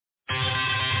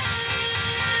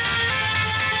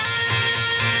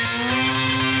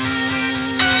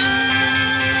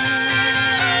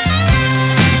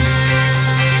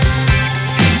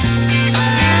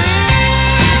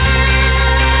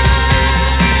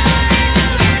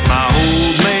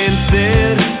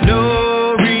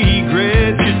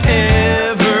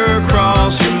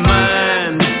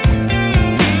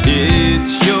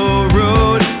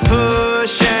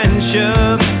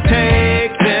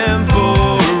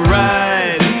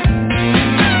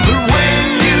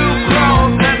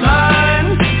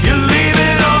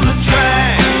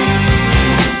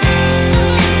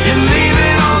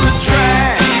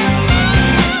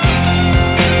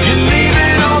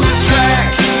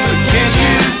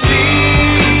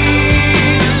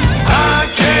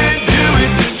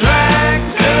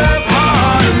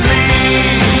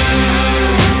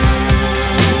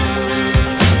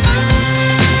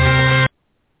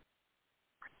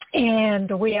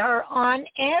are on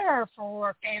air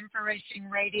for Fan4Racing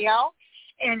Radio,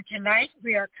 and tonight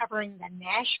we are covering the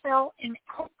Nashville and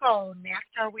Elko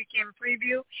NASCAR Weekend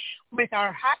Preview with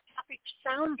our Hot Topics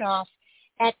Sound-Off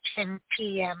at 10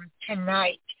 p.m.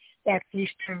 tonight. That's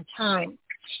Eastern Time.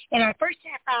 In our first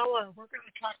half hour, we're going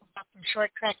to talk about some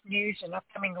short track news and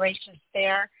upcoming races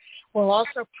there. We'll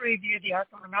also preview the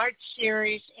ARCA Menards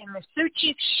Series and the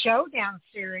Sioux Showdown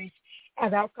Series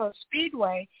at Elko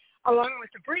Speedway, along with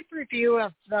a brief review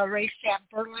of the race at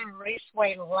Berlin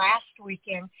Raceway last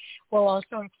weekend. We'll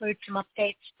also include some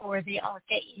updates for the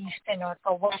ARCA East and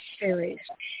ARCA West Series.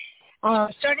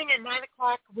 Starting at 9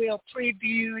 o'clock, we'll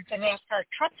preview the NASCAR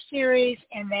Cup Series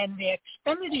and then the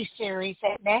Xfinity Series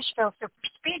at Nashville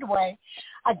Superspeedway.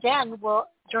 Again,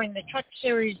 during the Truck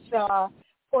Series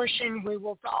portion, we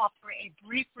will offer a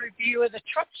brief review of the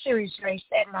Truck Series race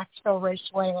at Knoxville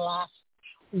Raceway last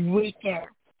weekend.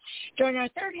 During our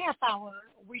third half hour,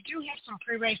 we do have some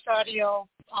pre-race audio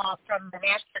from the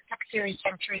NASCAR Cup Series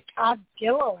entry,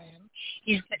 ToddGilliland.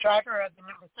 He's the driver of the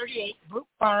number 38 Boot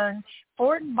Barn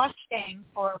Ford Mustang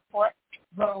for Front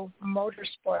Row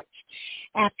Motorsports.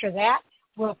 After that,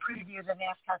 we'll preview the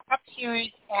NASCAR Cup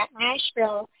Series at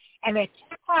Nashville. And at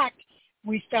 2 o'clock,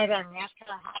 we start our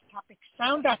NASCAR Hot Topics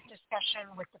Sound-Off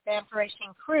discussion with the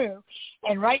Fan4Racing crew.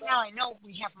 And right now I know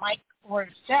we have Mike or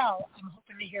Sal. I'm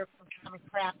hoping to hear from Tommy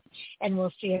Kraft, and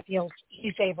we'll see if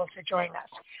he's able to join us.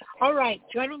 All right,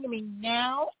 joining me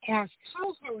now as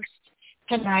co-host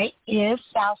tonight is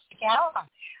Sal Sigala.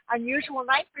 Unusual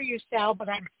night for you, Sal, but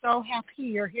I'm so happy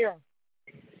you're here.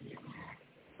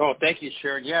 Oh, thank you,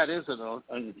 Sharon. Yeah, it is an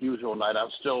unusual night. I'm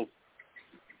still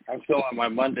on my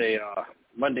Monday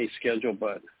schedule,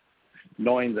 but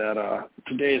knowing that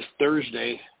today is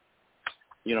Thursday,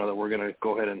 that we're going to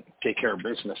go ahead and take care of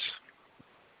business.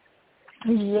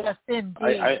 Yes, indeed.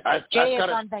 Jay is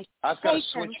on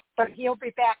vacation, but he'll be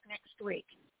back next week.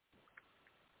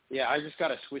 Yeah, I just got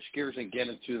to switch gears and get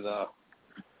into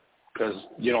because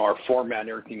our format and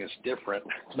everything is different.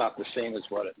 It's not the same as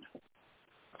what it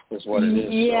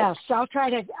is. Yes, so. I'll try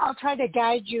to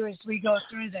guide you as we go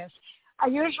through this. I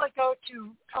usually go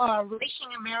to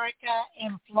Racing America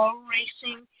and Flow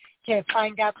Racing to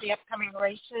find out the upcoming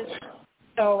races.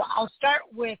 So I'll start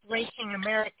with Racing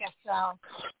America, Sal.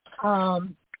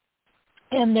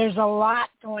 And there's a lot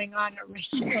going on at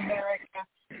Racing America.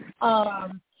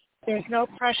 There's no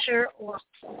pressure, or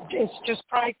it's just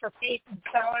pride for Pete and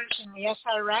Sellers in the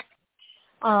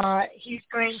SRX. He's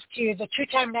going to, the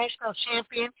two-time national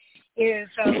champion is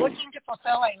looking to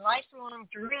fulfill a lifelong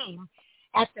dream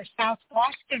at the South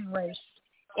Boston race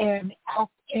in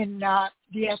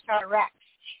the SRX.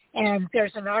 And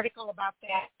there's an article about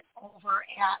that over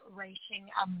at Racing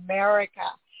America.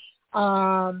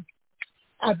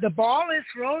 The ball is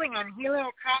rolling on Helio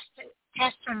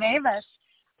Castroneves.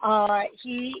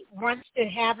 He wants to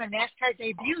have a NASCAR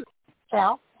debut,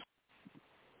 Sal.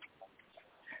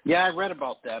 Yeah, I read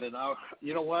about that. And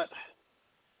you know what?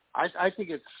 I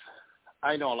think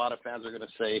I know a lot of fans are going to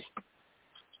say,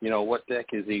 what the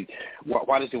heck is he?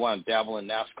 Why does he want to dabble in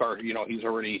NASCAR? He's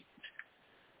already,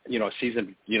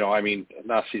 seasoned.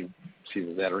 Not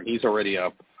seasoned veteran. He's already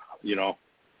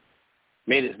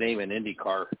made his name in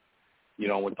IndyCar.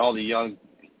 With all the young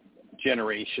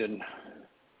generation.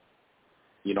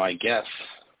 I guess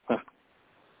let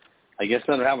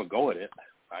him have a go at it.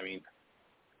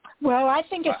 Well, I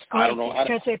think it's good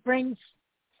because it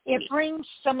brings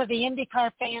some of the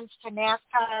IndyCar fans to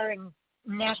NASCAR and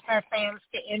NASCAR fans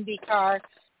to IndyCar.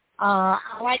 I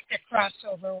like the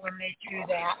crossover when they do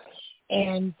that,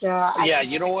 and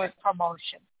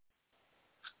promotion.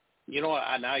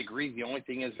 And I agree. The only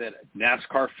thing is that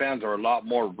NASCAR fans are a lot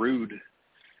more rude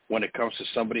when it comes to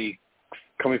somebody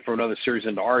coming from another series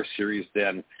into our series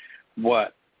than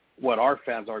what our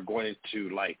fans are going into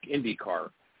like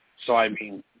IndyCar. So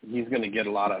he's going to get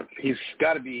he's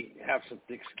got to have some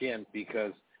thick skin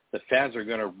because the fans are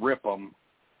going to rip him.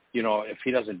 If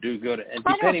he doesn't do good, and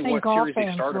depending what series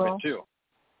he started with too.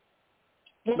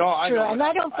 No, I know, and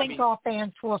I don't think all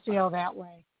fans will feel that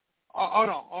way. Oh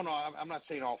no, I'm not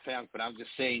saying all fans, but I'm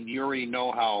just saying you already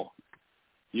know how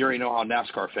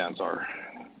NASCAR fans are.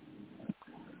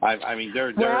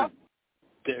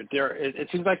 It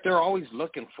seems like they're always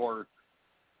looking for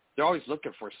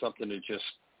something to just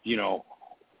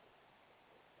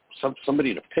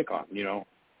somebody to pick on.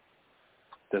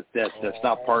 That's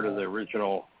not part of the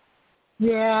original.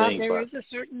 Yeah, thing, there is a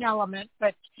certain element,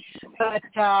 but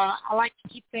I like to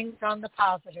keep things on the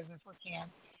positive if we can.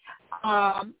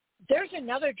 There's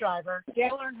another driver,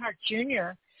 Dale Earnhardt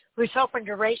Jr., who's hoping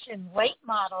to race in late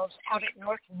models out at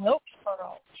North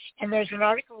Wilkesboro. And there's an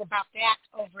article about that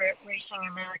over at Racing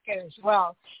America as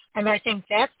well. And I think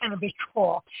that's going to be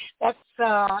cool. That's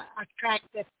a track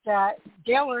that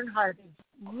Dale Earnhardt is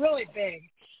really big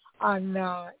on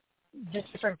the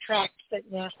different tracks that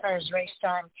NASCAR has raced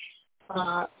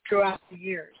on throughout the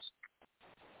years.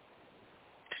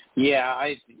 Yeah,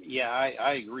 I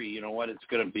agree. You know what? It's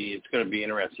going to be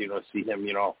interesting to see him.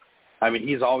 I mean,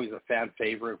 he's always a fan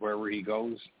favorite wherever he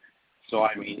goes. So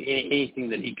I mean, anything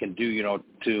that he can do,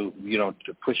 to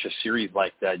push a series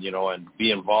like that, and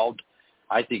be involved,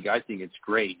 I think it's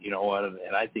great. And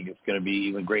I think it's going to be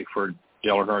even great for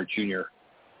Dale Earnhardt Jr.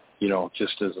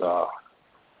 Just as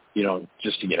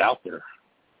just to get out there.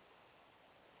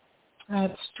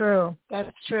 That's true.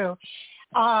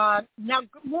 Now,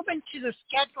 moving to the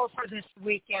schedule for this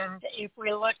weekend, if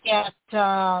we look at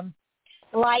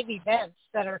live events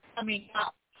that are coming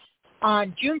up,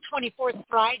 on June 24th,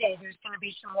 Friday, there's going to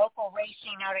be some local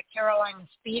racing out at Carolina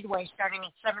Speedway starting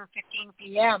at 7:15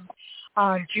 p.m.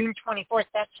 on June 24th.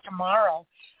 That's tomorrow.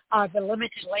 The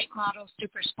limited late model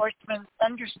Super Sportsman,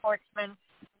 Thunder Sportsman,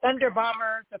 Thunder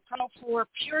Bomber, the Pro 4,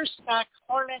 Pure Stock,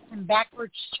 Hornet, and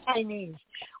Backwards Chinese,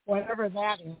 whatever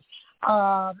that is.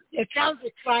 It sounds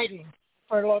exciting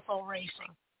for local racing.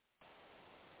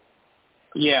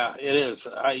 Yeah, it is.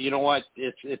 You know what?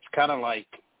 It's kind of like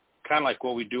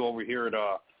what we do over here at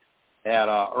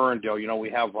Irwindale. We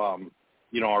have our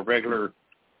regular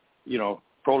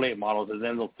pro late models, and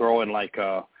then they'll throw in like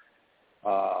an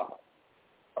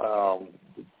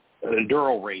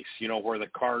enduro race. Where the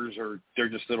cars they're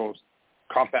just little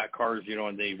compact cars.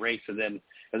 And they race, and then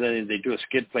they do a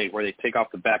skid plate where they take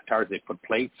off the back tires, they put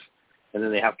plates, and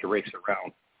then they have to race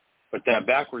around. But that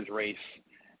backwards race,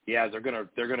 yeah, they're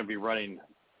gonna be running.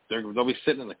 They'll be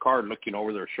sitting in the car looking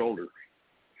over their shoulder,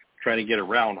 trying to get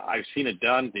around. I've seen it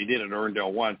done. They did it in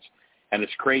Irwindale once, and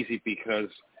it's crazy because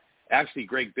actually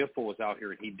Greg Biffle was out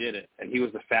here and he did it, and he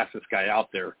was the fastest guy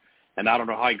out there. And I don't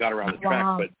know how he got around the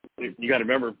track, but you got to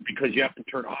remember, because you have to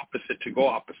turn opposite to go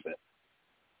opposite.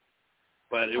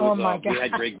 But it was we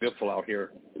had Greg Biffle out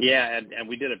here. Yeah, and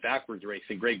we did a backwards race,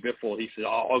 and Greg Biffle, he said,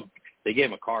 they gave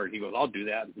him a card. He goes, I'll do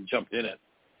that, and he jumped in it.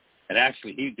 And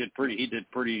actually, he did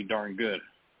pretty darn good.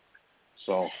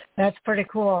 So that's pretty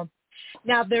cool.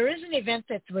 Now, there is an event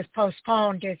that was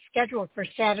postponed. It's scheduled for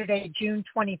Saturday, June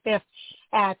 25th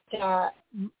at the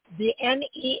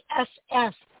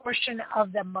NESS portion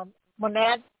of the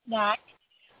Monadnock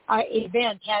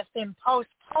event has been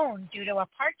postponed due to a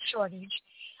part shortage.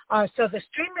 So the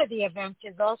stream of the event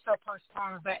is also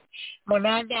postponed, but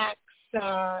Monadnock's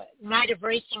night of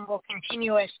racing will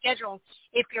continue as scheduled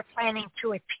if you're planning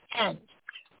to attend.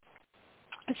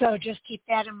 So just keep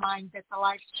that in mind, that the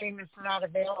live stream is not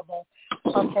available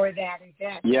for that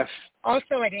event. Yes.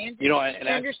 Also at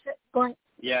Anderson, go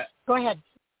ahead.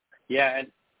 Yeah, and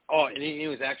it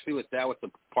was actually with the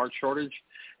part shortage,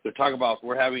 they're talking about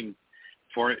we're having,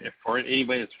 for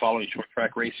anybody that's following short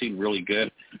track racing really good,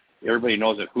 everybody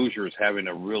knows that Hoosier is having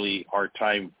a really hard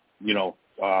time,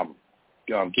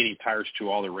 getting tires to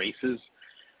all the races.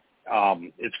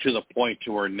 It's to the point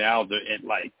to where now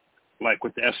like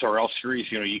with the SRL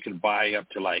series, you can buy up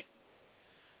to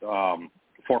 4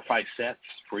 or 5 sets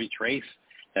for each race,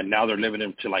 and now they're limiting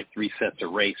them to 3 sets a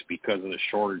race because of the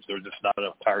shortage. There's just not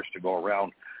enough tires to go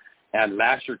around. And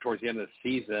last year, towards the end of the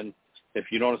season,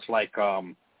 if you notice,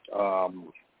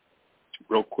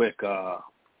 real quick,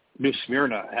 New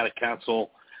Smyrna had to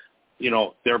cancel,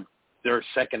 their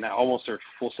second, almost their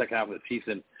full second half of the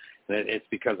season. And it's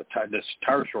because of this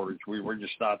tire shortage. We're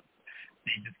just not.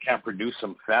 They just can't produce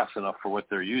them fast enough for what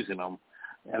they're using them.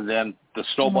 And then the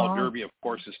Snowball Derby, of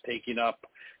course, is taking up.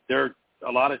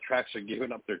 A lot of tracks are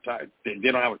giving up their tires. They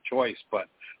don't have a choice, but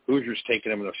Hoosier's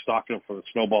taking them and they're stocking them for the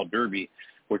Snowball Derby,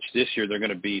 which this year they're going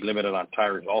to be limited on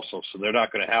tires also. So they're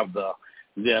not going to have the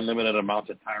unlimited amounts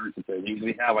of tires that they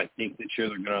usually have. I think this year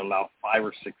they're going to allow 5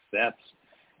 or 6 sets,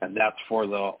 and that's for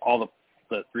all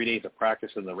the 3 days of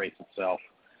practice and the race itself.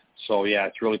 So, yeah,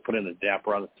 it's really putting a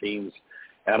damper on the teams.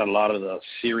 And a lot of the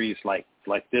series like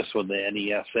this with the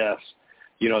NESS,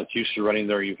 it's used to running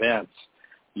their events,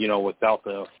 without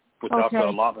the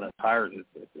allotment of tires,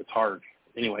 it's hard.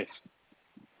 Anyways.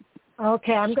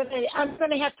 Okay, I'm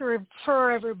gonna have to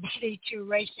refer everybody to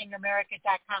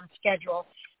RacingAmerica.com schedule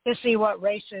to see what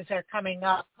races are coming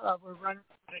up. We're running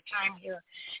out of time here.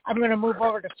 I'm going to move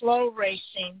over to Flow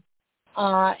Racing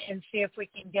and see if we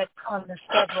can get on the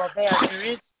schedule there. There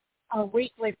is a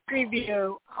weekly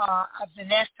preview of the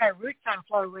NASCAR Roots on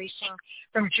Flow Racing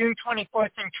from June 24th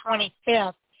and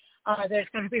 25th. There's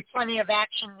going to be plenty of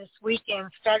action this weekend,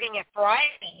 starting at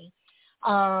Friday.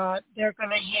 They're going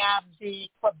to have the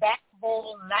Quebec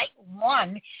Bowl Night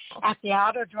 1 at the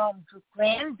Autodrome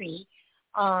Granby.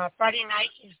 Friday night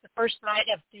is the first night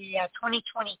of the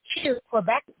 2022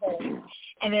 Quebec Bowl,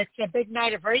 and it's a big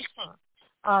night of racing.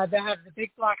 They'll have the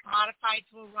big block modifieds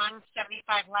will run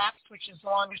 75 laps, which is the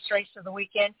longest race of the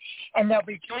weekend, and they'll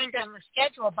be joined on the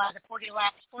schedule by the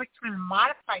 40-lap Sportsman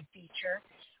Modified feature,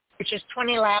 which is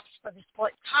 20 laps for the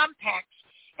Sport Compacts,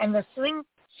 and the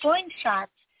Slingshots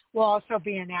will also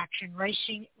be in action.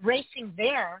 Racing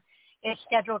there is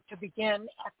scheduled to begin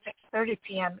at 6:30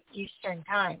 p.m. Eastern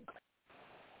Time.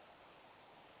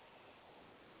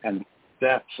 And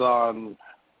that's on...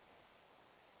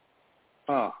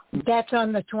 That's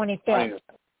on the 25th.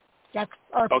 That's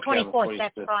or 24th.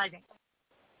 That's Friday.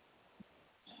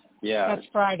 Yeah, that's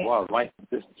Friday. Well, right.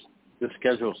 The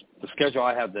schedule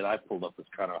I have that I pulled up is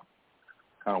kind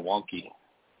of wonky.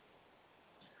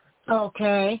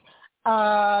 Okay.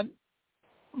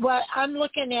 What I'm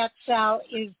looking at, Sal,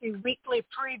 is the weekly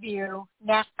preview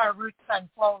NASCAR Roots on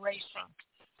Flow Racing,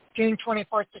 June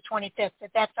 24th to 25th.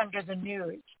 But that's under the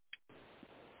news.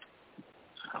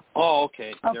 Oh,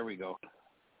 okay. There we go.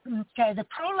 Okay, the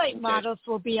Pro Late models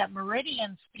will be at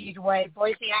Meridian Speedway,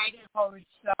 Boise, Idaho's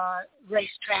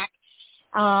racetrack.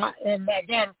 And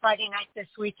again, Friday night this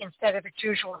week instead of its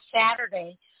usual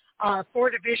Saturday. 4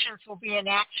 divisions will be in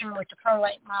action with the Pro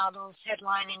Late models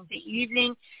headlining the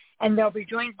evening. And they'll be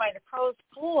joined by the Pro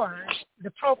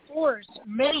 4s,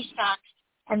 Mini Stocks,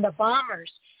 and the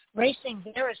Bombers. Racing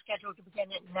there is scheduled to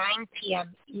begin at 9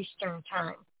 p.m. Eastern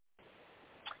Time.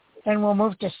 Then we'll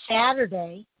move to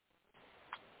Saturday.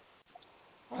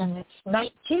 And it's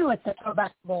night 2 at the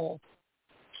Quebec Bowl.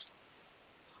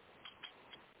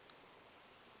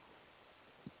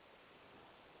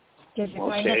 Did you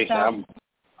find it out?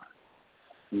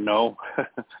 No.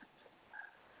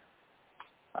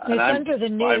 It's under the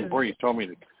news. Before you told me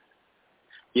to.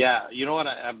 Yeah, you know what?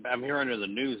 I'm here under the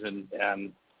news, and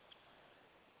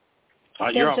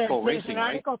you're on Flow Racing, There's an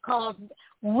article called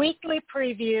Weekly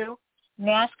Preview,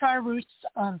 NASCAR Roots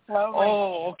on Flow Racing.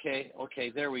 Oh,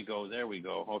 okay. There we go.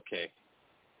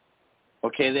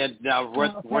 Okay, then now we're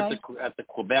at the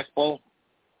Quebec Bowl.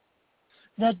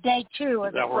 The day 2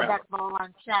 of the Quebec Bowl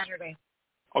on Saturday.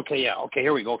 Okay, yeah. Okay,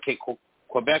 here we go. Okay,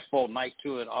 Quebec Bowl night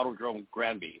 2 at Autodrome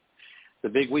Granby. The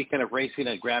big weekend of racing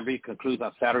at Granby concludes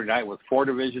on Saturday night with 4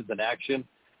 divisions in action.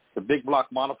 The big block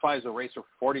modifieds will race for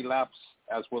 40 laps,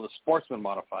 as will the Sportsman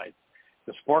modifieds.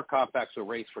 The Sport Compacts will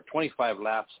race for 25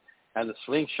 laps, and the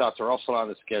Slingshots are also on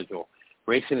the schedule.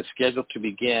 Racing is scheduled to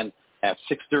begin at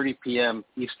 6:30 p.m.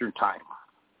 Eastern Time.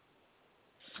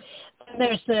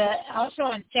 There's also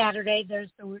on Saturday,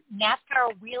 there's the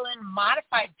NASCAR Wheelin'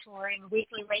 Modified Tour and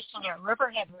weekly racing at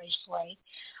Riverhead Raceway.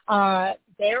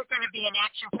 They're going to be in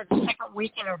action for the second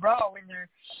week in a row, and they're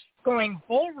going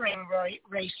bullring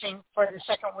racing for the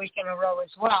second week in a row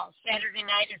as well. Saturday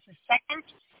night is the second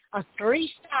of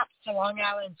 3 stops to Long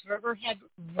Island's Riverhead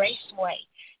Raceway.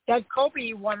 Doug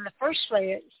Colby won the first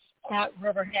race at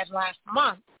Riverhead last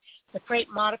month. The Crate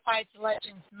Modifieds,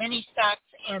 Legends, Mini Stocks,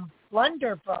 and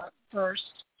Blunderburst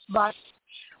Bus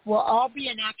will all be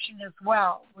in action as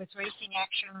well, with racing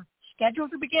action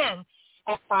scheduled to begin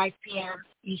at 5 p.m.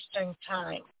 Eastern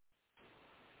Time.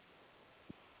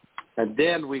 And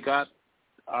then we got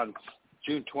on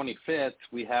June 25th,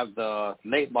 we have the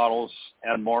late models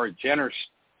and more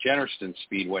Jennerston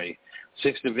Speedway.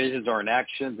 6 divisions are in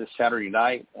action this Saturday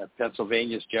night at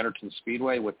Pennsylvania's Jennerston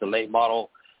Speedway, with the late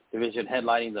model division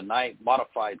headlining the night.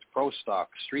 Modifieds, Pro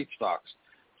Stocks, Street Stocks,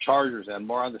 Chargers, and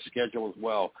more on the schedule as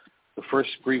well. The first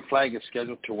green flag is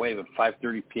scheduled to wave at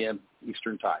 5:30 p.m.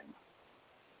 Eastern Time.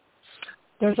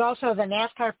 There's also the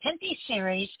NASCAR Pinty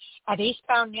Series at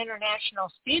Eastbound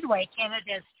International Speedway,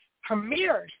 Canada's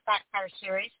premier stock car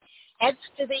series, heads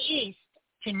to the east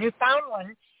to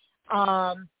Newfoundland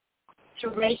to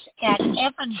race at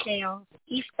Evandale's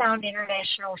Eastbound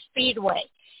International Speedway.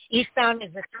 Eastbound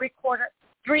is a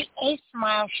 3/8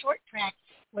 mile short track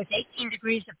with 18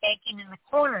 degrees of banking in the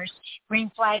corners.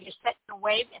 Green flag is set to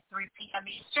wave at 3 p.m.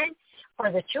 Eastern for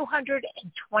the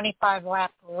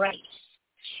 225-lap race.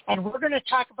 And we're going to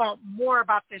talk more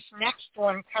about this next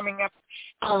one coming up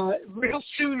real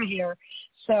soon here.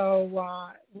 So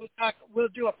we'll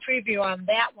do a preview on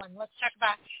that one. Let's talk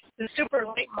about the super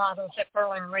late models at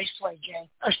Berlin Raceway, Jay.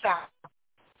 Or stop.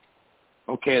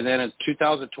 Okay, and then in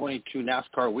 2022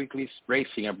 NASCAR Weekly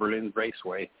Racing at Berlin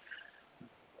Raceway,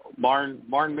 Marne,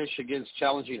 Michigan's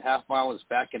challenging half mile is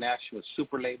back in action with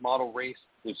super late model race,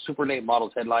 with super late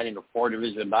models headlining the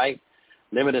 4-division night.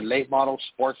 Limited late models,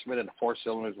 sportsmen, and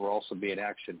 4-cylinders will also be in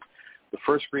action. The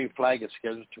first green flag is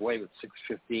scheduled to wave at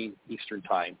 6:15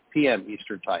 p.m.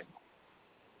 Eastern Time.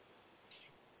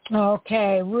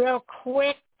 Okay, real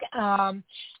quick,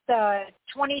 the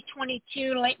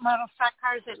 2022 late model stock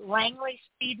cars at Langley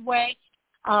Speedway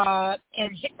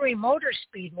and Hickory Motor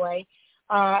Speedway.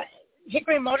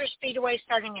 Hickory Motor Speedway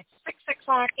starting at 6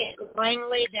 o'clock at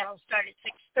Langley. That'll start at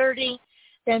 6:30.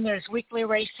 Then there's weekly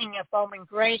racing at Bowman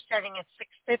Gray starting at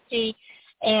 6:50,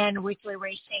 and weekly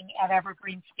racing at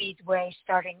Evergreen Speedway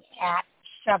starting at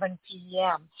 7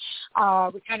 p.m.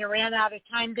 We kind of ran out of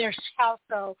time there, Sal,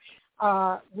 so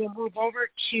we'll move over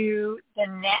to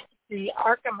the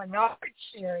ARCA Menards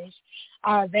Series.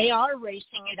 They are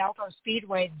racing at Elko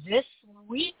Speedway this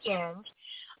weekend.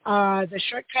 The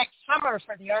short track summer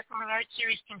for the ARCA Menards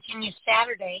Series continues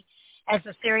Saturday as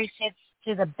the series hits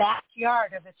to the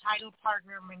backyard of the title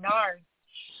partner Menards.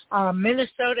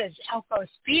 Minnesota's Elko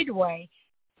Speedway.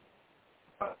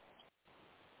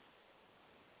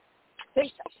 This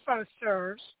also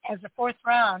serves as the fourth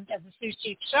round of the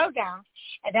Sioux Showdown,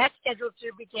 and that's scheduled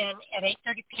to begin at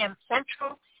 8:30 p.m.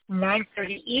 Central,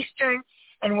 9:30 Eastern,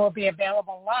 and will be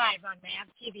available live on MAV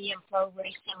TV and Flow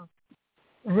Racing.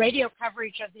 Radio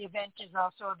coverage of the event is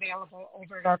also available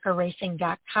over at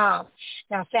ARCARacing.com.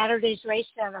 Now, Saturday's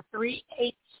race at a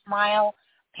 3/8-mile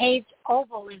paved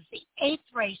oval is the eighth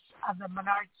race of the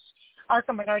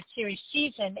ARCA Menards Series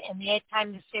season, and the eighth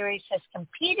time the series has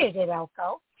competed at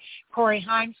Elko. Corey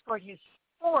Heim scored his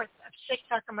fourth of 6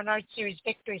 ARCA Menards Series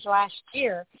victories last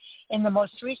year in the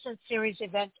most recent series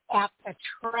event at the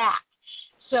track.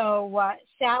 So,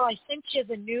 Sal, I sent you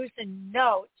the news and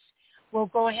notes. We'll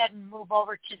go ahead and move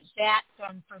over to that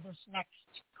then for this next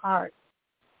card.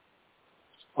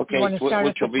 Okay, you want to start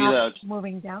which will be the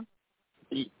moving down?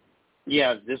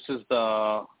 Yeah, this is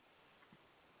the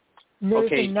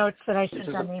news and notes that I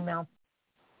sent on email.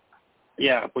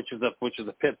 Yeah, which is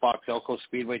the pit box Elko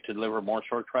Speedway to deliver more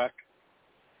short track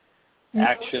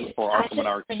action for ARCA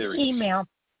Menards Series. Email.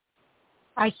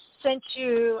 I sent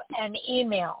you an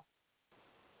email.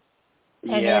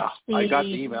 And yeah, it's I got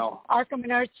the email. ARCA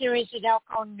Menards Series at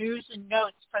Elko news and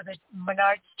notes for the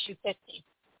Menards 250.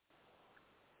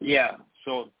 Yeah.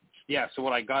 So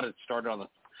what I got, it started on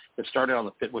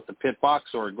the pit with the pit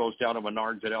box, or it goes down to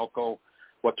Menards at Elko.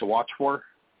 What to watch for?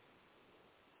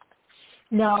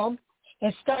 No,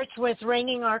 it starts with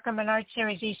reigning ARCA Menards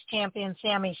Series East champion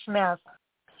Sammy Smith.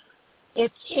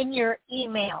 It's in your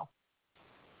email.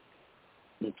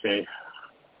 Okay.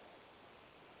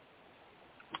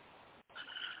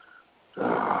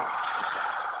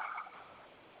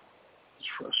 It's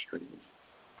frustrating.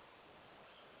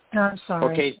 I'm sorry.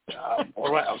 Okay.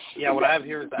 What I have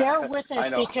here is that. Bear with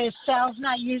us because Sal's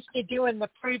not used to doing the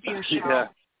preview show.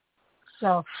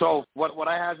 Yeah. So what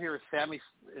I have here is Sammy.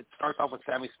 It starts off with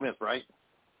Sammy Smith, right?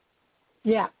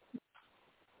 Yeah.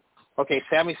 Okay,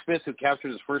 Sammy Smith, who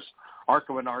captured his first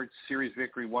ARCA Menards Series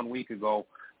victory 1 week ago,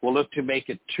 will look to make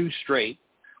it 2 straight.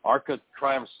 ARCA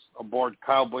triumphs aboard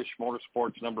Kyle Busch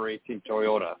Motorsports number 18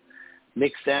 Toyota.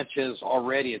 Nick Sanchez,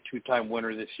 already a 2-time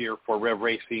winner this year for Rev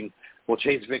Racing, will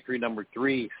chase victory number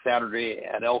 3 Saturday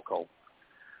at Elko.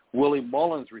 Willie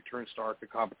Mullins returns to ARCA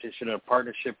competition in a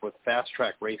partnership with Fast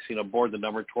Track Racing aboard the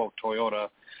number 12 Toyota.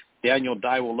 Daniel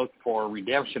Dye will look for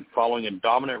redemption following a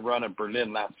dominant run at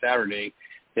Berlin last Saturday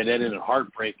that ended in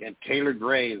heartbreak. And Taylor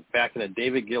Gray is back in a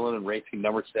David Gilliland Racing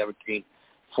number 17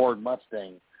 Ford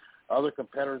Mustang. Other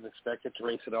competitors expected to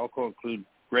race at Elko include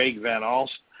Greg Van Alst,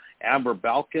 Amber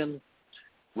Balkin,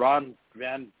 Ron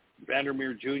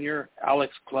Vandermeer Jr.,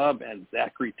 Alex Clubb, and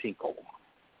Zachary Tinkle.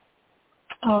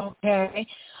 Okay.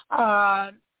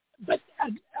 But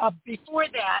before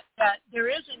that, there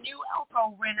is a new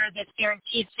Elko winner that's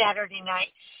guaranteed Saturday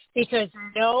night because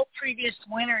no previous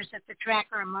winners at the track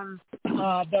are among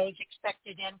those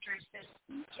expected entries this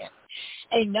weekend.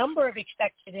 A number of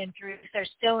expected entries are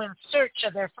still in search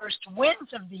of their first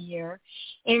wins of the year,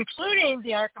 including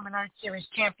the ARCA Menards Series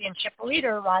Championship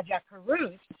leader, Raja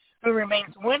Carruth, who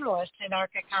remains winless in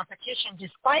ARCA competition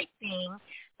despite being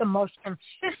the most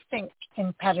consistent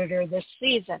competitor this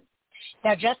season.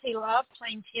 Now, Jesse Love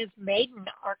claimed his maiden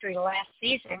archery last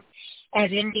season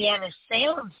at Indiana's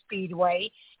Salem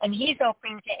Speedway, and he's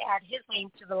hoping to add his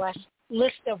name to the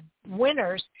list of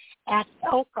winners at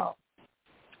Elko.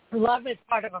 Love is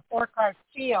part of a 4-car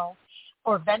field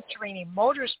for Venturini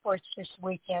Motorsports this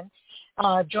weekend.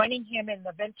 Joining him in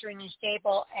the Venturini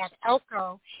stable at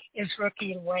Elko is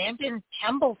rookie Landon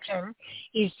Templeton.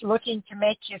 He's looking to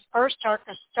make his first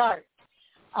ARCA start.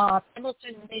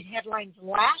 Pendleton made headlines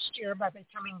last year by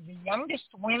becoming the youngest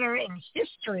winner in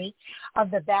history of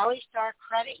the Valley Star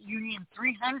Credit Union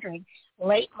 300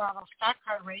 late model stock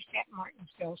car race at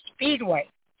Martinsville Speedway.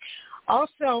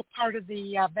 Also part of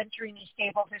the Venturini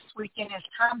stable this weekend is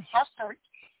Tom Hessert.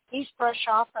 He's fresh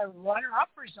off a runner-up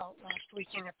result last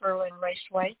weekend at Berlin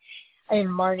Raceway in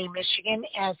Marnie, Michigan,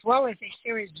 as well as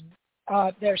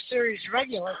their series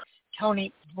regular,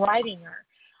 Tony Breidinger.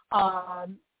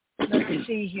 Let's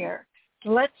see here.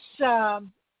 Did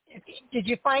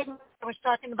you find what I was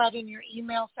talking about in your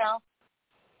email, Sal?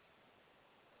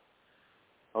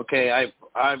 Okay, I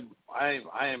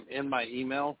am in my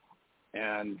email,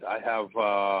 and I have.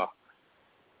 I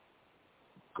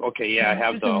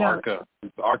have the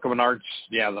ARCA Menards.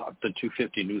 Yeah, the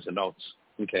 250 news and notes.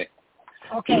 Okay.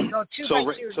 Okay, go two by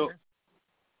two.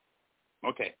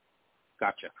 Okay,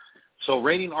 gotcha. So,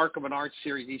 reigning ARCA Menards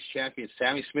Series East champion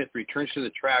Sammy Smith returns to the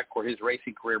track where his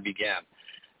racing career began.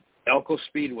 Elko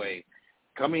Speedway,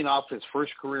 coming off his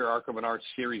first career ARCA Menards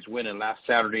Series win in last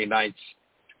Saturday night's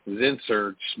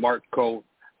Zinsser Smart Coat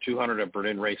 200 at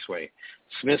Berlin Raceway.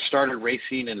 Smith started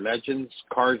racing in Legends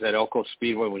cars at Elko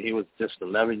Speedway when he was just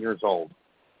 11 years old.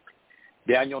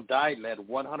 Daniel Dye led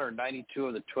 192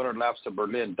 of the 200 laps of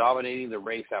Berlin, dominating the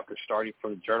race after starting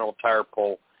from the General Tire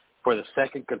pole for the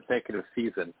second consecutive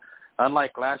season.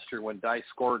 Unlike last year when Dye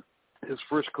scored his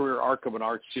first career ARCA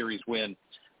Menards Series win,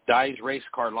 Dye's race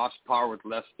car lost power with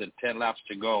less than 10 laps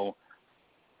to go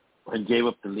and gave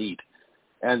up the lead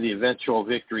and the eventual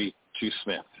victory to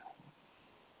Smith.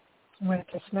 With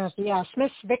the Smith, yeah.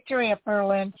 Smith's victory at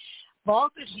Berlin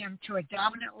vaulted him to a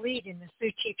dominant lead in the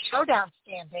Sioux Showdown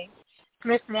standings.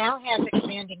 Smith now has a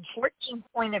commanding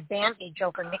 14-point advantage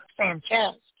over Nick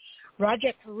Sanchez.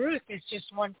 Roger Caruth is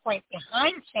just 1 point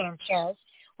behind Sanchez,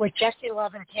 with Jesse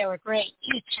Love and Taylor Gray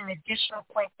each an additional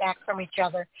point back from each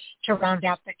other to round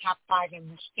out the top 5 in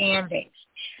the standings.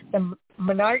 The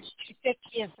Menards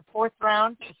 250 is the 4th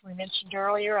round, as we mentioned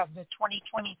earlier, of the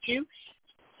 2022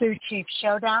 Sioux Chief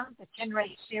Showdown. The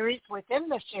 10-race series within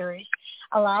the series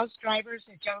allows drivers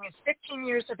as young as 15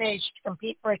 years of age to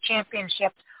compete for a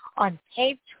championship on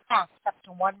paved tracks up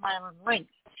to 1 mile in length,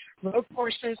 road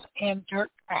courses, and dirt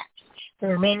tracks. The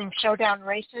remaining Showdown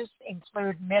races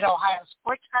include Mid-Ohio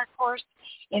Sports Car Course,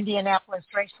 Indianapolis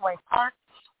Raceway Park,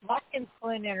 Watkins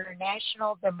Glen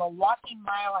International, the Milwaukee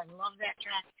Mile, I love that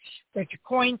track, the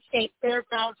DuQuoin State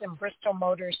Fairgrounds, and Bristol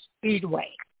Motor Speedway.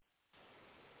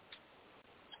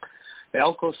 The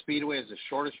Elko Speedway is the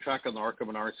shortest track on the ARCA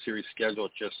Menards Series schedule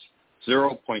at just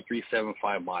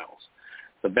 0.375 miles.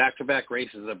 The back-to-back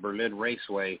races at Berlin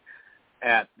Raceway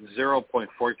at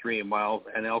 0.438 miles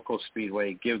and Elko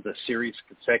Speedway give the series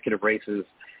consecutive races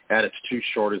at its 2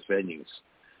 shortest venues.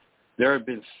 There have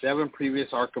been 7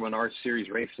 previous ARCA Menards Series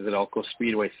races at Elko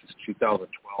Speedway since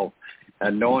 2012,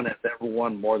 and no one has ever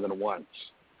won more than once.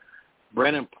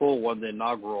 Brennan Poole won the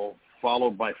inaugural,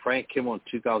 followed by Frank Kimmel in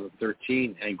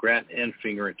 2013 and Grant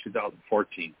Enfinger in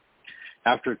 2014.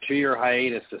 After a 2-year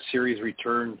hiatus, the series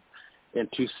returned in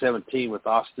 2017 with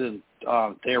Austin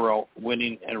Theroux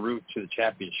winning en route to the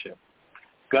championship.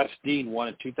 Gus Dean won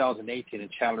in 2018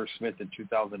 and Chandler Smith in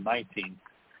 2019.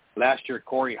 Last year,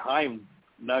 Corey Heim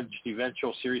nudged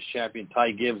eventual series champion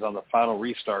Ty Gibbs on the final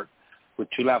restart with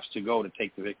 2 laps to go to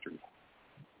take the victory.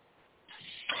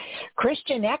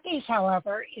 Christian Eckes,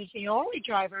 however, is the only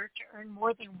driver to earn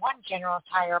more than 1 General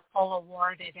Tire Pole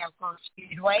Award at Elko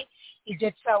Speedway. He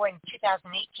did so in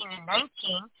 2018 and 19.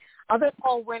 Other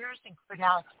pole winners include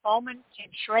Alex Bowman,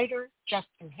 Tim Schrader,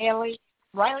 Justin Haley,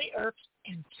 Riley Earps,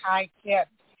 and Ty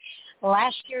Gibbs.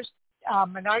 Last year's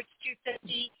Menards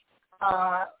 250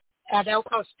 at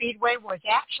Elko Speedway was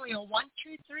actually a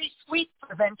 1-2-3 sweep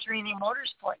for Venturini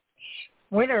Motorsports.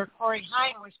 Winner Corey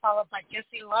Heim was followed by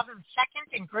Jesse Love in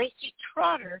 2nd and Gracie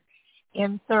Trotter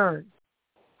in 3rd.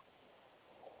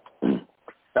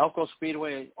 Elko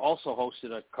Speedway also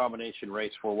hosted a combination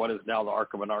race for what is now the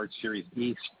ARCA Menards Series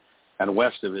East and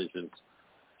West divisions.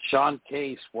 Sean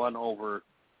Case won over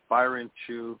Byron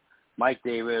Chu, Mike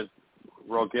David,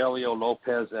 Rogelio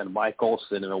Lopez, and Mike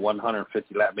Olson in a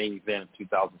 150-lap main event in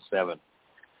 2007.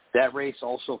 That race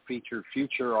also featured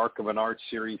future ARCA Menards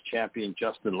Series champion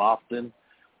Justin Lofton,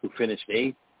 who finished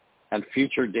 8th, and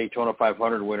future Daytona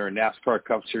 500 winner NASCAR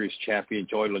Cup Series champion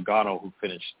Joey Logano, who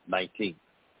finished 19th.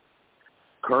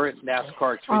 Current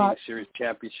NASCAR Xfinity Series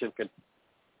championship.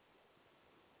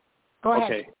 Go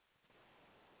ahead.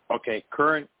 Okay.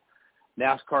 Current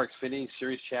NASCAR Xfinity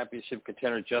Series championship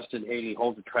contender Justin Haley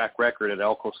holds a track record at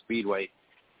Elko Speedway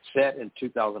set in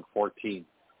 2014.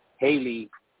 Haley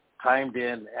timed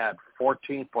in at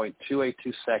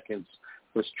 14.282 seconds,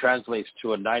 which translates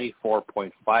to a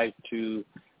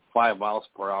 94.525 miles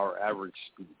per hour average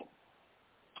speed.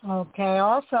 Okay.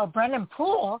 Also, Brennan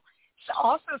Poole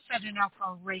also set an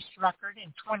Elko race record in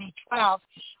 2012,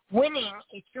 winning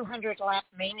a 200-lap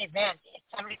main event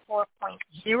at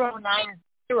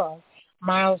 74.090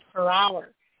 miles per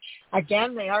hour.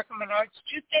 Again, the ARCA Menards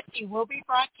 250 will be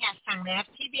broadcast on NAV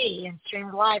TV and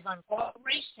streamed live on Global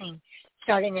Racing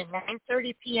starting at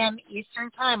 9:30 p.m. Eastern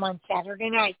Time on Saturday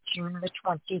night, June the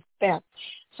 25th.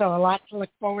 So a lot to look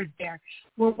forward there.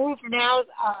 We'll move now,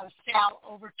 Sal,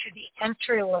 over to the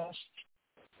entry list,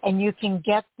 and you can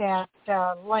get that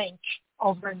link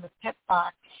over in the pit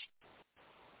box.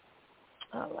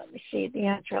 Let me see the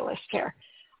entry list here.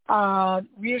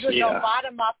 We usually go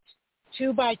bottom up,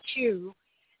 2 by 2.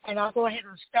 And I'll go ahead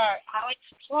and start. Alex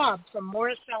Clubb from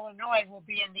Morris, Illinois will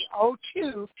be in the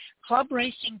 02 Club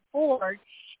Racing Ford,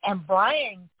 and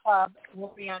Brian Clubb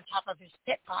will be on top of his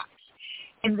pit box.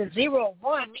 In the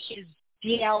 01 is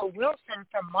D.L. Wilson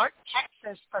from Mart,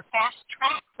 Texas for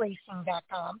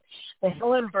FastTrackRacing.com, the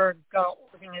Hillenberg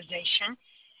organization,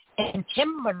 and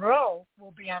Tim Monroe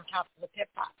will be on top of the pit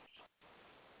box.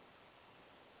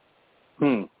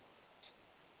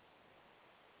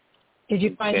 Did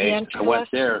you find the entry list? I went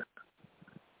there.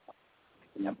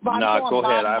 No, go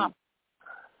ahead. Okay.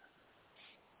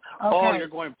 Oh, you're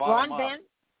going bottom Ron up.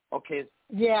 Okay.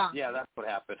 Yeah, that's what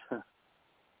happened.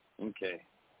 Okay.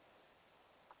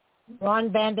 Ron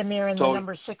Vandermeer in the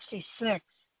number 66.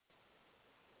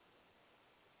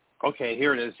 Okay,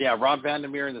 here it is. Yeah, Ron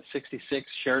Vandermeer in the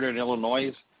 66, Sheridan,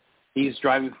 Illinois. He's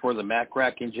driving for the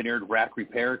MacRack Engineered Rack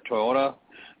Repair Toyota.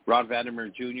 Ron Vandermeer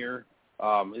Jr.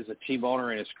 Is a team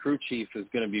owner, and his crew chief is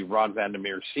going to be Ron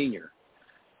Vandermeer Sr.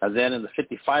 And then in the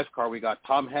 55 car, we got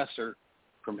Tom Hesser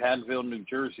from Haddonfield, New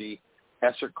Jersey,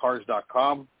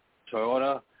 HesserCars.com,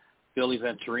 Toyota. Billy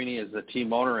Venturini is the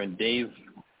team owner, and Dave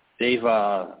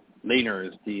Lehner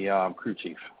is the crew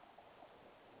chief.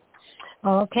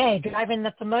 Okay, driving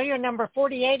the familiar number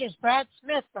 48 is Brad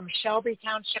Smith from Shelby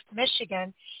Township,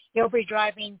 Michigan. He'll be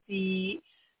driving the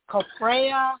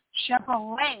Cofrea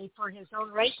Chevrolet for his own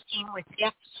race team with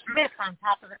Jeff Smith on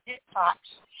top of the pit box.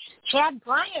 Chad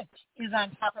Bryant is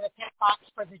on top of the pit box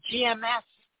for the GMS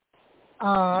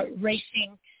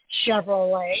Racing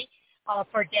Chevrolet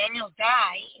for Daniel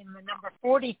Dye in the number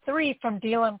 43 from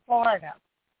Dillon, Florida.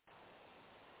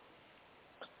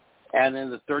 And in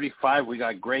the 35, we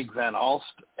got Greg Van Alst,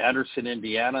 Anderson,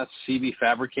 Indiana, CB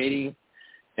Fabricating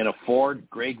in a Ford.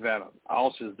 Greg Van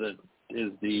Alst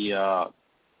is the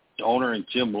owner, and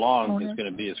Jim Long is going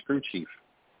to be his crew chief.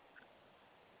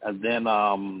 And then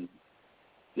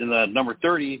in the number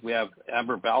 30, we have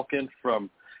Amber Balkin from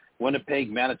Winnipeg,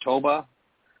 Manitoba,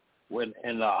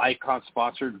 in the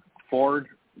Icon-sponsored Ford.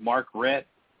 Mark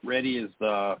Reddy is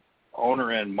the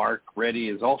owner, and Mark Reddy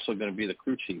is also going to be the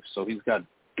crew chief. So he's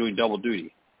doing double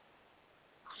duty.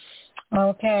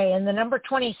 Okay, and the number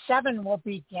 27 will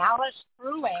be Dallas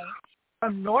Bruay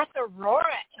from North Aurora,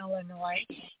 Illinois.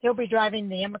 He'll be driving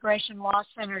the Immigration Law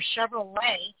Center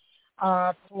Chevrolet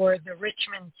for the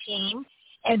Richmond team.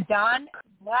 And Don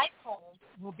Leipold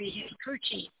will be his crew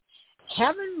chief.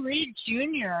 Kevin Reed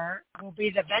Jr. will be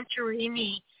the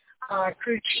Venturini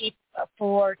crew chief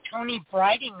for Tony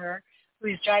Breidinger, who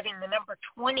is driving the number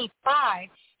 25.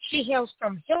 She hails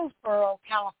from Hillsborough,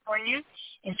 California,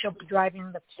 and she'll be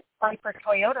driving the Viper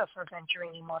Toyota for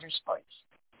Venturini Motorsports.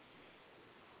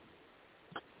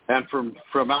 And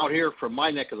from out here, from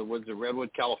my neck of the woods of Redwood,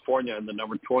 California, and the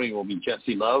number 20 will be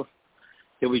Jesse Love.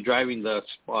 He'll be driving the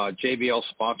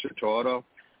JBL-sponsored Toyota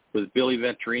with Billy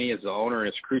Venturini as the owner, and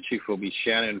his crew chief will be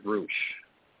Shannon Vruch.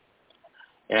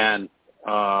 And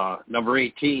number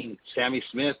 18, Sammy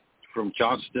Smith from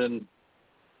Johnston,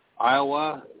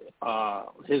 Iowa.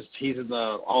 He's in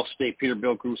the All-State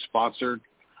Peterbilt Group sponsored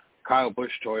Kyle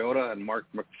Busch Toyota, and Mark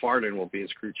McFarland will be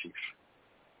his crew chief.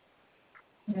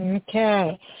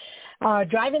 Okay.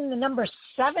 Driving the number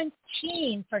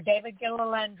 17 for David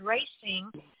Gilliland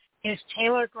Racing is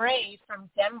Taylor Gray from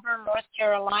Denver, North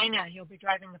Carolina. He'll be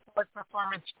driving the Ford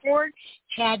Performance Ford.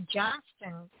 Chad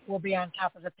Johnston will be on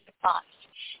top of the pit box.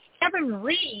 Kevin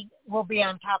Reed will be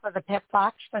on top of the pit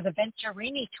box for the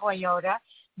Venturini Toyota,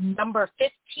 number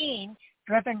 15,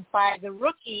 driven by the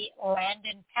rookie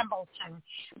Landon Pembleton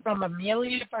from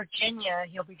Amelia, Virginia.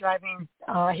 He'll be driving,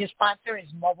 his sponsor is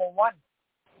Mobile One.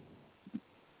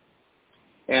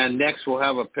 And next we'll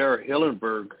have a pair of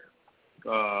Hillenberg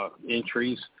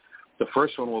entries. The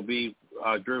first one will be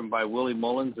driven by Willie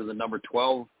Mullins in the number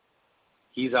 12.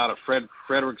 He's out of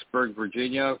Fredericksburg,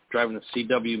 Virginia, driving the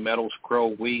CW Metals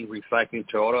Crow Wing Recycling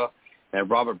Toyota, and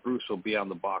Robert Bruce will be on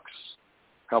the box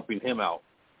helping him out.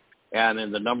 And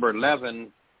in the number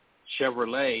 11,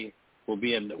 Chevrolet will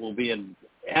be in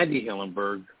Andy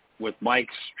Hillenberg with Mike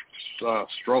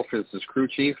Strofe as his crew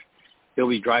chief. He'll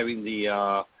be driving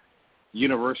the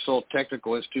Universal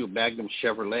Technical Institute Magnum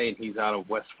Chevrolet, and he's out of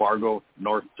West Fargo,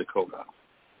 North Dakota.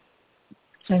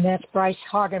 And that's Bryce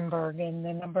Hagenberg in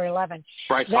the number 11.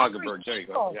 Bryce Hagenberg, there you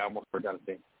go. Yeah, I almost forgot his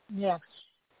name. Yeah.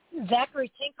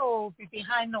 Zachary Tinkle will be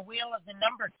behind the wheel of the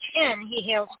number 10. He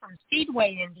hails from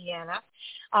Speedway, Indiana.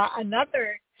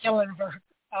 Another Hillenberg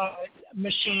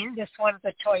machine, this one's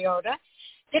a Toyota.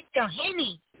 Dick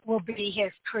Doheny will be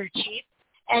his crew chief.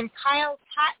 And Kyle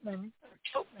Totman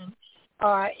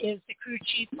is the crew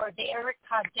chief for the Eric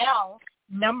Caudell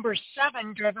number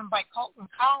 7, driven by Colton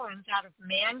Collins out of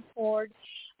Manford,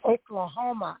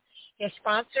 Oklahoma. His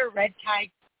sponsor, Red Tide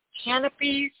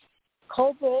Canopies,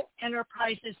 Coble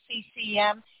Enterprises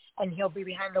CCM, and he'll be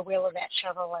behind the wheel of that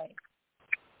Chevrolet.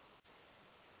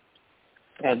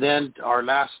 And then our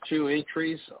last 2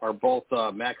 entries are both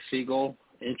Max Siegel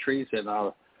entries,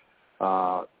 and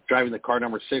driving the car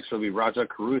number 6 will be Raja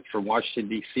Caruth from Washington,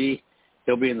 D.C.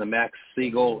 He'll be in the Max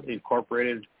Siegel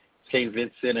Incorporated St.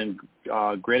 Vincent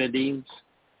and Grenadines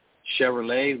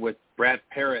Chevrolet with Brad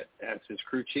Parrott as his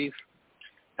crew chief.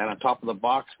 And on top of the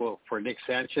box for Nick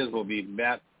Sanchez will be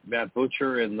Matt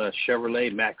Butcher in the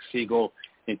Chevrolet Max Siegel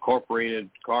Incorporated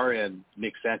car, and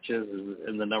Nick Sanchez is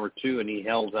in the number 2, and he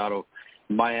hails out of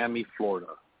Miami, Florida.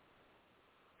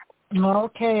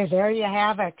 Okay, there you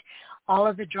have it. All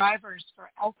of the drivers for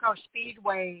Elko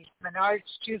Speedway, Menards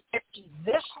 250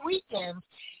 this weekend,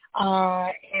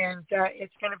 and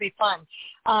it's going to be fun.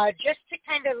 Just to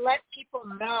kind of let people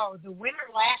know, the winner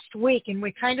last week, and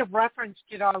we kind of referenced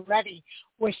it already,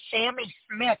 was Sammy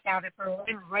Smith out at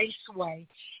Berlin Raceway.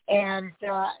 And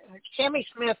Sammy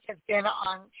Smith has been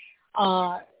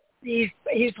on, he's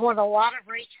won a lot of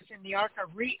races in the ARCA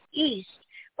East,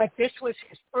 but this was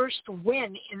his first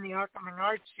win in the ARCA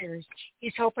Menards Series.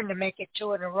 He's hoping to make it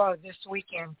 2 in a row this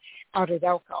weekend out at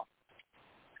Elko.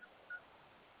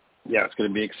 Yeah, it's going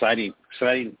to be exciting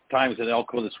times at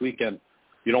Elko this weekend.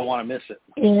 You don't want to miss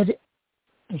it.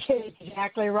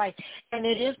 Exactly right. And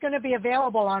it is going to be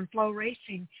available on Flow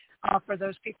Racing for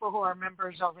those people who are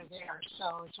members over there,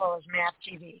 so as well as Map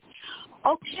TV.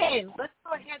 Okay, let's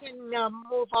go ahead and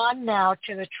move on now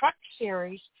to the Truck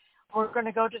Series. We're going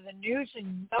to go to the news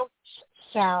and notes,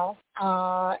 Sal,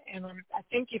 and I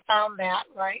think you found that,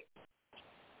 right?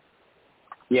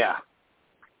 Yeah.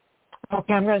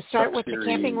 Okay, I'm going to start with Series.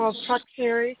 The Camping World Truck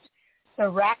Series. The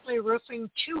Rackley Roofing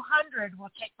 200 will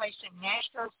take place in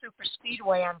Nashville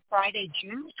Superspeedway on Friday,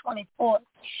 June 24th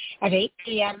at 8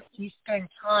 p.m. Eastern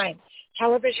Time.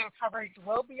 Television coverage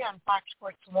will be on Fox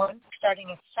Sports 1 starting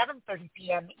at 7:30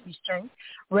 p.m. Eastern.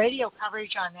 Radio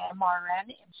coverage on MRN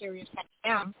and Sirius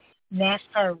XM,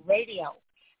 NASCAR Radio.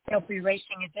 They'll be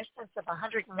racing a distance of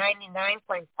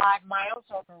 199.5 miles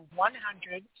over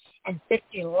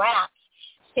 150 laps.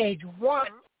 Stage 1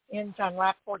 ends on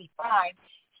lap 45.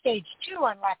 Stage 2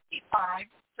 on lap 55,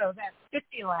 so that's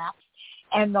 50 laps.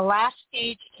 And the last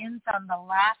stage ends on the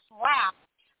last lap,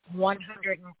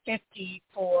 150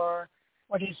 for,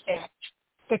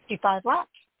 55 laps.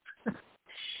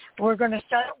 We're going to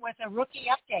start with a rookie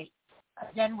update.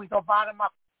 Then we go bottom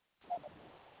up.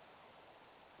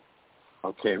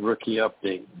 Okay, rookie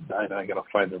update. I got to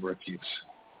find the rookies.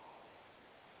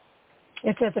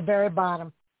 It's at the very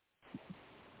bottom.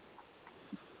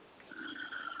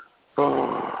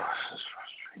 Oh, this is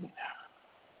frustrating.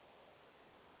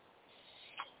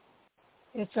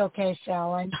 It's okay,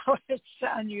 Sal. I know it's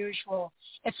unusual.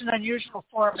 It's an unusual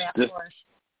format for us.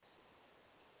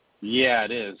 Yeah,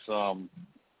 it is. Gosh.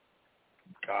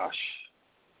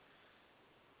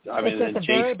 I mean, and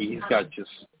Jake, he's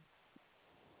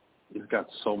got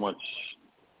so much.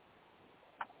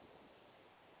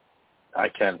 I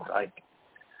can't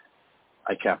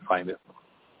find it.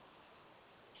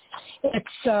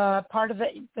 It's part of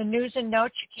the news and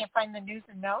notes. You can't find the news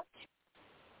and notes?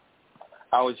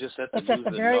 I was just at the news and notes. It's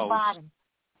at the very bottom.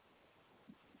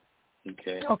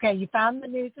 Okay. Okay, you found the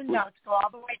news and notes. Go all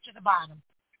the way to the bottom.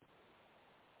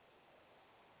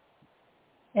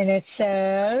 And it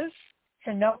says,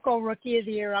 Sunoco Rookie of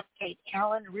the Year update.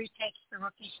 Allen retakes the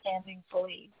rookie standings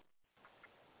lead.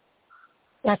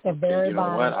 That's the very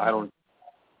bottom. You know what?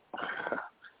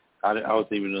 I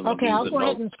wasn't even in the Okay, news I'll and go notes.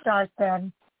 ahead and start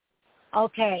then.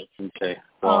 Okay. Okay.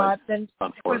 Well, then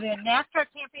for the NASCAR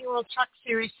Camping World Truck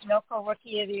Series, Sunoco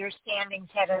Rookie of the Year standings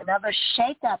had another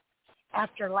shakeup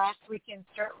after last weekend's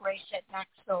dirt race at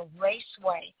Knoxville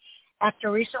Raceway. After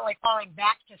recently falling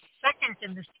back to second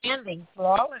in the standings,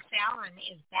 Lawless Allen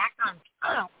is back on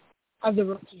top of the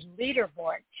rookies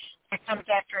leaderboard. That comes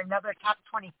after another top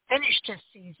 20 finish this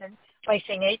season,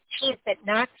 placing 18th at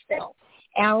Knoxville.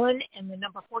 Allen and the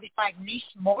number 45 Nice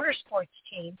Motorsports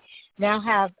team now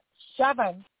have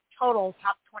 7 total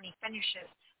top 20 finishes,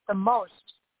 the most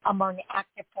among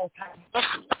active full-time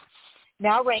rookies.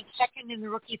 Now ranked second in the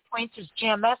rookie points is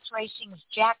GMS Racing's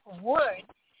Jack Wood.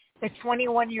 The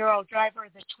 21-year-old driver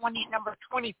of the number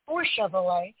 24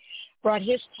 Chevrolet brought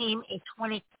his team a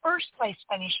 21st place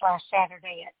finish last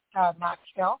Saturday at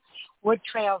Knoxville. Wood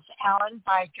trails Allen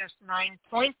by just 9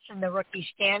 points in the rookie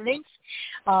standings.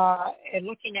 And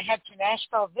looking ahead to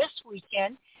Nashville this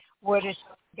weekend, Wood is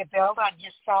hoping to build on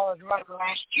his solid run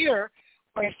last year,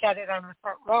 where he set it on the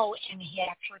front row, and he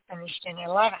actually finished in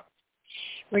 11th.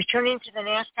 Returning to the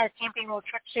NASCAR Camping World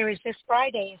Truck Series this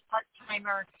Friday is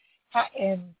part-timer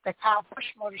and the Kyle Busch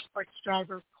Motorsports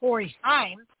driver Corey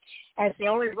Heim, as the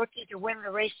only rookie to win the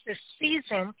race this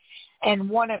season and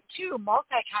one of 2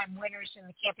 multi-time winners in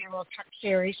the Camping World Truck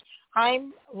Series.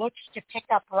 Heim looks to pick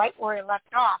up right where he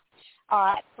left off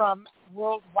from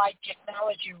Worldwide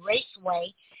Technology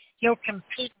Raceway. He'll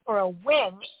compete for a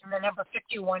win in the number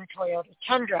 51 Toyota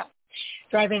Tundra.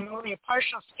 Driving only a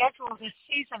partial schedule this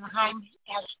season, Heim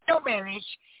has still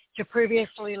managed to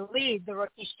previously lead the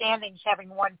rookie standings, having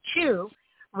won 2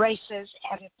 races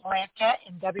at Atlanta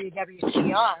and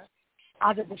WWTR.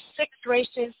 Out of the 6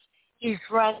 races he's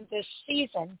run this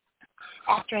season,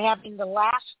 after having the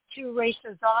last 2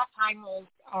 races off, Heim will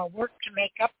work to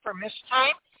make up for missed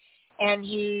time, and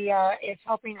he is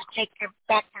hoping to take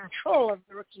back control of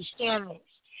the rookie standings.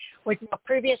 With no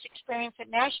previous experience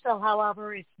at Nashville,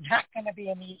 however, it's not going to be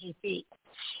an easy feat.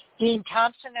 Dean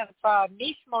Thompson of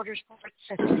Nice Motorsports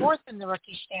sits 4th in the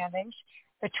rookie standings.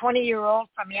 The 20-year-old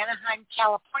from Anaheim,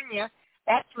 California,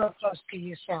 that's real close to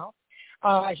you, Sal.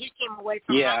 He came away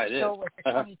from Knoxville with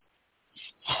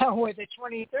a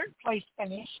 23rd place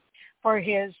finish for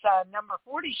his number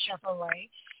 40 Chevrolet.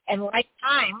 And like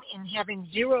Heim, in having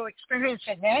 0 experience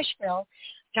at Nashville,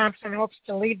 Thompson hopes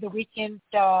to leave the weekend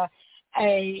with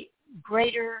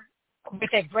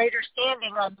a greater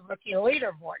standing on the rookie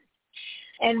leaderboard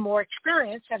and more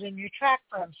experience at a new track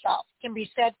for himself. Can be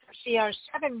said for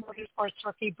CR7 Motorsports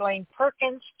rookie Blaine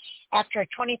Perkins. After a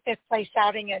 25th place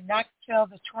outing at Knoxville,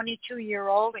 the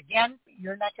 22-year-old, again,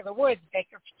 your neck of the woods,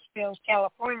 Bakersfield,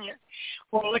 California,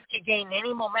 will look to gain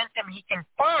any momentum he can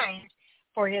find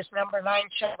for his number 9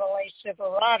 Chevrolet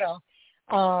Silverado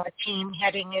team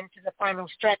heading into the final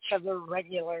stretch of the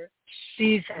regular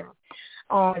season.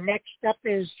 Next up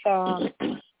is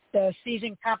the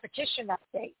season competition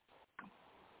update.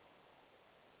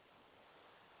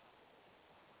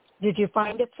 Did you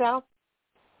find it, Sal?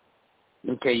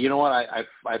 Okay, you know what? I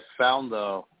found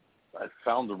the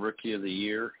rookie of the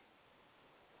year,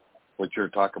 what you're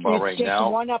talking about right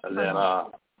now. One up and then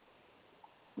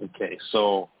okay,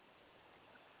 so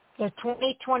the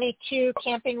 2022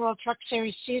 Camping World Truck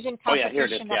Series season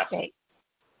competition update.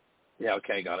 Yeah,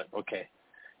 okay, got it. Okay.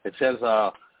 It says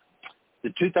the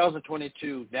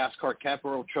 2022 NASCAR Camping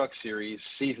World Truck Series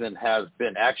season has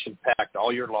been action-packed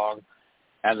all year long,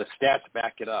 and the stats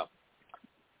back it up.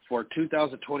 For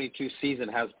 2022 season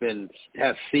has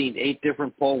seen 8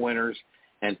 different pole winners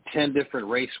and 10 different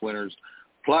race winners,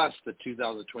 plus the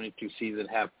 2022 season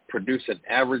have produced an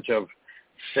average of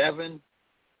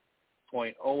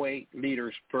 7.08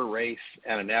 liters per race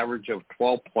and an average of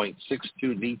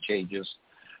 12.62 lead changes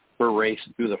per race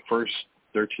through the first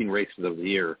 13 races of the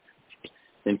year.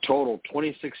 In total,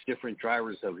 26 different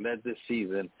drivers have led this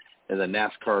season in the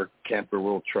NASCAR Camping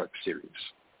World Truck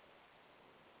Series.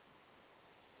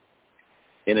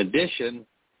 In addition,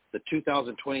 the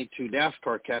 2022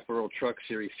 NASCAR Camping World Truck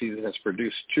Series season has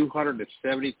produced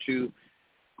 272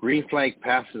 green flag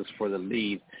passes for the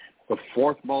lead, the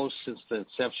 4th most since the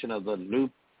inception of the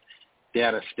Loop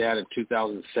data stat in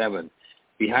 2007.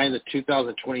 Behind the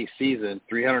 2020 season,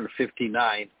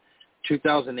 359,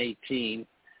 2018,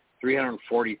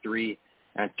 343,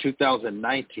 and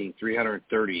 2019,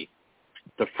 330.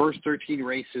 The first 13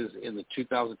 races in the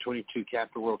 2022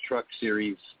 Camping World Truck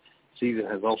Series season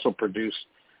has also produced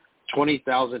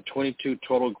 20,022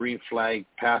 total green flag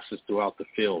passes throughout the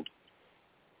field.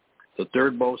 The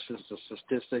 3rd most since the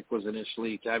statistic was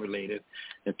initially tabulated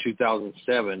in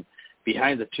 2007,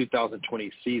 behind the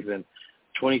 2020 season,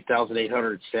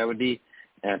 20,870,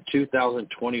 and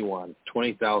 2021,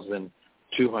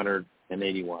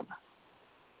 20,281.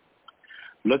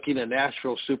 Looking at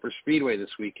Nashville Superspeedway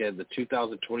this weekend, the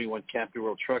 2021 Camping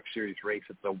World Truck Series race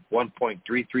at the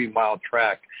 1.33-mile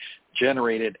track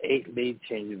generated 8 lead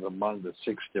changes among the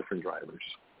 6 different drivers.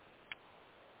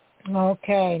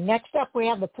 Okay, next up we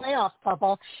have the playoff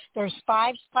bubble. There's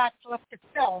 5 spots left to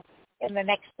fill in the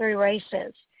next 3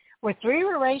 races. With 3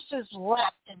 races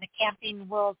left in the Camping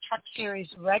World Truck Series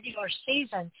regular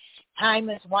season, time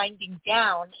is winding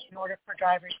down in order for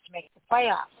drivers to make the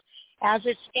playoffs. As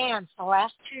it stands, the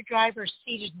last 2 drivers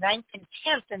seated 9th and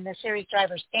 10th in the series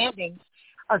driver standings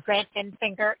are Grant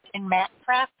Enfinger and Matt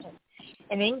Crafton.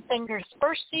 In Enfinger's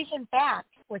first season back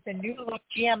with a new-look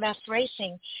GMS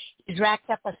Racing, he's racked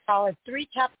up a solid 3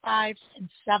 top 5s and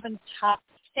 7 top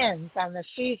 10s on the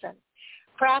season.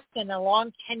 Crafton, a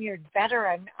long-tenured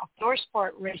veteran of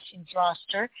ThorSport Racing's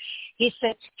roster, he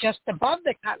sits just above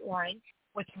the cut line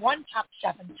with 1 top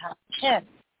 7, top 10.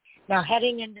 Now,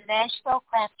 heading into Nashville,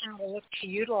 Crafton will look to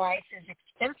utilize his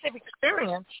extensive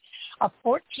experience of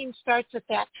 14 starts at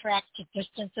that track to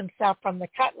distance himself from the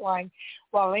cut line,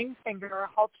 while Enfinger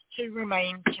hopes to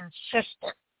remain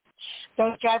consistent.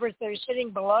 Those drivers that are sitting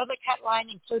below the cut line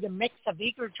include a mix of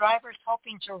eager drivers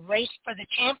hoping to race for the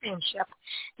championship.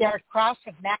 Derek Cross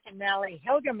of McAnally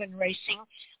Hilgerman Racing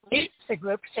leads the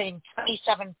group, sitting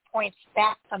 27 points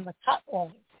back from the cut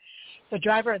line. The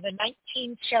driver of the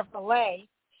 19 Chevrolet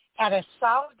had a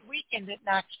solid weekend at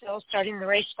Knoxville, starting the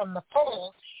race from the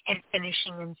pole and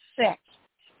finishing in 6th.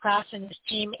 Cross and his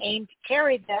team aim to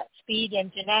carry that speed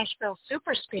into Nashville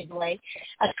Superspeedway,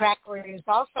 a track where he has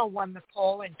also won the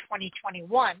pole in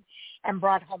 2021 and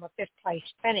brought home a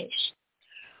 5th-place finish.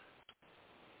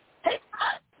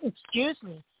 Excuse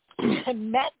me.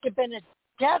 Matt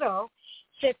DiBenedetto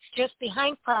sits just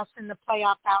behind Cross in the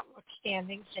playoff outlook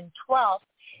standings in 12th.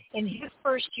 In his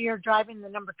first year driving the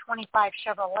number 25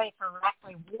 Chevrolet for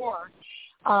Rackley War,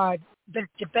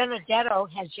 DiBenedetto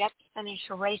has yet to finish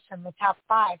a race in the top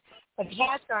 5, but he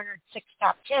has garnered 6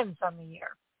 top 10s on the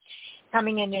year.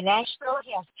 Coming into Nashville,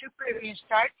 he has 2 previous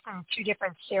starts from 2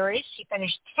 different series. He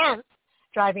finished 10th,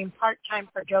 driving part-time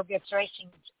for Joe Gibbs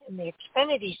Racing in the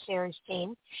Xfinity Series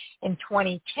team in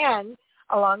 2010,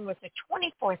 along with a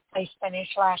 24th place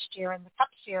finish last year in the Cup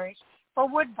Series for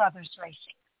Wood Brothers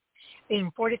Racing.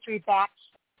 Being 43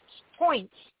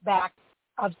 points back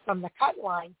from the cut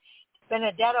line,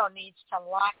 Benedetto needs to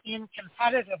lock in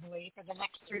competitively for the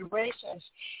next 3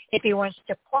 races if he wants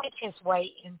to point his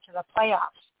way into the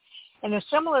playoffs. In a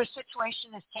similar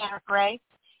situation as Tanner Gray,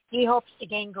 he hopes to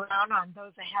gain ground on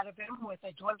those ahead of him with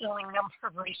a dwindling number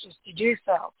of races to do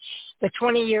so. The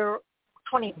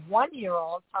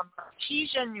 21-year-old from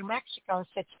Artesia, New Mexico,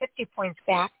 sits 50 points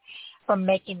back from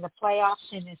making the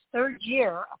playoffs in his 3rd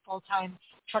year of full-time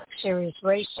Truck Series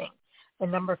racing. The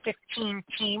number 15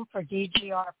 team for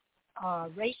DGR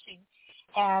Racing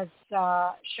has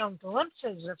shown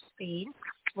glimpses of speed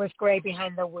with Gray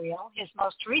behind the wheel. His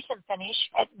most recent finish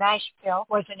at Nashville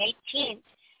was an 18th,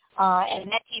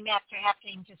 and that came after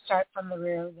having to start from the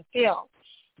rear of the field.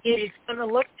 He is going to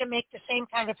look to make the same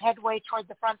kind of headway toward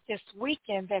the front this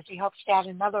weekend as he hopes to add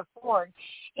another Ford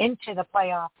into the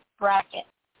playoff bracket.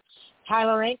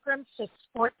 Tyler Ankrum sits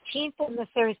 14th in the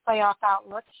series playoff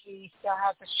outlook. He still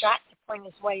has a shot to point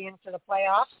his way into the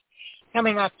playoffs.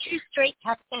 Coming off 2 straight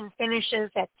top 10 finishes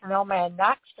at Sonoma and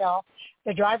Knoxville,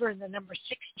 the driver in the number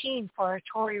 16 for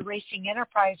Tory Racing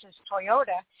Enterprises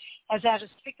Toyota has had a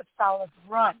streak of solid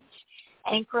runs.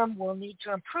 Ankrum will need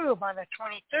to improve on a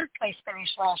 23rd place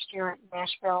finish last year at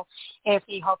Nashville if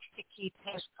he hopes to keep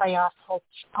his playoff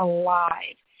hopes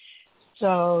alive.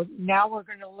 So now we're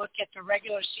going to look at the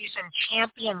regular season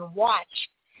champion watch,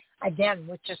 again,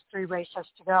 with just 3 races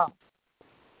to go.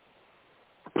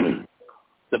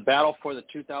 The battle for the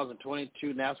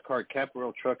 2022 NASCAR Cup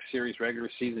World Truck Series regular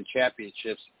season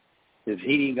championships is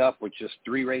heating up with just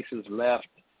 3 races left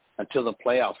until the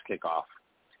playoffs kick off.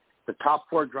 The top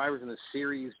 4 drivers in the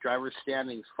series driver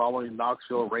standings following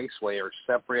Knoxville Raceway are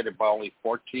separated by only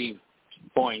 14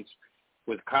 points,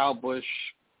 with Kyle Busch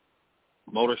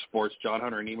Motorsports, John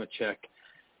Hunter Nemechek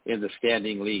in the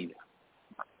standing lead.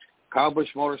 Kyle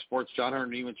Busch Motorsports, John Hunter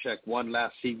Nemechek won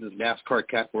last season's NASCAR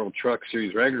Cup World Truck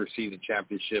Series regular season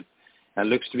championship and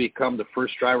looks to become the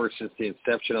first driver since the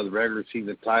inception of the regular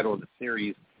season title of the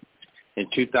series in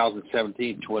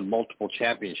 2017 to win multiple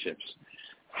championships.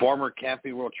 Former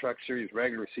Camping World Truck Series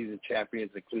regular season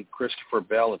champions include Christopher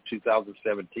Bell in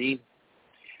 2017,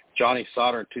 Johnny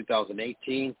Sauter in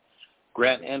 2018,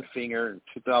 Grant Enfinger in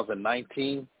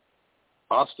 2019,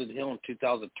 Austin Hill in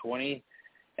 2020,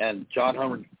 and John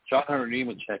Hunter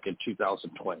Nemechek in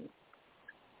 2020.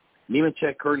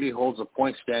 Nemechek currently holds the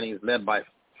point standings led by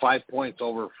 5 points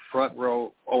over Front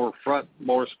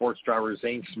Motorsports driver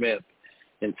Zane Smith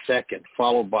in second,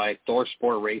 followed by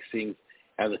ThorSport Racing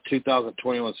and the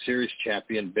 2021 Series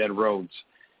champion Ben Rhodes,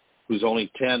 who's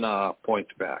only 10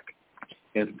 points back.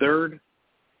 In third,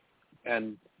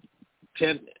 and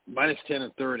minus 10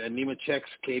 in third, and Nemechek's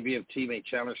KBM teammate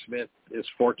Chandler Smith is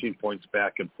 14 points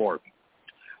back in fourth.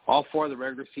 All 4 of the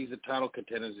regular season title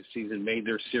contenders this season made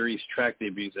their series track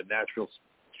debuts at Nashville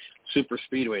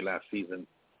Superspeedway last season.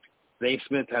 Zane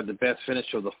Smith had the best finish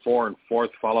of the 4 in fourth,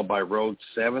 followed by Rhodes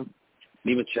 7th,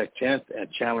 Nemechek 10th,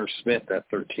 and Chandler Smith at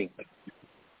 13th.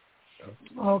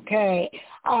 Okay.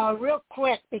 Real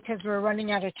quick, because we're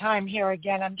running out of time here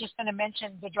again, I'm just going to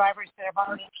mention the drivers that have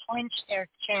already clinched their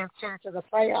chance into the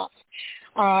playoffs.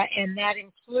 And that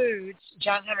includes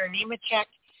John Hunter Nemechek,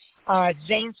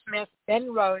 Zane Smith,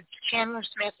 Ben Rhodes, Chandler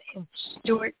Smith, and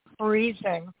Stuart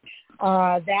Friesen.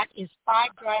 That is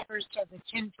 5 drivers to the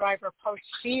 10-driver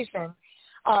postseason.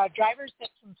 Drivers that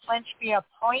can clinch via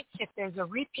points if there's a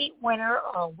repeat winner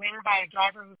or a win by a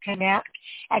driver who can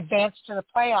advance to the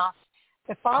playoffs.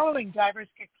 The following drivers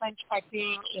could clinch by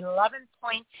being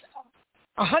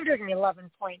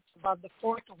 111 points above the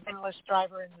 4th winless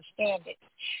driver in the standings.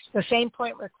 The same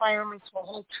point requirements will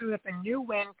hold true if a new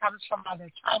win comes from either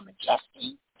Ty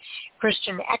Majeski,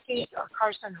 Christian Eckes, or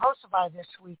Carson Hocevar this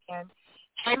weekend.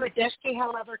 Ty Majeski,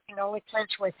 however, can only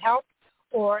clinch with help,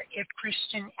 or if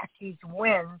Christian Eckes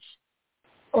wins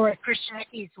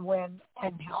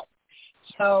and help.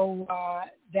 So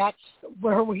that's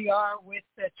where we are with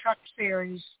the Truck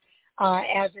Series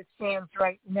as it stands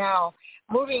right now.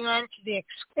 Moving on to the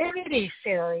Xfinity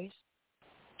Series.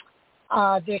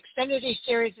 The Xfinity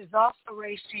Series is also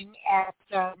racing at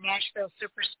Nashville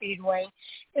Superspeedway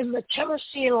in the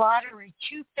Tennessee Lottery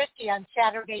 250 on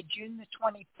Saturday, June the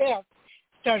 25th,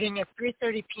 starting at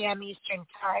 3:30 p.m. Eastern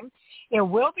Time. It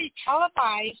will be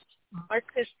televised. Mark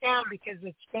this down because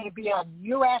it's going to be on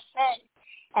USA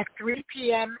at 3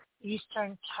 p.m.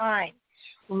 Eastern Time.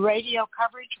 Radio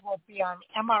coverage will be on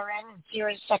MRN and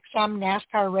SiriusXM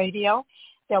NASCAR Radio.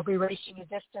 They'll be racing a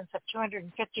distance of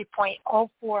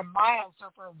 250.04 miles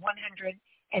over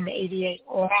 188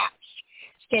 laps.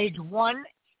 Stage 1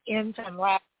 ends on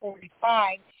lap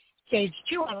 45. Stage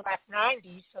 2 on lap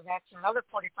 90, so that's another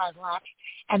 45 laps.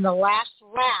 And the last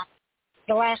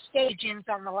stage ends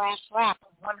on the last lap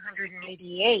of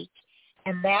 188.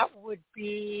 And that would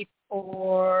be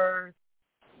for,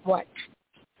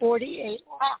 48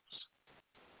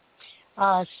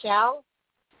 laps. Sal,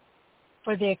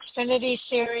 for the Xfinity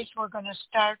Series, we're going to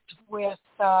start with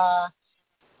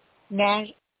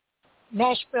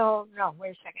Nashville. No,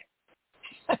 wait a second.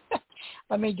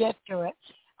 Let me get to it.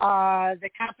 The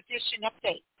competition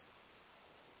update.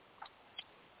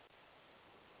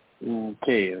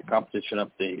 Okay, the competition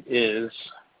update is...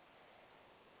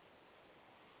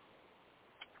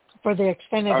 For the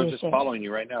Xfinity I was just Series. following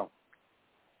you right now.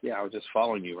 Yeah, I was just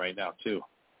following you right now, too.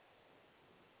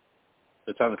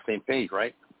 It's on the same page,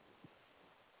 right?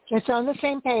 It's on the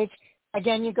same page.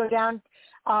 Again, you go down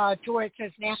to where it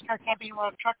says NASCAR Camping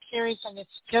World Truck Series, and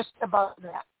it's just above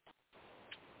that.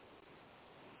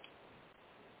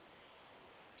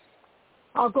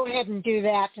 I'll go ahead and do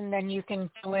that, and then you can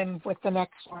fill in with the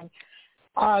next one.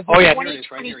 Here it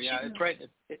is, right here. Yeah, it's right.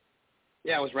 It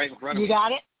was right in front of me. You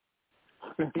got it?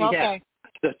 Okay.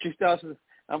 The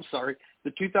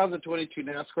 2022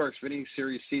 NASCAR Xfinity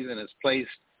Series season has placed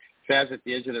fans at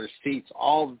the edge of their seats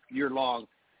all year long,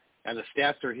 and the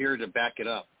stats are here to back it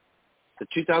up. The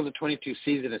 2022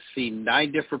 season has seen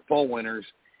 9 different pole winners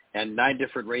and 9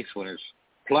 different race winners.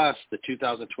 Plus, the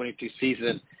 2022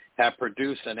 season have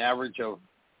produced an average of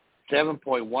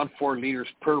 7.14 liters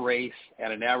per race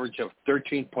and an average of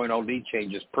 13.0 lead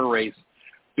changes per race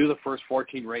through the first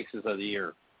 14 races of the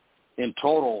year. In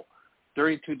total,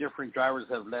 32 different drivers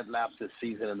have led laps this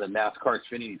season in the NASCAR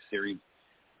Xfinity Series,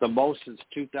 the most since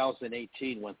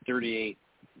 2018 when 38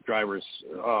 drivers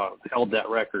held that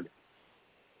record.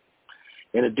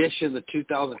 In addition, the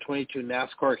 2022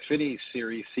 NASCAR Xfinity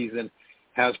Series season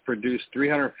has produced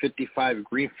 355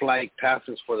 green flag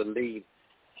passes for the lead,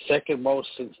 second most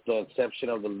since the inception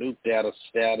of the Loop data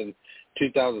stat in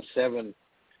 2007,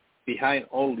 behind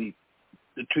only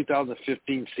the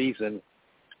 2015 season's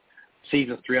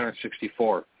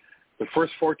 364. The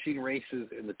first 14 races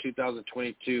in the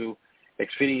 2022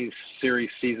 Xfinity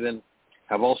Series season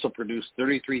have also produced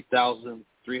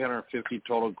 33,350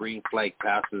 total green flag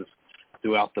passes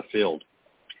throughout the field.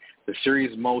 The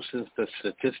series most since the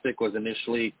statistic was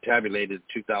initially tabulated in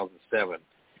 2007.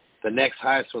 The next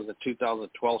highest was the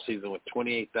 2012 season with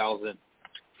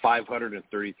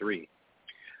 28,533.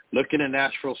 Looking at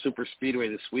Nashville Superspeedway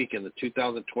this weekend, the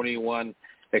 2021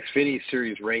 Xfinity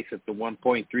Series race at the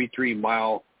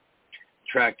 1.33-mile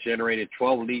track generated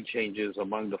 12 lead changes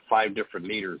among the 5 different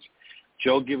leaders.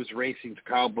 Joe Gibbs Racing's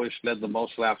Kyle Busch led the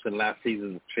most laps in last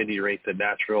season's Xfinity race at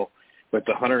Nashville with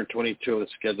 122 of the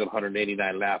scheduled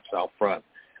 189 laps out front.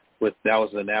 That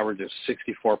was an average of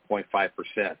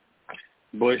 64.5%.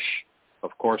 Busch,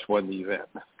 of course, won the event.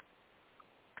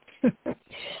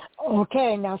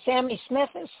 Okay, now Sammy Smith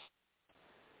is...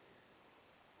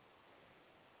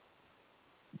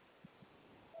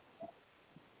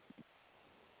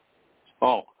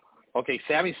 Oh, okay,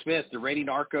 Sammy Smith, the reigning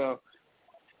ARCA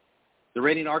The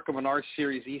reigning ARCA Menards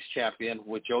Series East champion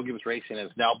with Joe Gibbs Racing has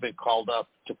now been called up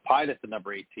to pilot the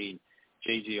number 18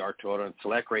 JGR Toyota and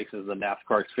select races in the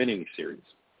NASCAR Xfinity Series.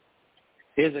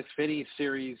 His Xfinity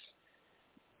Series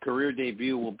career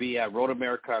debut will be at Road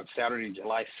America on Saturday,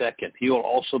 July 2nd. He will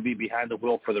also be behind the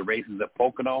wheel for the races at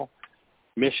Pocono,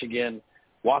 Michigan,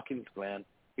 Watkins Glen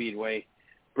Speedway,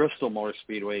 Bristol Motor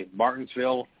Speedway,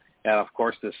 Martinsville, and, of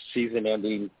course, the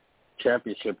season-ending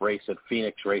championship race at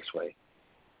Phoenix Raceway.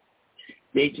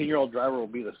 The 18-year-old driver will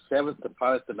be the seventh to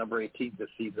pilot the number 18 this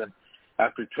season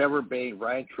after Trevor Bay,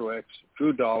 Ryan Truex,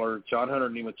 Drew Dollar, John Hunter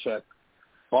Nemechek,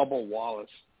 Bubba Wallace,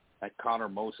 and Connor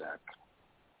Mozak.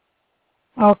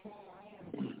 Oh,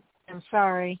 I'm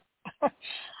sorry.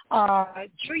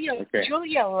 Julia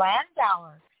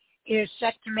Landauer is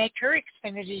set to make her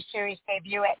Xfinity Series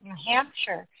debut at New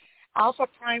Hampshire. Alpha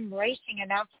Prime Racing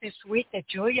announced this week that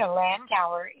Julia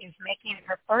Landauer is making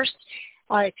her first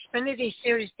Xfinity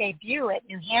Series debut at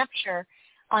New Hampshire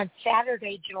on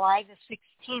Saturday, July the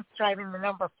 16th, driving the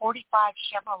number 45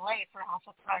 Chevrolet for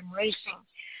Alpha Prime Racing.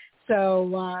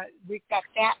 So we've got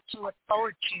that to look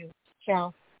forward to.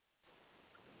 So.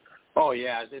 Oh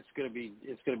yeah, it's gonna be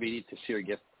neat to see her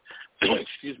get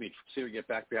see her get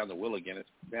back behind the wheel again.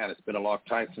 It's been a long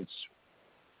time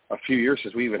a few years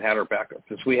since we even had her back,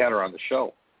 since we had her on the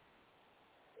show.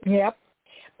 Yep.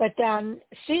 But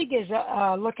Sieg is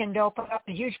looking to open up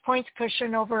a huge points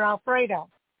cushion over Alfredo.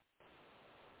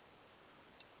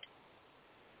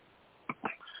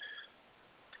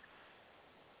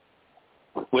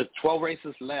 With 12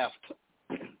 races left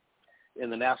in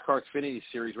the NASCAR Xfinity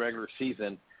Series regular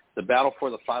season, the battle for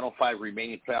the final 5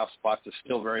 remaining playoff spots is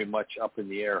still very much up in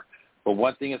the air. But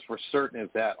one thing is for certain is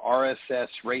that RSS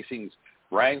Racing's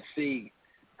Ryan Sieg,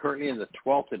 currently in the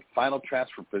 12th and final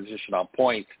transfer position on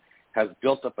points, has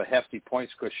built up a hefty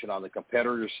points cushion on the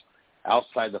competitors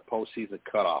outside the postseason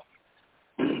cutoff.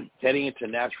 Heading into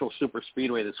Nashville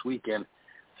Superspeedway this weekend,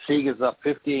 Sieg is up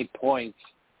 58 points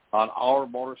on Our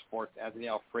Motorsports' Anthony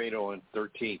Alfredo in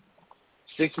 13th,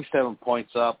 67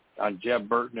 points up on Jeb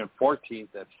Burton in 14th,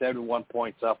 and 71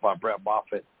 points up on Brett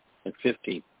Moffitt in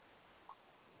 15th.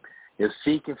 If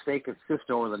Sieg can stay consistent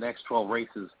over the next 12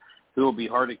 races, he will be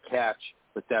hard to catch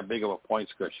with that big of a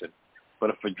points cushion. But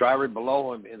if a driver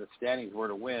below him in the standings were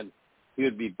to win, he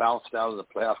would be bounced out of the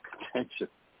playoff contention.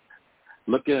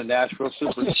 Looking at Nashville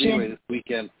Superspeedway this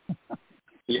weekend,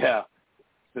 yeah,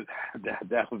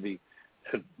 that'd be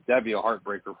a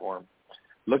heartbreaker for him.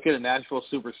 Looking at Nashville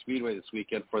Superspeedway this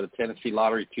weekend for the Tennessee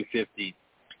Lottery 250,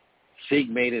 Sieg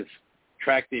made his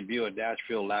track debut at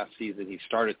Nashville last season. He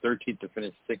started 13th to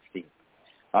finish 16th.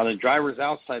 On the drivers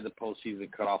outside the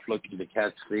postseason cutoff looking to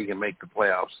catch Sieg and make the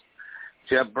playoffs,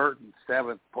 Jeb Burton,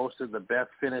 7th, posted the best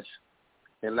finish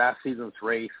in last season's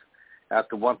race at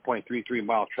the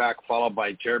 1.33-mile track, followed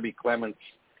by Jeremy Clements,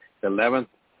 11th,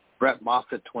 Brett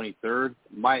Moffitt, 23rd,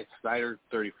 Mike Snyder,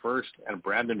 31st, and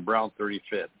Brandon Brown,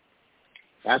 35th.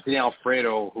 Anthony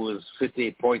Alfredo, who is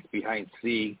 58 points behind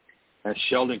Sieg, and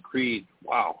Sheldon Creed,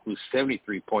 who's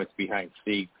 73 points behind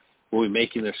Sieg, will be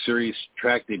making their series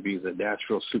track debuts at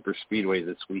Nashville Superspeedway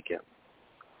this weekend.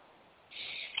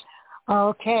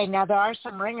 Okay, now there are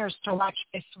some ringers to watch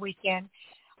this weekend.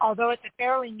 Although it's a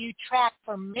fairly new track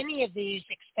for many of these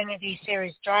Xfinity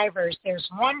Series drivers, there's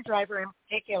one driver in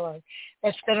particular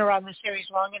that's been around the series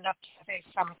long enough to have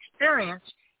some experience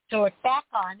to look back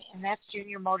on, and that's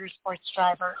junior motorsports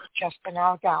driver Justin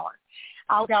Allgaier.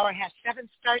 Allgaier has 7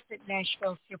 starts at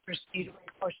Nashville Superspeedway,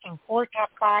 posting 4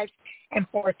 top 5s and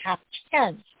 4 top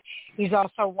 10s. He's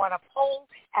also won a pole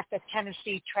at the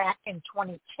Tennessee track in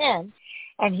 2010,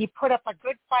 and he put up a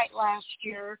good fight last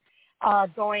year,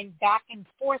 going back and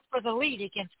forth for the lead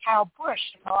against Kyle Busch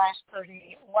in the last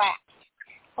 38 laps.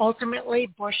 Ultimately,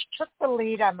 Busch took the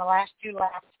lead on the last 2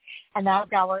 laps, and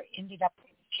Allgaier ended up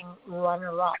finishing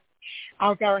runner-up.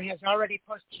 Allgaier has already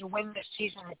posted a win this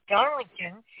season at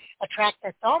Darlington, a track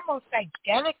that's almost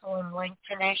identical in length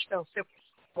to Nashville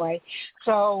Superspeedway,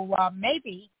 so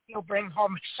maybe he'll bring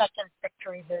home a second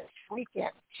victory this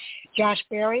weekend. Josh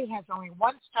Berry has only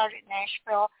 1 start at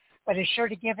Nashville, but is sure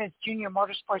to give his junior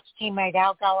motorsports teammate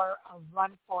Allgaier a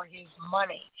run for his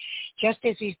money, just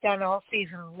as he's done all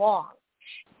season long.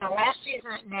 Now, last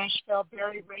season at Nashville,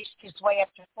 Berry raced his way up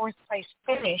to 4th place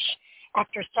finish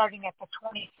after starting at the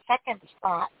 22nd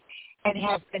spot, and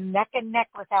has been neck and neck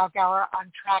with Allgaier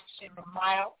on tracks in the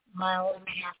mile and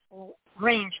a half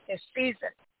range this season.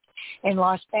 In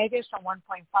Las Vegas, a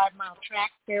 1.5-mile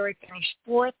track, Berry finished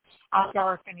 4th,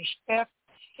 Allgaier finished 5th.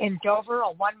 In Dover,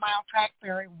 a 1-mile track,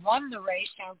 Berry won the race,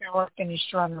 Allgaier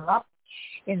finished runner-up.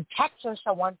 In Texas,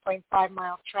 a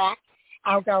 1.5-mile track,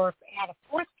 Allgaier had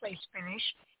a 4th place finish.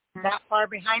 Not far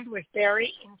behind was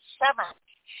Barry in 7th.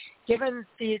 Given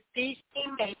these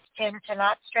teammates tend to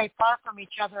not stray far from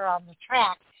each other on the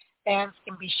track, fans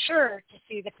can be sure to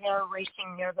see the pair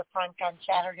racing near the front on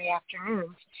Saturday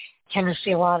afternoons,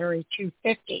 Tennessee Lottery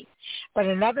 250. But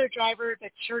another driver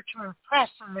that's sure to impress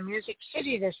in the Music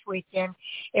City this weekend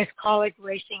is Colleague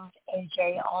Racing's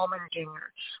A.J. Allmendinger.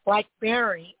 Like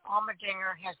Barry,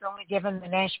 Allmendinger has only given the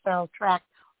Nashville track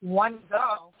one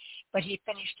go, but he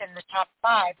finished in the top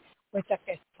 5 with a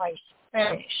 5th place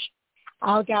finish.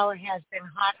 Allgaier has been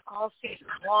hot all season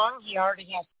long. He already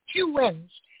has 2 wins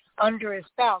under his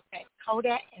belt at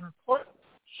Coda and Portland.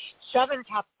 7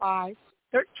 top 5s,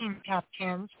 13 top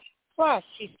 10s, plus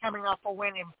he's coming off a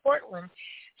win in Portland.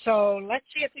 So let's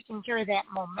see if we can carry that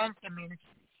momentum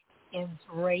in his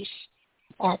race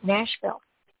at Nashville.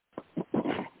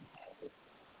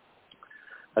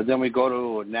 And then we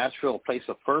go to Nashville, place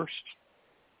of first.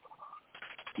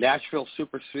 Nashville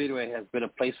Superspeedway has been a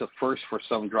place of first for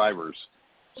some drivers.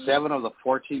 7 of the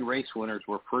 14 race winners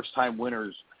were first-time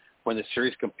winners when the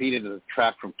series competed at the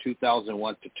track from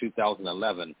 2001 to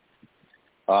 2011.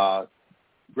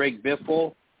 Greg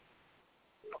Biffle,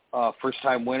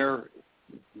 first-time winner,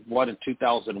 won in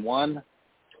 2001.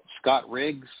 Scott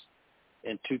Riggs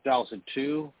in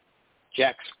 2002.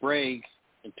 Jack Sprague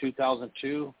in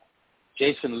 2002.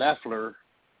 Jason Leffler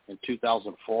in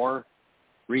 2004.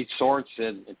 Reed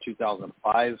Sorensen in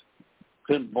 2005.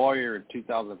 Clint Boyer in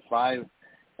 2005.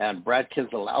 And Brad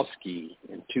Keselowski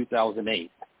in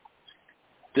 2008.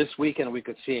 This weekend, we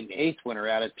could see an 8th winner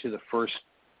added to the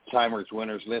first-timers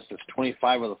winners list as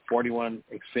 25 of the 41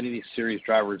 Xfinity Series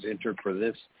drivers entered for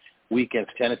this weekend's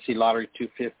Tennessee Lottery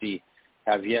 250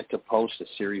 have yet to post a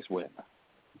series win.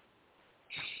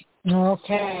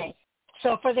 Okay.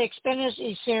 So for the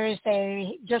Xfinity Series,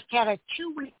 they just had a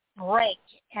 2-week break,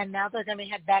 and now they're going to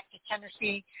head back to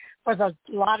Tennessee for the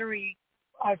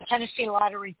Tennessee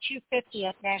Lottery 250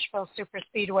 at Nashville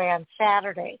Superspeedway on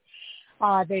Saturday.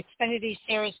 The Xfinity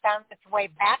Series found its way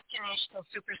back to Nashville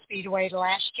Superspeedway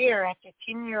last year after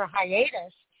a 10-year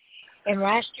hiatus. In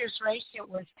last year's race, it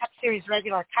was Cup Series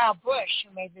regular Kyle Busch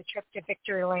who made the trip to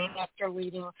victory lane after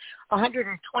leading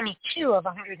 122 of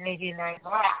 189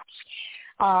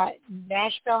 laps.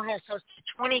 Nashville has hosted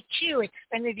 22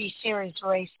 Xfinity Series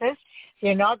races. The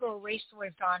inaugural race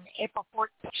was on April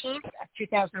 14th of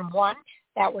 2001.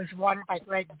 That was won by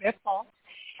Greg Biffle.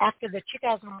 After the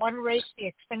 2001 race,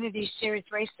 the Xfinity Series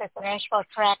raced at the Nashville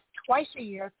track twice a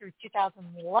year through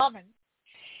 2011.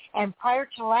 And prior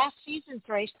to last season's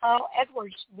race, Carl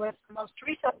Edwards was the most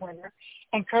recent winner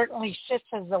and currently sits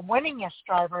as the winningest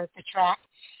driver at the track,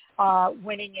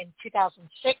 winning in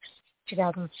 2006,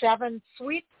 2007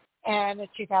 sweep, and a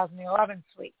 2011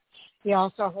 sweep. He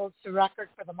also holds the record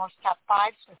for the most top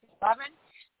 5s with 11,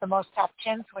 the most top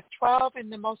 10s with 12,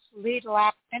 and the most lead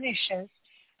lap finishes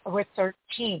with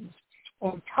 13.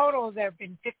 In total, there have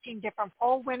been 15 different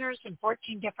pole winners and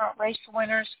 14 different race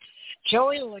winners.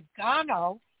 Joey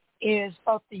Logano is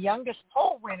both the youngest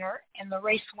pole winner and the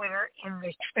race winner in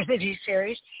the Xfinity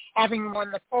Series, having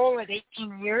won the pole at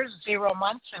 18 years, 0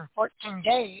 months, and 14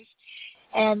 days.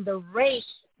 And the race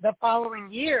the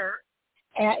following year,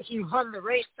 he won the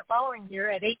race the following year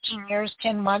at 18 years,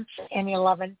 10 months, and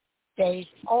 11 days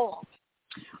old.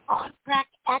 On-track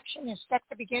action is set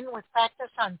to begin with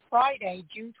practice on Friday,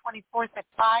 June 24th at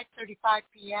 5:35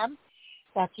 p.m.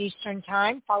 That's Eastern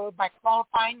Time, followed by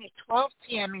qualifying at 12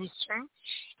 p.m. Eastern.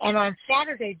 And on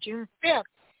Saturday, June 5th,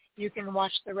 you can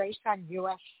watch the race on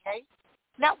USA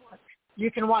Network.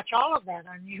 You can watch all of that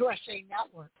on USA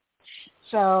Network.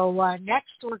 So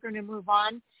next, we're going to move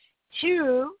on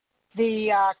to the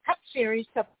Cup Series.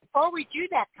 So before we do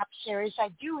that Cup Series, I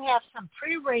do have some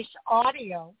pre-race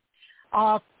audio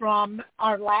from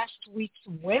our last week's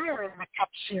winner in the Cup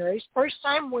Series,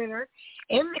 first-time winner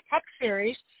in the Cup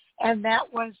Series, and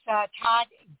that was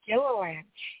ToddGilliland.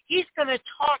 He's going to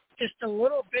talk just a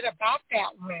little bit about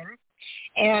that win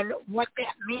and what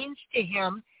that means to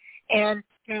him, and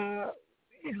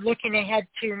looking ahead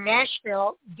to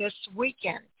Nashville this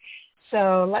weekend.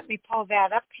 So let me pull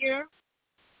that up here.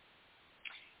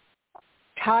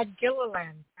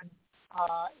 ToddGilliland.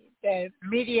 The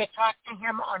media talked to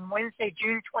him on Wednesday,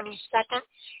 June 22nd.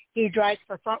 He drives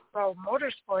for Front Row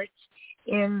Motorsports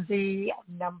in the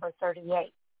number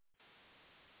 38.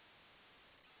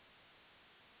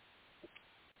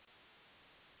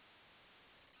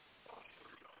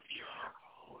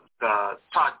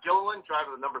 ToddGilliland,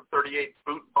 driver of the number 38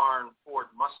 Boot Barn Ford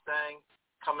Mustang,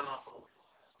 coming off the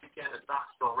weekend at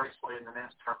Knoxville Raceway in the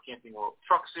NASCAR Camping World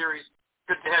Truck Series.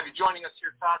 Good to have you joining us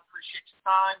here, Todd. Appreciate your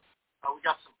time. We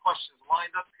got some questions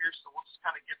lined up here, so we'll just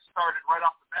kind of get started right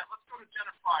off the bat. Let's go to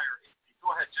Jenna Fryer. Go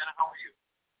ahead, Jenna. How are you?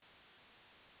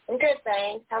 I'm good,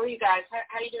 thanks. How are you guys? How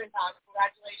are you doing, Todd?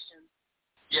 Congratulations.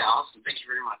 Yeah, awesome. Thank you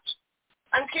very much.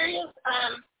 I'm curious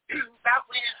about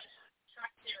when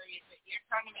Truck Series that you're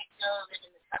trying to make go of it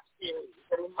in the Cup Series.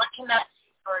 I mean, what can that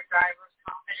do for a driver's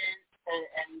confidence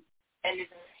and is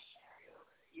it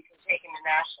you can take in the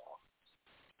National?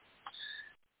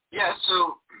 Yeah,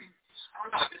 so I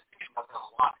don't know. I've been thinking about that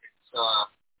a lot. It's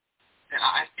and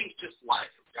I think just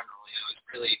life in general, it's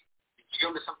really you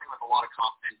go into something with a lot of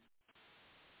confidence.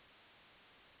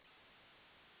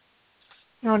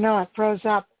 No, it froze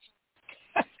up.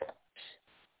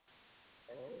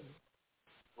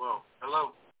 Whoa,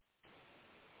 hello.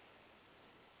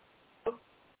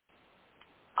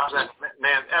 How's that?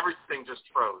 Man, everything just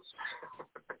froze.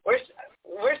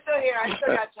 We're still here. I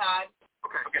still got Todd.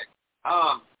 Okay.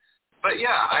 But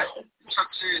yeah, Truck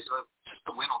Series, just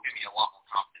the win will give me a lot more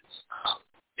confidence.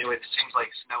 It seems like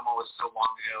Sonoma was so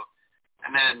long ago,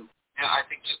 and then I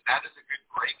think just that is a good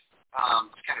break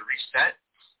to kind of reset.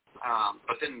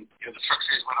 But then the Truck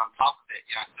Series went on top of it.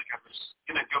 I think I'm just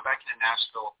gonna go back into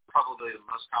Nashville, probably the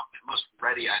most confident, most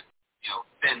ready I've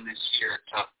been this year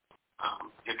to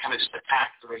kind of just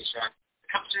attack the racetrack. The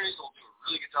Cup Series will do a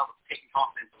really good job of taking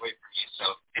confidence away from you. So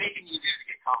anything you do to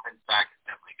get confidence back is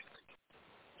definitely good.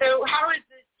 So how is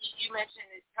this? You mentioned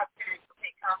this Cup Series will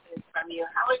take confidence from you.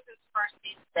 How is this first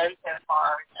season been so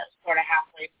far? That's sort of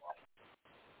halfway point.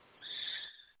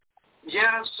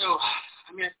 Yeah, so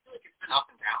I mean, I feel like it's been up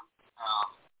and down.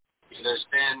 There's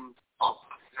been a lot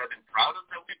of things I've been proud of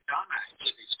that we've done. I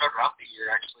think we started out the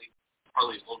year actually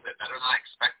probably a little bit better than I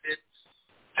expected,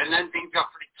 and then things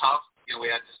got pretty tough. We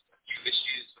had just a few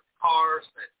issues with the cars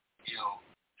that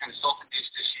kind of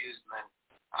self-induced issues, and then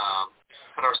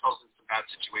put ourselves in some bad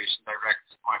situations. I wrecked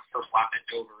my first lap at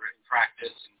Dover in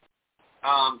practice,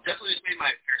 and definitely just made my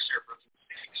fair share of rookie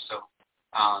mistakes. So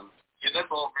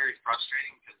that's all very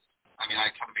frustrating because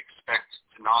I kind of expect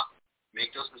to not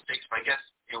make those mistakes, but I guess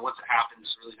once it happens,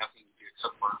 there's really nothing to do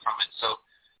except learn from it. So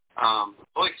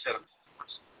like I said, I'm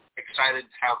excited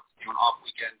to have an off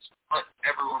weekend, let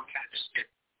everyone kind of just get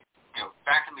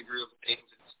back in the groove of things.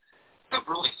 It's a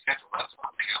really schedule. That's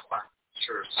one thing I've learned,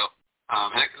 sure. So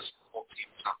and it goes for the whole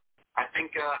team. So I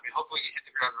think hopefully you hit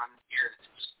the ground running here and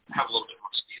just have a little bit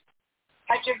more speed.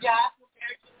 Has your job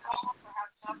prepared you all for how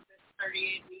tough this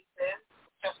 38 weeks is?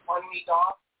 Just 1 week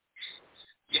off?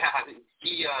 Yeah, I think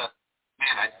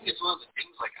I think it's one of the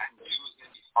things like I knew was going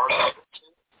to be hard,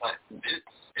 but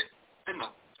it's been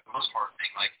the most hard thing.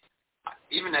 Like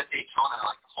even at Daytona,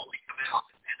 like the whole week of it, I was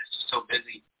like, man, it's just so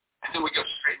busy. And then we go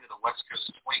straight into the West Coast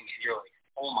swing, and you're like,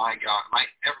 oh my God, am I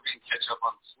ever going to catch up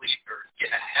on sleep or get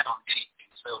ahead on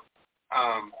anything? So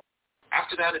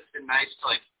after that, it's been nice to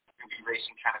be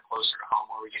racing kind of closer to home,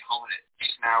 where we get home at a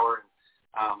decent hour.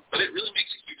 And, but it really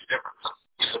makes a huge difference.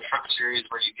 The Truck Series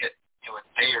where you get a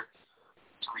day or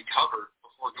to recover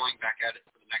before going back at it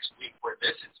for the next week, where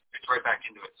this is it's right back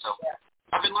into it. So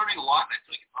I've been learning a lot, and I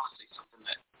feel like it's honestly something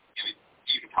that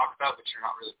you can talk about, but you're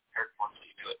not really prepared for until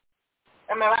you do it.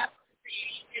 And my last question for you,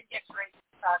 you did get to race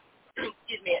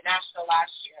at Nashville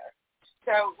last year.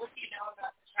 So what do you know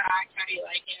about the track? How do you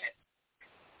like it?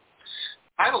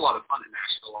 I had a lot of fun in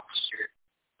Nashville last year.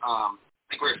 I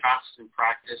think we were fastest in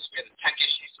practice. We had a tech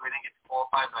issue, so we didn't get to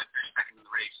qualify, but I finished second in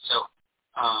the race. So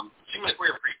it seemed like we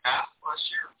were pretty fast last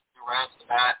year right off the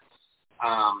bat.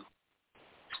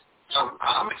 So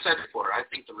I'm excited for it. I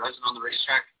think the resin on the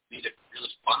racetrack made it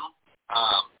really fun.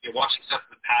 Watching stuff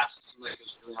in the past, it seemed like it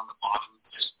was really on the bottom,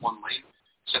 just one lane.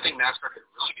 So I think NASCAR did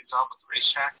a really good job with the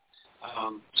racetrack.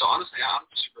 So honestly, I'm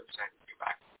super excited to go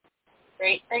back.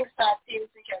 Great. Thanks, Todd. See you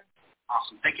this weekend.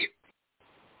 Awesome. Thank you.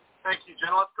 Thank you,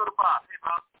 Jen. Let's go to Bob. Hey,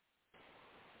 Bob.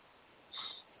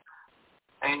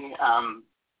 Hey,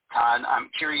 Todd, I'm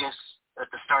curious,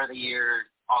 at the start of the year,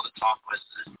 all the talk was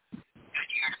this good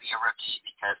year to be a rookie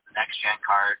because the next-gen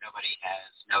car, nobody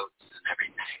has notes and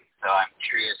everything. So I'm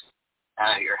curious,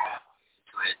 now that you're half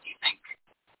into it, do you think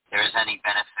there is any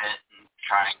benefit in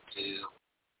trying to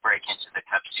break into the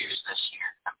Cup Series this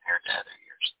year compared to other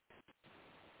years?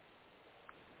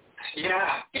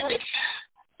 Yeah, I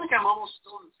think I'm almost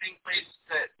still in the same place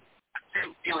that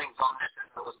same feelings on this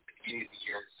as I was at the beginning of the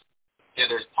year.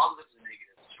 There's positives and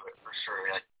negatives to it for sure.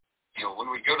 Like,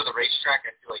 when we go to the racetrack,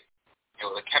 I feel like,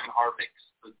 the Kevin Harvicks,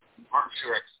 the Martin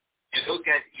Truex, those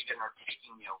guys even are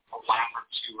taking, a lap or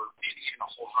two or maybe even a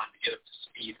whole run to get up to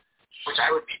speed, which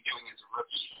I would be doing as a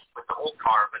rookie with the old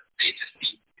car, but they just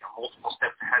be, multiple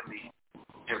steps ahead of me,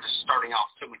 just starting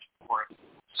off so much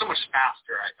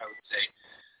faster, I would say.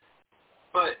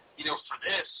 But, for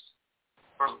this,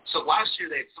 so last year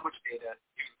they had so much data,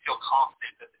 you could feel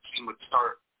confident that the team would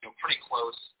start, pretty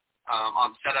close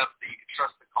on setup, that you could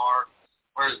trust the car.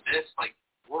 Whereas this, like,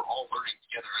 we're all learning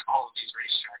together at all of these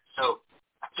racetracks. So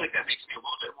I feel like that makes me a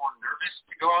little bit more nervous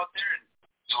to go out there and,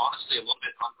 honestly a little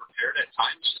bit unprepared at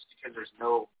times just because there's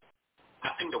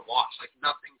nothing to watch, like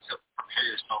nothing to prepare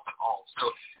yourself at all.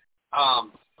 So,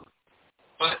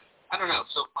 but I don't know.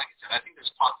 So like I said, I think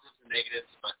there's positives and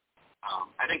negatives, but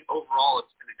I think overall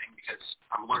it's been a thing because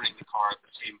I'm learning the car at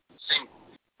the same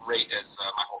rate as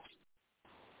my whole team.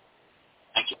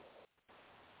 Thank you.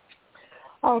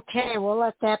 Okay, we'll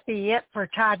let that be it for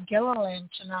Todd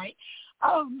Gilliland tonight.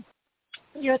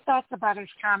 Your thoughts about his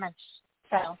comments,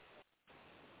 Sal?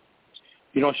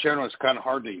 Sharon, was kind of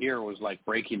hard to hear. It was like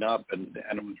breaking up, and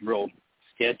it was real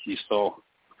sketchy. So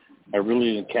I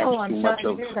really didn't catch too much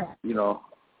of,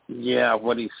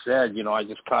 what he said. I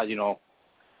just caught,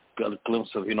 got a glimpse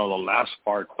of, the last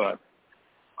part. But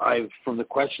from the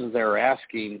questions they were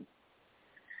asking,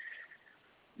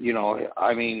 I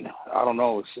don't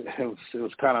know. It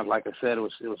was kind of, like I said, it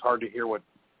was hard to hear what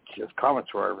his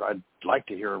comments were. I'd like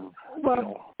to hear him.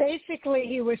 Well, basically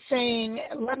he was saying,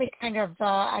 let me kind of,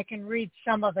 I can read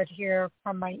some of it here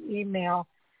from my email.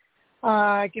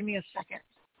 Give me a second.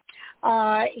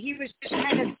 He was just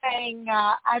kind of saying,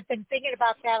 I've been thinking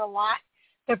about that a lot.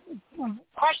 The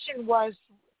question was,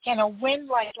 can a win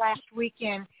like last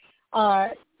weekend,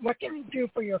 what can it do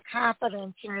for your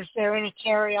confidence, and is there any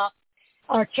carryover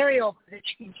that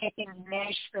you can take into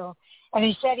Nashville? And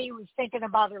he said he was thinking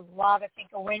about it a lot. I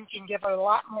think a win can give her a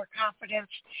lot more confidence.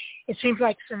 It seems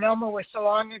like Sonoma was so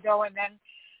long ago, and then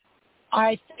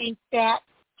I think that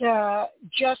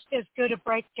just as good a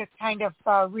break to kind of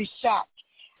reset.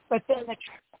 But then the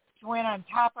win on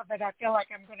top of it, I feel like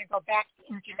I'm going to go back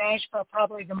into Nashville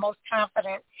probably the most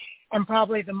confident and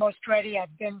probably the most ready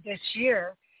I've been this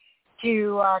year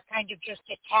to kind of just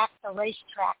attack the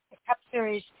racetrack. The Cup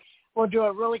Series will do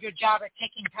a really good job at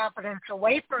taking confidence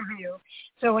away from you.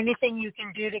 So anything you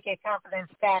can do to get confidence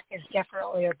back is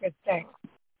definitely a good thing.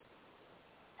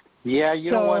 Yeah,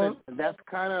 know what? That's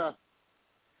kind of,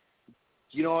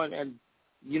 and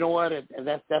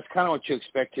that's kind of what you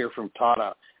expect here from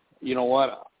Todd. You know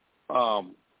what?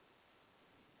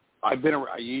 I've been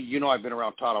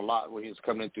around Todd a lot when he was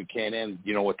coming in through K&N,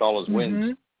 with all his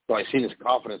wins. So I've seen his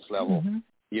confidence level,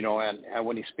 and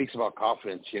when he speaks about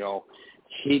confidence,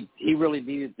 he really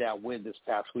needed that win this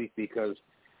past week because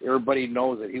everybody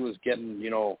knows that he was getting,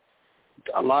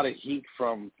 a lot of heat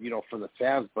from the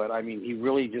fans. But, he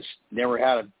really just never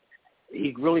had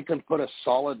he really couldn't put a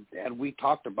solid, and we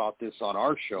talked about this on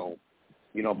our show,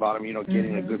 about him,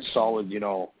 getting a good solid,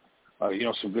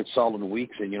 some good solid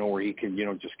weeks and, where he can,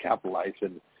 just capitalize.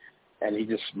 And he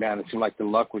just, man, it seemed like the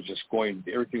luck was just going,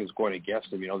 everything was going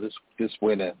against him. This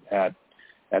win at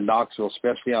Knoxville,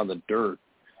 especially on the dirt,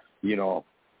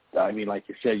 like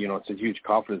you said, it's a huge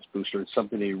confidence booster. It's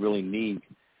something that you really need.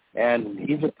 And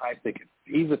he's the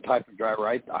type of driver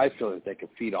I feel that they can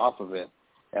feed off of it.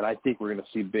 And I think we're going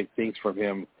to see big things from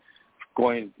him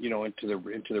going, into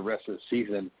the rest of the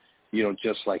season.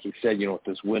 Just like he said, with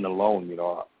this win alone,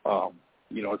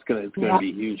 it's going to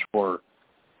be huge for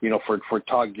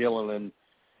Todd Gilliland.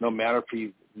 No matter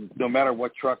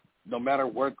what truck, no matter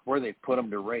where they put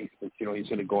him to race, but he's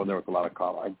going to go in there with a lot of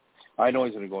confidence. I know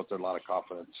he's going to go with a lot of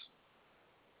confidence.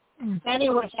 Then he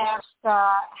was asked,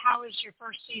 how has your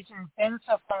first season been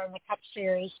so far in the Cup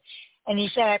Series? And he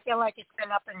said, I feel like it's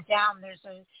been up and down. There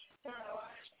are a lot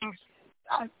of things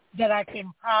that I've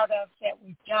been proud of that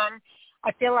we've done.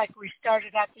 I feel like we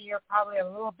started out the year probably a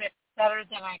little bit better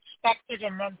than I expected,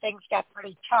 and then things got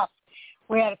pretty tough.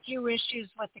 We had a few issues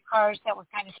with the cars that were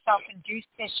kind of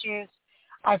self-induced issues.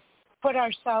 I've put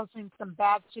ourselves in some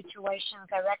bad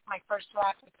situations. I wrecked my first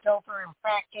lap at Dover in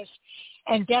practice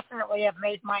and definitely have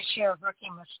made my share of rookie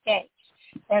mistakes.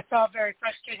 That's all very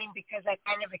frustrating because I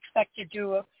kind of expected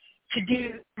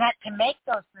not to make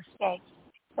those mistakes.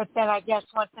 But then I guess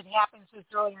once it happens, there's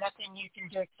really nothing you can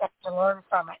do except to learn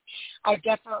from it. I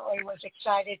definitely was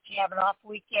excited to have an off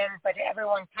weekend, but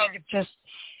everyone kind of just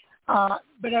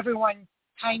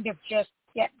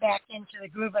get back into the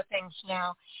groove of things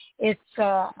now. It's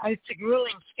a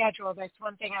grueling schedule. That's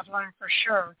one thing I've learned for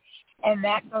sure, and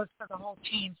that goes for the whole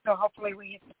team. So hopefully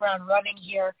we hit the ground running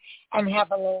here and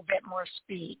have a little bit more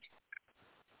speed.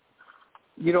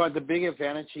 The big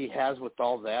advantage he has with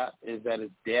all that is that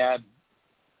his dad,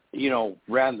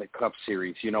 ran the Cup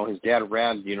Series. His dad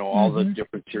ran, all the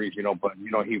different series, but,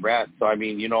 he ran. So,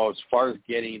 as far as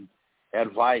getting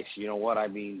advice,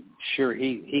 sure,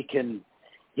 he can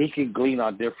glean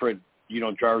on different,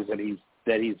 drivers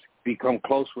that he's become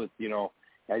close with,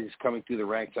 as he's coming through the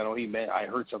ranks. I know I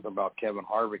heard something about Kevin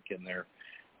Harvick in there,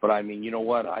 but I mean, you know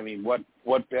what? I mean,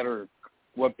 what better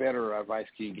advice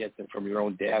can you get than from your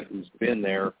own dad, who's been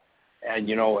there, and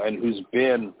and who's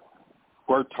been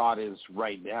where Todd is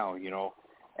right now,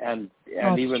 and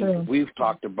That's even true. We've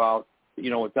talked about,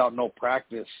 without no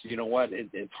practice,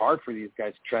 it's hard for these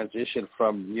guys to transition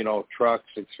from, trucks,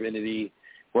 Xfinity,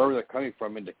 wherever they're coming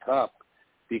from into Cup,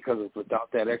 because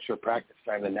without that extra practice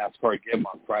time that NASCAR give them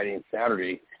on Friday and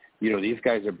Saturday, these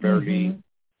guys are barely,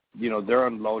 they're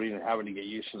unloading and having to get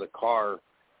used to the car,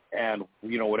 and,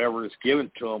 whatever is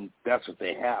given to them, that's what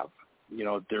they have.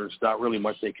 There's not really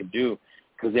much they can do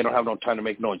because they don't have no time to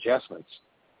make no adjustments.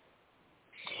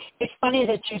 It's funny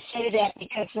that you say that,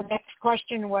 because the next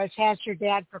question was, has your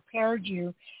dad prepared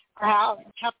you for how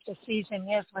tough the season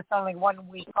is with only 1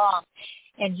 week off?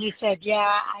 And he said,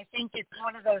 yeah, I think it's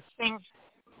one of those things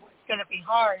that's going to be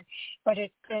hard, but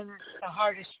it's been the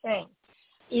hardest thing.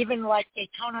 Even like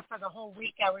Daytona for the whole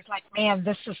week, I was like, man,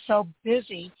 this is so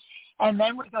busy. And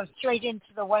then we go straight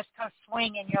into the West Coast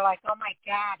swing, and you're like, oh, my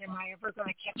God, am I ever going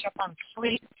to catch up on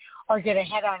sleep or get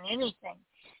ahead on anything?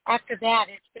 After that,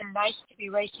 it's been nice to be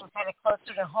racing kind of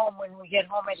closer to home when we get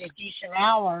home at a decent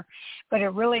hour, but it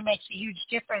really makes a huge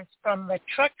difference from the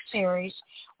Truck Series,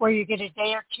 where you get a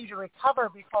day or two to recover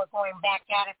before going back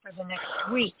at it for the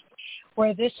next week,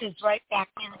 where this is right back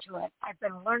into it. I've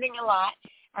been learning a lot,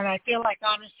 and I feel like,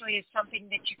 honestly, it's something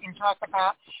that you can talk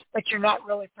about, but you're not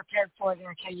really prepared for it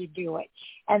until you do it.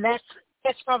 And that's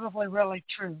probably really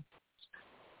true.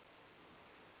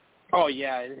 Oh,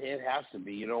 yeah, it has to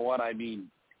be. You know what? I mean,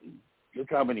 look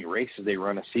how many races they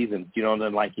run a season. And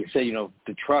then, like you say,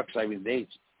 the trucks, I mean, they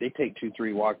take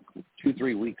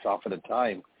 2-3 weeks off at a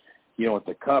time. At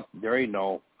the Cup, there ain't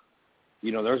no,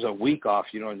 there's a week off,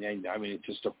 and I mean,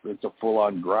 it's a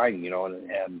full-on grind,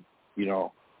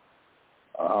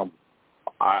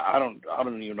 I don't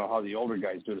even know how the older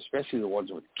guys do it, especially the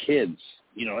ones with kids.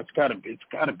 It's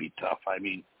gotta be tough. I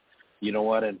mean, you know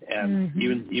what, and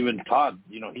even Todd,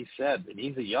 he said, and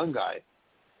he's a young guy,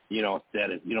 that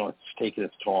it's taking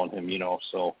its toll on him,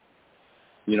 so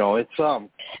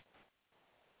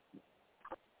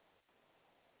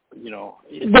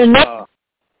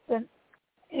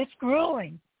it's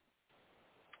grueling.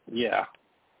 Yeah.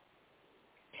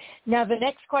 Now, the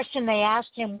next question they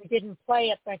asked him, we didn't play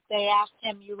it, but they asked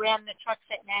him, you ran the trucks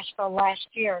at Nashville last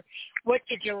year. What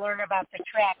did you learn about the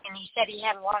track? And he said he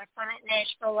had a lot of fun at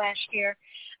Nashville last year.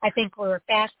 I think we were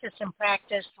fastest in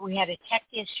practice. We had a tech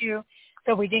issue,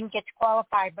 so we didn't get to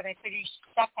qualify, but I finished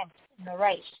second in the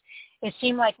race. It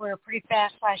seemed like we were pretty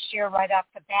fast last year right off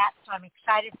the bat, so I'm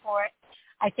excited for it.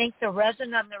 I think the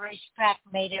resin on the racetrack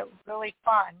made it really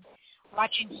fun.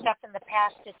 Watching stuff in the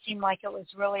past, it seemed like it was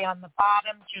really on the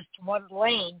bottom, just one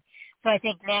lane. So I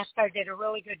think NASCAR did a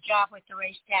really good job with the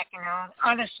racetrack, and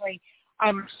honestly,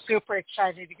 I'm super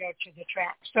excited to go to the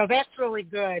track. So that's really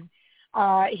good.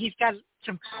 He's got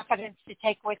some confidence to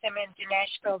take with him into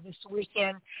Nashville this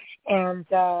weekend, and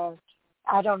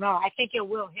I don't know. I think it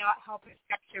will help his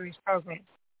Cup Series program.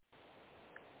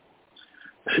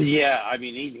 Yeah, I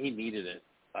mean, he needed it.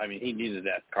 I mean, he needed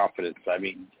that confidence. I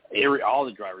mean, all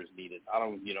the drivers need it. I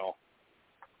don't, and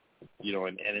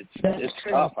it's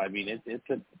tough. I mean,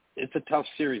 it's a tough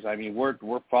series. I mean, we're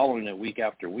following it week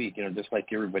after week, just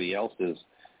like everybody else is.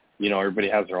 Everybody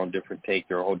has their own different take,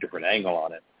 their own different angle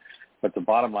on it. But the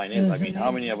bottom line is, I mean, how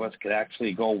many of us could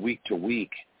actually go week to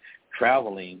week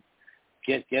traveling,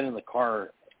 get in the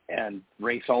car and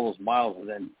race all those miles, and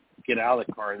then get out of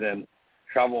the car, and then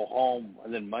travel home,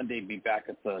 and then Monday be back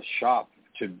at the shop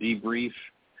to debrief,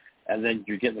 and then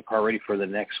you're getting the car ready for the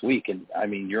next week. And I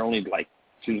mean, you're only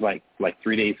seems like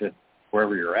 3 days at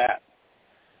wherever you're at.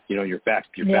 You're back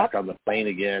on the plane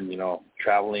again,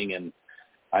 traveling, and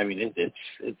I mean, it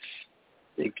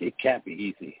can't be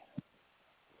easy.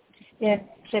 Yeah,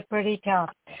 it's pretty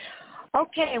tough.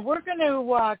 Okay, we're going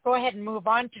to go ahead and move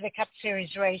on to the Cup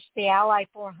Series race, the Ally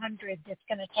 400, that's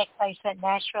going to take place at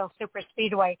Nashville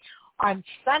Superspeedway on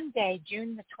Sunday,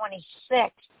 June the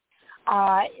 26th.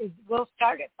 It will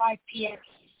start at 5 p.m.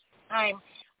 time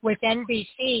with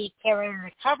NBC carrying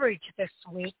the coverage this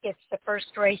week. It's the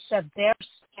first race of their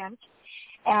stint.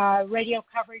 Radio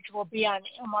coverage will be on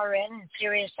MRN and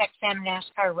Sirius XM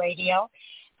NASCAR Radio.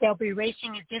 They'll be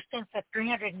racing a distance of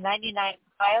 399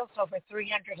 miles over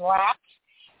 300 laps.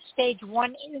 Stage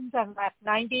 1 ends on lap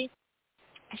 90.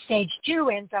 Stage 2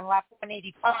 ends on lap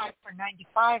 185 for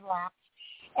 95 laps.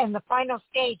 And the final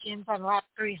stage ends on lap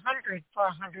 300 for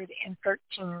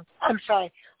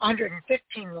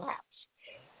 115 laps.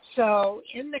 So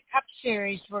in the Cup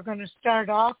Series, we're going to start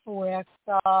off with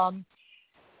the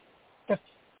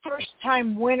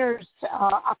first-time winners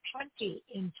aplenty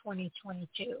in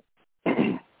 2022.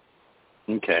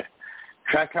 Okay.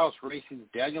 Trackhouse Racing's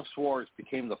Daniel Suarez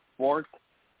became the fourth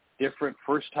different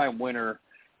first-time winner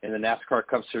in the NASCAR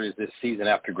Cup Series this season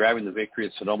after grabbing the victory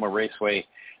at Sonoma Raceway,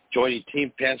 joining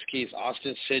Team Penske's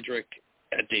Austin Cindric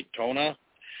at Daytona,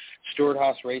 Stewart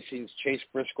Haas Racing's Chase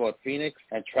Briscoe at Phoenix,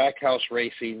 and Trackhouse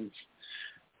Racing's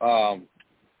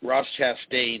Ross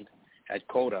Chastain at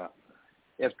Coda.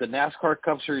 If the NASCAR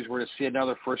Cup Series were to see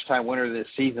another first-time winner this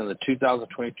season, the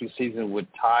 2022 season would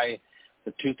tie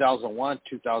the 2001,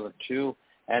 2002,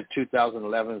 and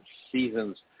 2011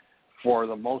 seasons for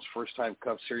the most first-time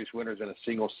Cup Series winners in a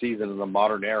single season in the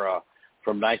modern era,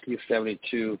 from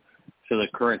 1972 to the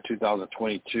current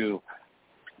 2022,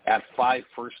 at 5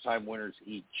 first-time winners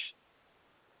each.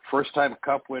 First-time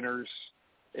Cup winners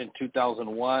in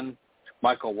 2001,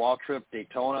 Michael Waltrip,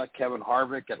 Daytona, Kevin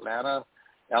Harvick, Atlanta,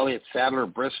 Elliott Sadler,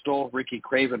 Bristol, Ricky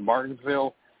Craven,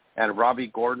 Martinsville, and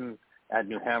Robbie Gordon at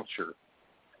New Hampshire.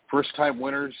 First-time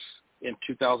winners in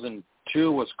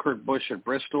 2002 was Kurt Busch at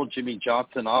Bristol, Jimmy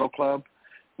Johnson Auto Club,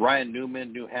 Ryan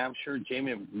Newman, New Hampshire,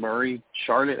 Jamie Murray,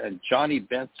 Charlotte, and Johnny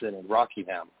Benson in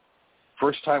Rockingham.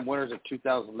 First-time winners in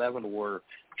 2011 were,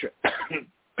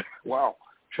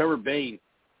 Trevor Bayne.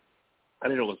 I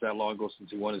didn't know it was that long ago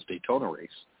since he won his Daytona race.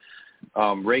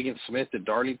 Reagan Smith at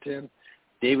Darlington,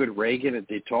 David Reagan at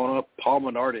Daytona, Paul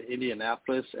Menard at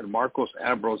Indianapolis, and Marcos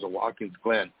Ambrose at Watkins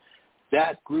Glen.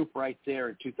 That group right there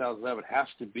in 2011 has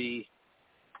to be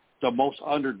the most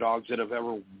underdogs that have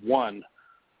ever won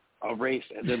a race,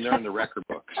 and then they're in the record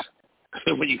books.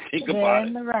 When you think about it.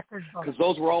 In the record books. Because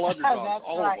those were all underdogs,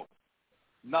 all right. of them.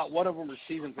 Not one of them were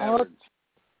seasoned veterans.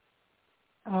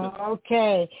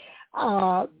 Okay.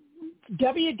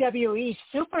 WWE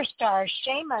superstar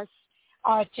Sheamus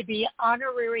to be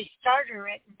honorary starter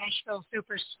at Nashville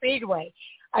Superspeedway.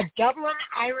 A Dublin,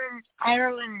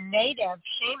 Ireland native,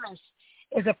 Sheamus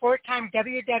is a 4-time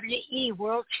WWE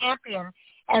World Champion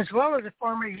as well as a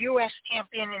former U.S.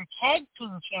 champion and tag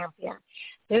team champion.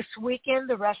 This weekend,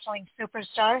 the wrestling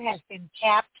superstar has been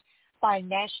tapped by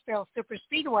Nashville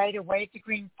Superspeedway to wave the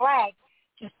green flag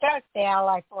to start the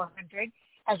Ally 400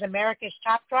 as America's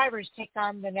top drivers take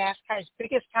on the NASCAR's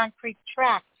biggest concrete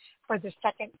track for the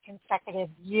second consecutive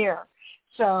year.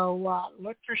 So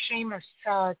look for Sheamus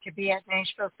to be at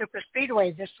Nashville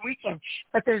Superspeedway this weekend.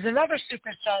 But there's another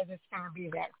superstar that's going to be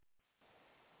there.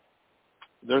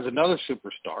 There's another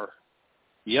superstar.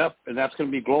 Yep, and that's going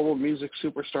to be global music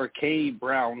superstar Katie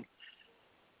Brown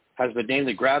has been named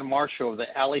the Grand Marshal of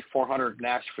the Alley 400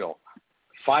 Nashville.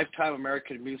 5-time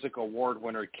American Music Award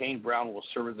winner Kane Brown will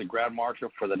serve as the Grand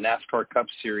Marshal for the NASCAR Cup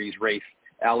Series race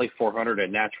Alley 400 at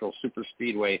Nashville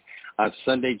Superspeedway on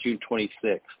Sunday, June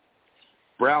 26th.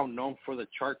 Brown, known for the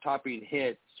chart-topping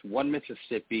hits One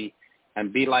Mississippi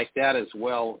and Be Like That, as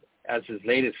well as his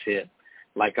latest hit,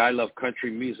 Like I Love Country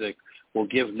Music, will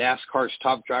give NASCAR's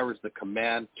top drivers the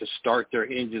command to start their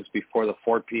engines before the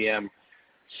 4 p.m.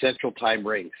 Central Time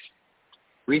race.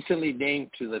 Recently named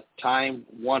to the Time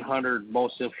 100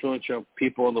 Most Influential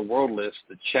People in the World list,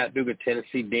 the Chattanooga,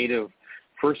 Tennessee native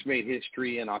first made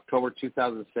history in October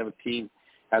 2017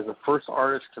 as the first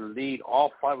artist to lead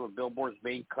all 5 of Billboard's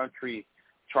main country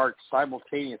charts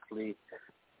simultaneously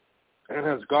and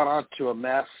has gone on to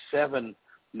amass 7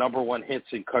 number 1 hits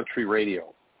in country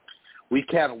radio. We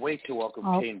can't wait to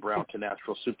welcome Kane Brown to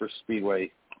Nashville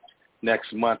Superspeedway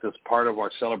next month as part of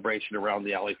our celebration around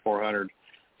the Alley 400,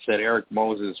 said Eric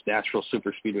Moses, Nashville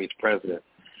Superspeedway's president.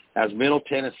 As Middle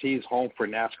Tennessee's home for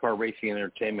NASCAR racing and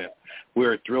entertainment, we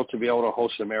are thrilled to be able to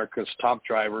host America's top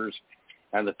drivers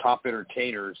and the top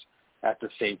entertainers at the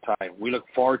same time. We look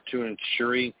forward to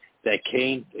ensuring that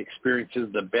Kane experiences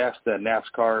the best that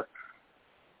NASCAR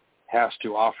has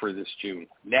to offer this June.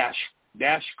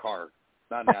 NASCAR.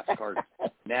 Not NASCAR,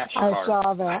 NASCAR. I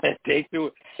saw that.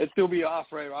 It threw me off,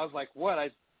 right? I was like,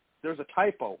 what? There's a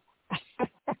typo.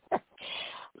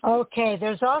 Okay,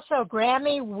 there's also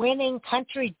Grammy-winning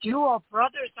country duo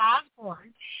Brothers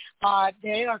Osborne.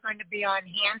 They are going to be on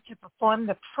hand to perform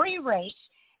the pre-race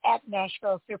at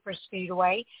Nashville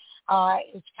Superspeedway.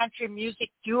 It's country music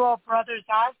duo Brothers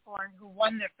Osborne, who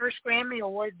won their first Grammy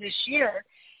Award this year,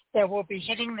 that will be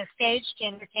hitting the stage to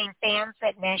entertain fans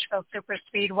at Nashville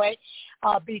Superspeedway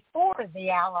before the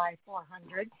Ally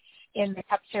 400 in the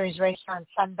Cup Series race on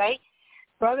Sunday.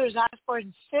 Brothers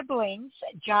Osborne's siblings,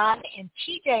 John and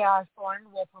T.J. Osborne,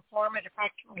 will perform at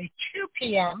approximately 2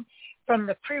 p.m. from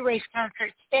the pre-race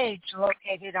concert stage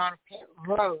located on Pit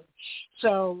Road.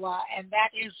 So, and that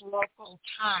is local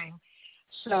time.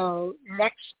 So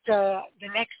the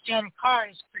next gen car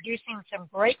is producing some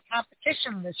great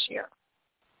competition this year.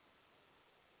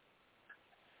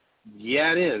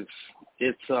 Yeah, it is.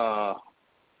 It's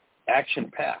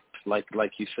action-packed, like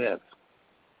you said.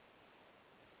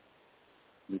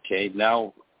 Okay,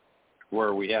 now where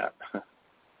are we at?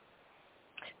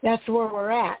 That's where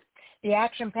we're at. The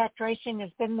action-packed racing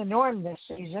has been the norm this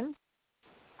season.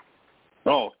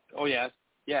 Oh yeah.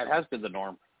 Yeah, it has been the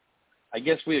norm. I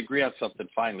guess we agree on something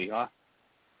finally, huh?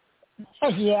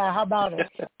 Yeah, how about it?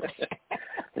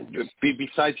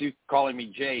 Besides you calling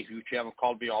me Jay, you haven't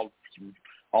called me all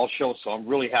show, so I'm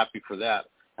really happy for that.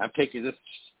 I'm taking this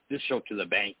show to the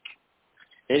bank.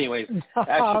 Anyways,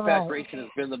 action-packed racing has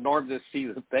been the norm this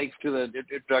season, thanks to the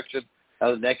introduction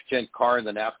of the next-gen car in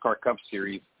the NASCAR Cup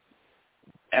Series.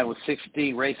 And with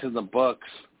 16 races in the books,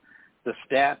 the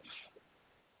stats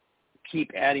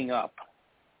keep adding up.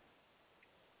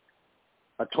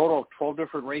 A total of 12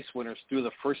 different race winners through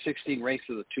the first 16 races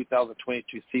of the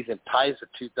 2022 season ties the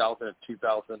 2000 and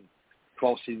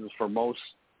 2012 seasons for most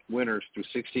winners through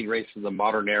 16 races in the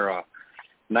modern era,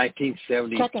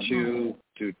 1972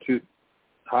 to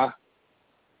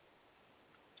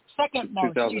Second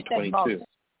most. 2022.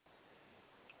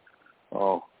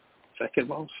 Oh, second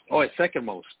most? Oh, it's second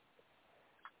most.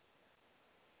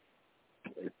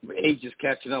 Age is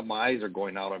catching up. My eyes are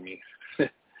going out on me.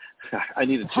 I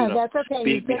need to tune up. That's okay.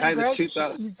 You've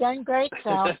done great,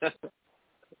 Sal.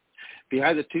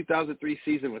 Behind the 2003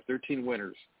 season with 13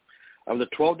 winners. Of the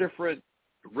 12 different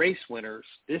race winners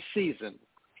this season,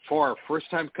 4 are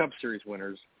first-time Cup Series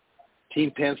winners.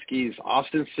 Team Penske's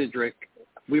Austin Cindric.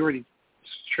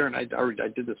 Sharon, I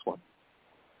did this one.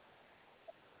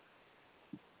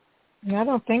 I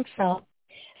don't think so.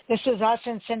 This is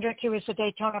Austin Cindric. He was the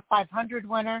Daytona 500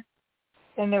 winner.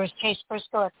 Then there was Chase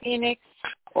Briscoe at Phoenix.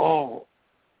 Oh,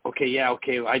 okay, yeah,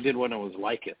 okay. I did one that was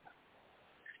like it.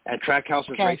 At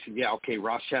Trackhouse's Racing, yeah, okay.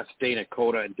 Ross Chastain at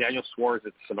Coda and Daniel Suarez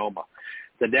at Sonoma.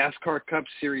 The NASCAR Cup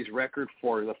Series record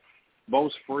for the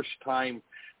most first-time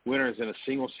winners in a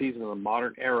single season in the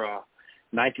modern era,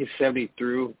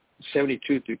 1972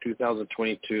 through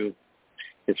 2022.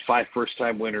 It's 5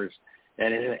 first-time winners,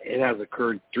 and it has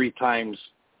occurred 3 times,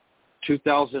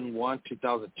 2001,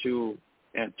 2002,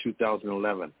 and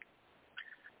 2011.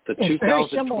 The it's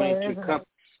 2022 Cup.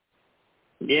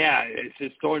 Yeah, it's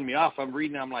just throwing me off. I'm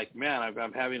reading. I'm like, man,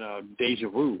 I'm having a deja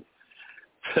vu.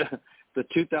 The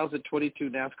 2022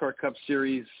 NASCAR Cup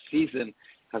Series season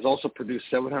has also produced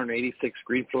 786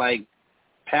 green flag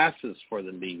passes for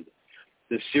the lead.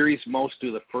 The series most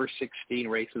through the first 16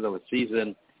 races of a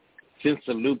season since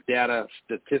the loop data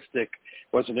statistic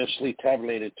was initially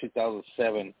tabulated in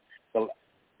 2007.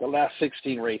 The last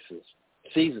 16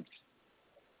 seasons.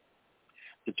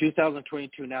 The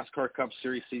 2022 NASCAR Cup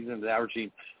Series season is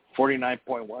averaging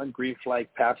 49.1 green flag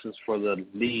passes for the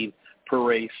lead per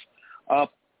race,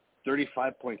 up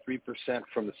 35.3%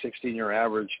 from the 16-year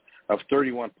average of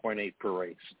 31.8 per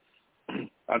race.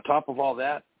 On top of all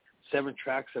that, 7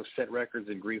 tracks have set records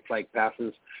in green flag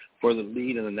passes for the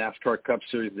lead in the NASCAR Cup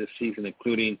Series this season,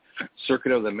 including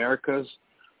Circuit of the Americas,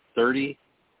 30,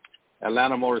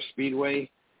 Atlanta Motor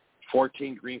Speedway,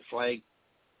 14 green flag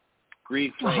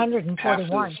 141. passes,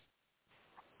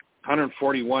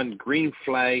 141 green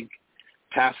flag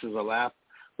passes a lap.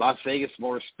 Las Vegas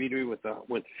Motor Speedway with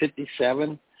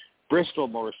 57, Bristol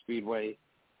Motor Speedway,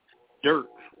 Dirt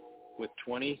with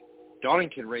 20,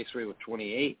 Darlington Raceway with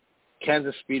 28,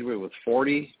 Kansas Speedway with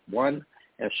 41,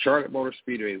 and Charlotte Motor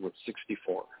Speedway with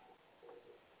 64.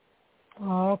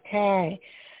 Okay.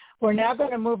 We're now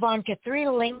going to move on to 3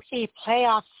 lengthy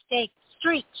playoff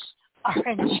streaks are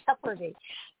in jeopardy.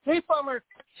 3 former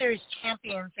Cup Series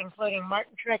champions, including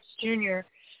Martin Truex Jr.,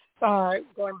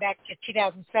 going back to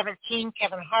 2017,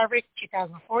 Kevin Harvick,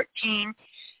 2014,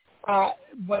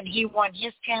 when he won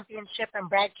his championship, and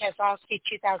Brad Keselowski,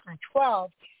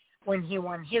 2012, when he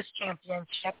won his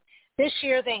championship. This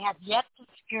year, they have yet to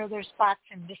secure their spots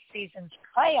in this season's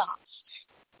playoffs.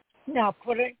 Now,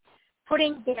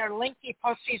 putting their lengthy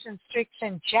postseason streaks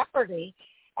in jeopardy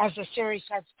as the series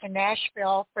heads to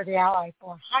Nashville for the Ally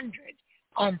 400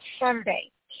 on Sunday.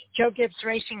 Joe Gibbs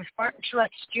Racing's Martin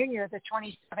Truex Jr., the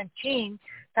 2017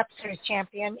 Cup Series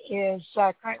champion, is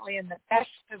currently in the best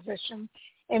position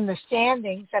in the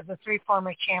standings of the 3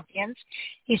 former champions.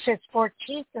 He sits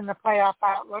 14th in the playoff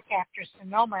outlook after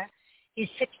Sonoma. He's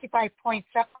 65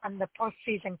 points up on the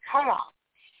postseason cutoff.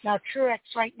 Now,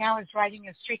 Truex right now is riding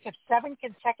a streak of 7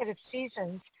 consecutive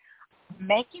seasons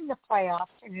making the playoffs,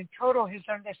 and in total has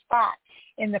earned a spot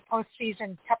in the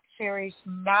postseason Cup Series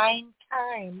 9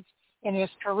 times in his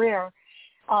career,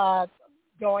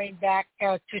 going back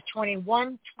to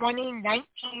 21, 20, 19,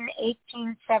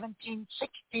 18, 17,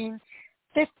 16,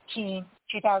 15,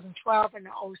 2012, and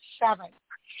 07.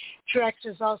 Truex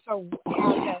is also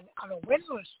on a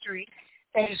winless streak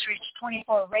that has reached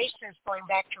 24 races going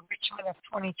back to Richmond of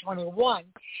 2021,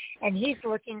 and he's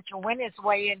looking to win his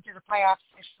way into the playoffs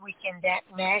this weekend at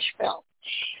Nashville.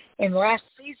 In last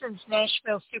season's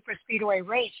Nashville Superspeedway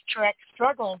race, Truex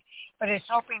struggled, but is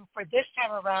hoping for this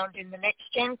time around in the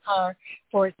next-gen car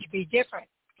for it to be different.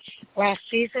 Last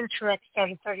season, Truex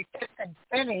started 35th and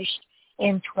finished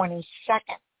in 22nd.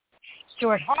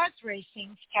 Stuart Haas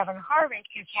Racing's Kevin Harvick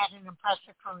has had an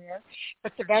impressive career,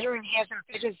 but the veteran hasn't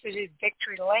visited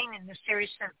victory lane in the series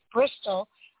since Bristol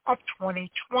of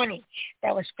 2020.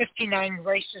 That was 59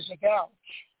 races ago.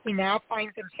 He now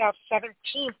finds himself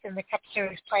 17th in the Cup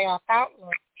Series playoff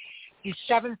outlook. He's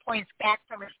 7 points back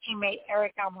from his teammate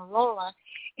Eric Almirola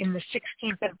in the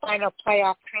 16th and final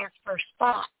playoff transfer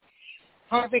spot.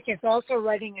 Harvick is also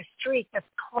riding a streak of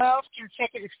 12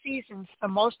 consecutive seasons, the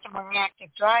most among active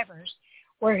drivers,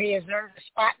 where he has earned a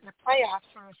spot in the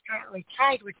playoffs and is currently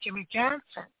tied with Jimmy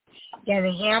Johnson,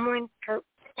 Denny Hamlin, Kurt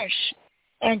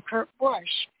Busch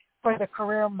for the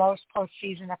career most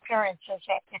postseason appearances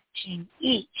at 15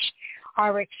 each.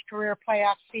 Harvick's career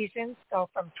playoff seasons go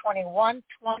from 21,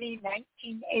 20,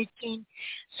 19, 18,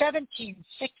 17,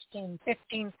 16,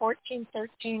 15, 14,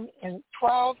 13, and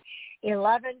 12,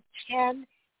 11, 10,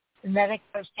 and then it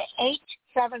goes to 8,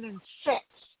 7, and 6.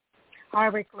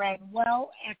 Harvick ran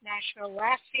well at Nashville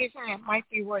last season. It might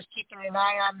be worth keeping an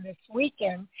eye on this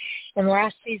weekend. In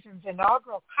last season's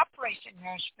inaugural Cup race in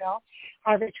Nashville,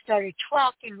 Harvick started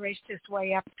 12th and raced his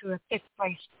way up to a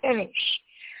 5th-place finish.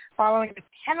 Following the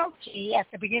penalty at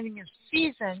the beginning of the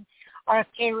season,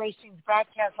 RFK Racing's Brad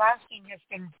Keselowski has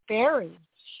been buried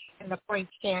in the point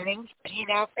standings, but he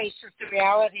now faces the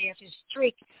reality of his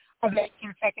streak of 8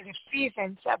 consecutive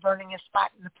seasons of earning a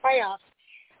spot in the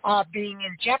playoffs being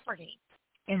in jeopardy.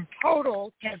 In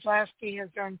total, Keselowski has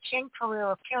earned 10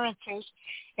 career appearances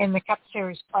in the Cup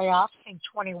Series playoffs in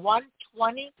 21,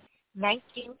 20,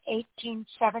 19, 18,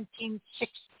 17,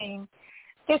 16,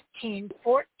 15,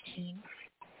 14,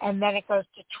 and then it goes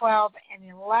to 12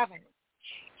 and 11.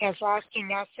 Keselowski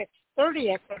now sits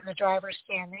 30th in the driver's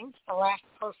standings, the last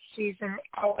postseason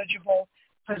eligible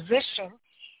position.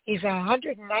 He's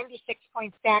 196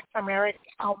 points back from Eric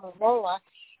Almirola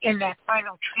in that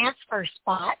final transfer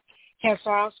spot.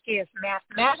 Keselowski is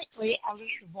mathematically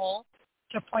eligible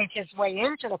to point his way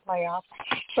into the playoffs,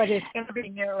 but it's going to be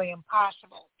nearly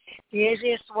impossible. The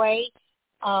easiest way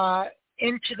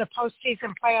into the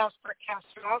postseason playoffs for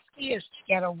Keselowski is to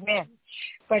get a win,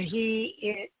 but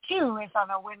he too is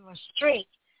on a winless streak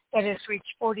that has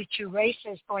reached 42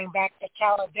 races going back to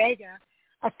Talladega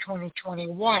of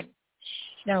 2021.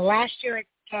 Now, last year at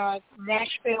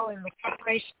Nashville in the Cup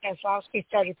race, Keselowski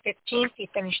started 15th. He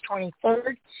finished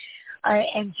 23rd.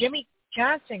 And Jimmy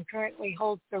Johnson currently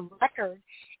holds the record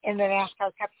in the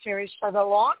NASCAR Cup Series for the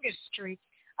longest streak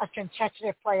of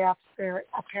consecutive playoff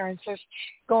appearances,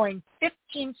 going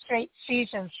 15 straight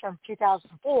seasons from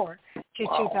 2004 to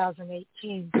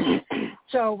 2018.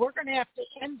 So we're going to have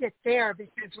to end it there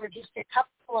because we're just a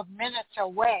couple of minutes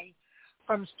away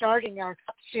from starting our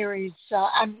Cup Series, our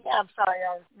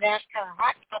NASCAR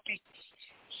Hot Topics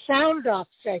Sound-Off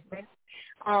segment.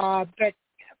 But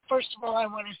first of all, I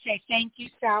want to say thank you,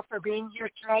 Sal, for being here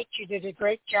tonight. You did a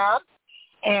great job,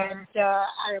 and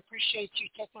I appreciate you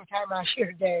taking time out of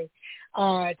your day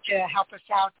to help us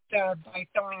out by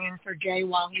filling in for Jay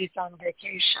while he's on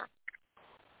vacation.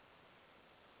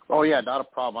 Oh, yeah, not a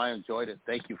problem. I enjoyed it.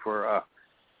 Thank you for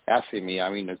asking me. I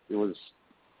mean, it was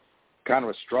kind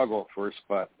of a struggle at first,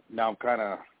 but now I'm kind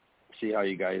of see how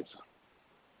you guys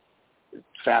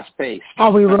fast-paced.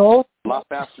 How we roll? A lot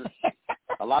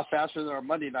faster than our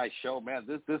Monday night show, man.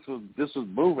 This was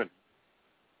moving.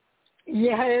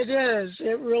 Yeah, it is.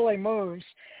 It really moves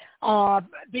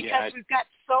because we've got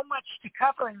so much to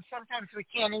cover, and sometimes we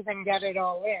can't even get it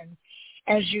all in,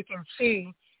 as you can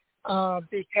see,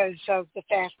 because of the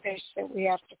fast pace that we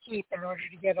have to keep in order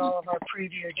to get all of our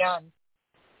preview done.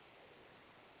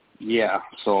 Yeah,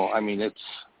 so, I mean, it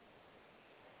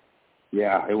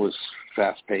was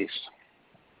fast-paced.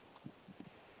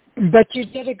 But you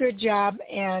did a good job,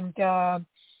 and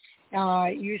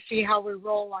you see how we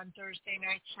roll on Thursday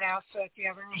nights now, so if you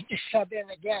ever need to sub in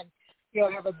again,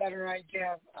 you'll have a better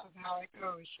idea of how it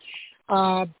goes.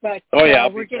 But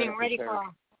we're getting ready for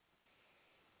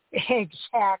 –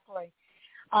 Exactly.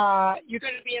 You're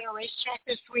going to be at a racetrack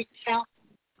this week, Sal?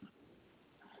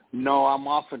 No, I'm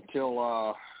off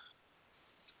until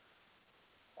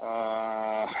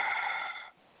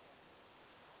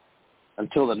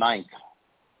the 9th.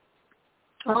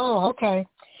 Oh, okay.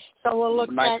 So we'll look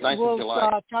at we'll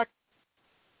talk.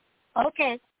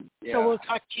 Okay. Yeah. So we'll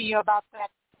talk to you about that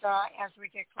as we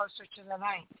get closer to the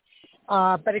night.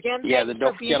 But again, yeah, thanks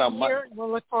don't for being forget here.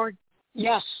 We'll look forward.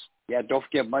 Yes. Yeah, don't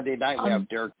forget Monday night we have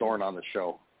Derek Thorne on the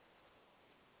show.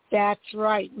 That's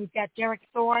right. We've got Derek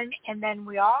Thorne, and then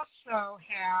we also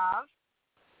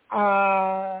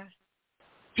have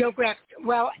Joe Graff.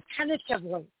 Well,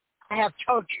 tentatively, I have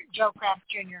Joe Graff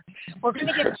Jr. We're going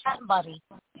to get somebody.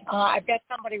 I've got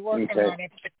somebody working on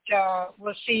it, but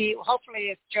we'll see.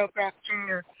 Hopefully, if Joe Graff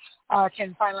Jr.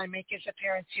 Can finally make his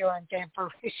appearance here on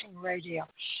Fan4Racing Radio.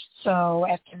 So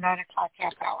at the 9 o'clock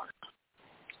half hour.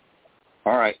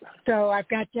 All right. So I've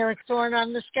got Derek Thorne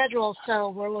on the schedule, so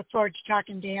we'll look forward to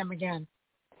talking to him again.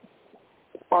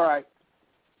 All right.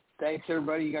 Thanks,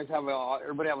 everybody. You guys have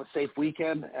a safe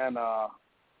weekend, and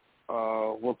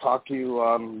we'll talk to you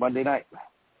on Monday night.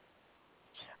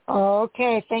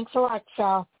 Okay. Thanks a lot,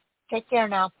 Sal. Take care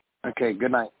now. Okay.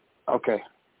 Good night. Okay.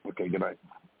 Good night.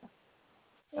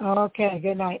 Okay.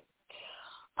 Good night.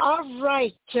 All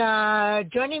right.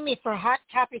 Joining me for Hot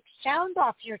Topics Sound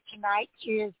Off here tonight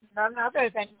is none other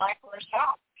than Mike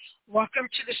Rosell. Welcome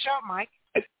to the show, Mike.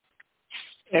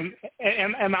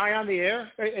 Am I on the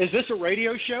air? Is this a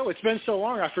radio show? It's been so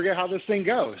long, I forget how this thing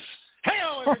goes.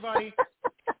 Hello, everybody.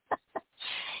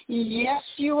 Yes,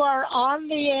 you are on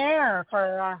the air for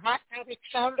our Hot Topics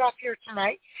Sound Off here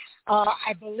tonight.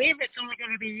 I believe it's only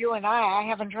going to be you and I. I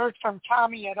haven't heard from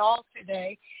Tommy at all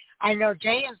today. I know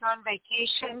Jay is on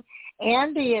vacation.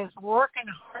 Andy is working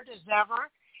hard as ever.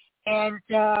 And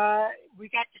we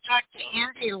got to talk to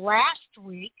Andy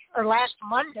last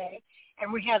Monday,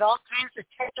 and we had all kinds of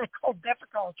technical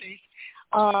difficulties.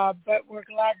 But we're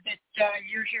glad that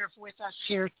you're here with us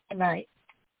here tonight.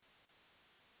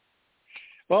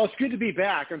 Well, it's good to be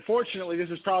back. Unfortunately, this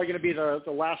is probably going to be the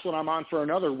last one I'm on for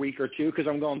another week or two because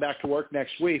I'm going back to work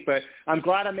next week. But I'm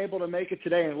glad I'm able to make it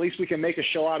today, and at least we can make a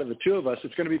show out of the two of us.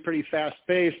 It's going to be pretty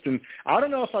fast-paced, and I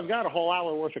don't know if I've got a whole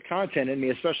hour worth of content in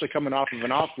me, especially coming off of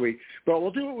an off week. But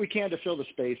we'll do what we can to fill the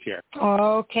space here.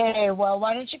 Okay. Well,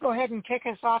 why don't you go ahead and kick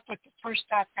us off with the first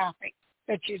hot topic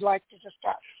that you'd like to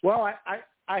discuss? Well,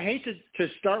 I hate to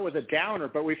start with a downer,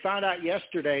 but we found out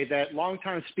yesterday that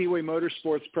longtime Speedway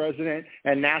Motorsports president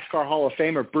and NASCAR Hall of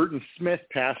Famer Burton Smith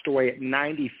passed away at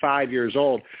 95 years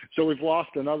old. So we've lost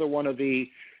another one of the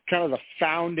kind of the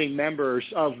founding members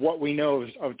of what we know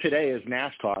of today as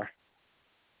NASCAR.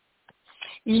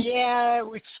 Yeah,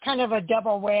 it's kind of a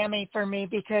double whammy for me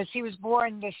because he was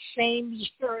born the same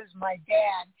year as my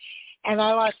dad, and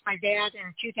I lost my dad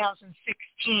in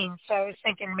 2016. So I was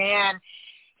thinking, man,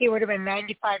 he would have been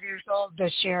 95 years old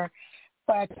this year.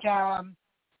 But, Bruton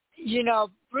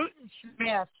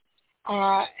Smith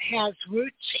has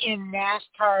roots in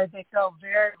NASCAR that go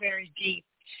very, very deep.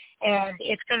 And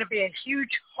it's going to be a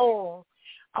huge hole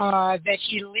that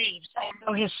he leaves. I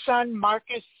know his son,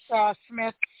 Marcus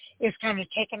Smith, is kind of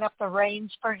taking up the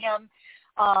reins for him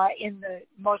in the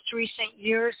most recent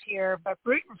years here. But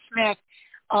Bruton Smith,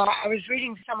 I was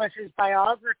reading some of his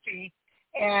biography,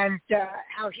 and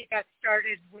how he got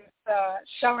started with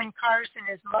selling cars in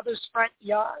his mother's front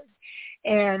yard.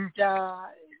 And,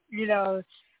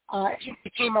 he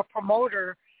became a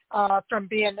promoter from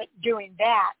doing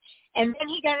that. And then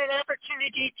he got an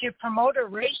opportunity to promote a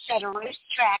race at a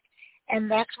racetrack, and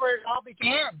that's where it all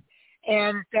began.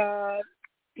 And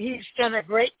he's done a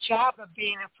great job of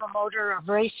being a promoter of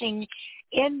racing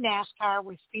in NASCAR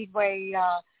with Speedway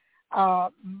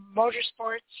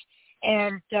Motorsports.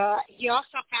 And he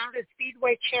also founded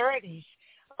Speedway Charities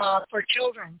for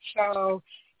children. So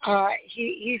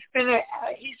he's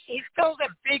filled a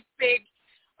big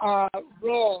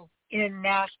role in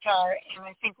NASCAR, and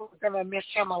I think we're going to miss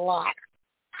him a lot.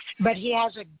 But he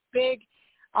has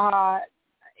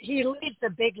he leaves a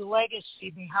big legacy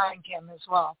behind him as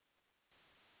well.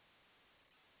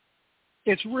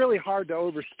 It's really hard to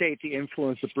overstate the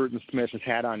influence that Burton Smith has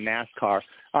had on NASCAR.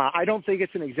 I don't think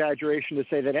it's an exaggeration to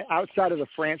say that outside of the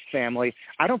France family,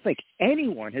 I don't think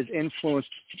anyone has influenced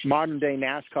modern-day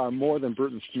NASCAR more than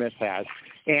Burton Smith has.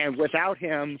 And without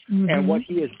him and what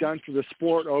he has done for the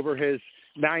sport over his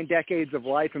 9 decades of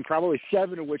life, and probably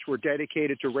 7 of which were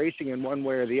dedicated to racing in one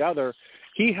way or the other,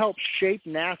 he helped shape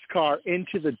NASCAR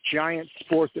into the giant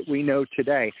sport that we know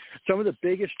today. Some of the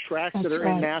biggest tracks that are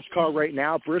in NASCAR right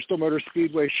now, Bristol Motor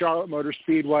Speedway, Charlotte Motor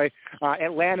Speedway,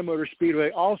 Atlanta Motor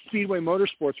Speedway, all Speedway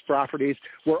Motorsports properties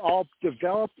were all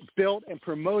developed, built, and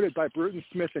promoted by Burton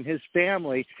Smith and his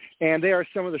family, and they are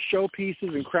some of the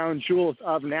showpieces and crown jewels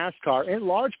of NASCAR, in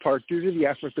large part due to the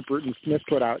effort that Burton Smith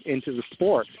put out into the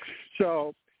sport.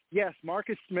 So, yes,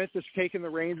 Marcus Smith has taken the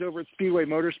reins over at Speedway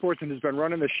Motorsports and has been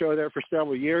running the show there for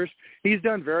several years. He's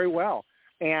done very well.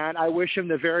 and I wish him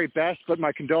the very best. But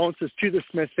my condolences to the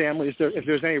Smith family if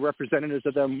there's any representatives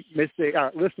of them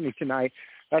listening tonight.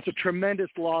 That's a tremendous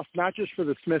loss, not just for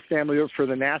the Smith family, but for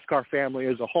the NASCAR family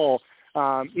as a whole.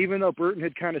 Even though Burton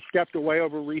had kind of stepped away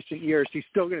over recent years, he's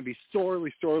still going to be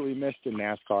sorely, sorely missed in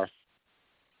NASCAR.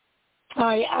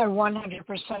 I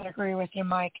 100% agree with you,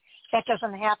 Mike. That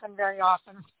doesn't happen very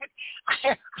often.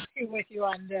 I agree with you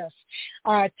on this.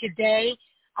 Today,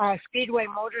 Speedway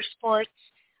Motorsports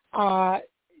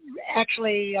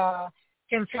actually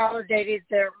consolidated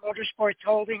their motorsports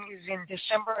holdings in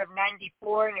December of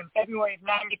 94, and in February of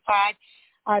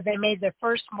 95, they made the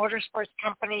first motorsports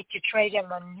company to trade on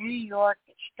the New York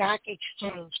Stock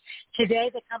Exchange.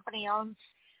 Today, the company owns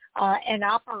and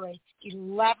operates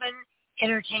 11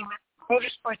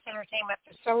 motorsports entertainment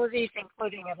facilities,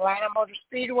 including Atlanta Motor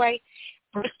Speedway,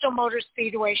 Bristol Motor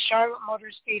Speedway, Charlotte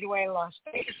Motor Speedway, Las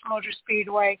Vegas Motor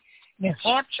Speedway, New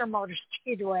Hampshire Motor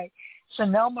Speedway,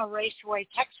 Sonoma Raceway,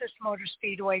 Texas Motor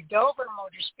Speedway, Dover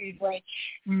Motor Speedway,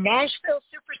 Nashville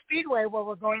Superspeedway, where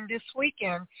we're going this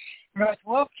weekend, North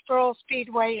Wilkesboro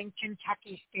Speedway, and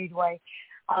Kentucky Speedway.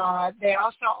 They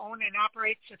also own and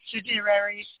operate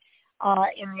subsidiaries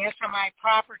in the SMI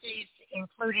properties,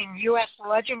 including U.S.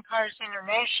 Legend Cars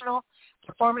International,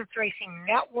 Performance Racing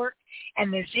Network,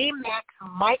 and the Z-Max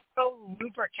Micro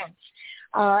Lubricants.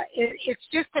 It's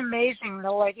just amazing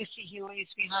the legacy he leaves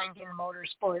behind in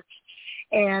motorsports.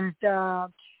 And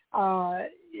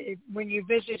when you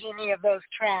visit any of those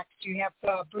tracks, you have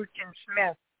Boot and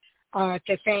Smith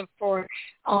to thank for,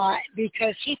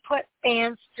 because he put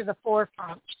fans to the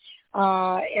forefront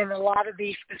in a lot of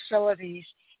these facilities,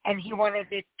 and he wanted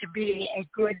it to be a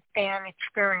good fan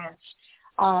experience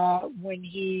when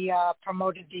he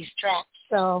promoted these tracks.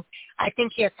 So I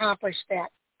think he accomplished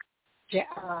that,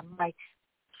 Mike.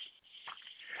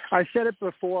 I said it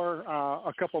before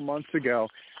a couple months ago.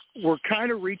 We're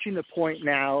kind of reaching the point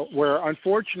now where,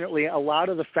 unfortunately, a lot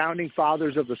of the founding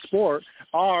fathers of the sport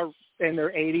are in their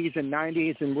 80s and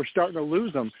 90s, and we're starting to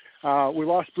lose them. We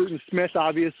lost Bruton Smith,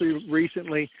 obviously,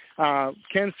 recently.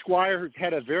 Ken Squire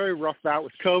had a very rough bout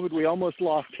with COVID. We almost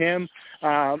lost him.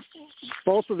 One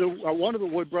of the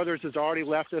Wood brothers has already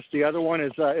left us. The other one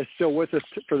is still with us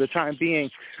for the time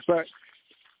being. But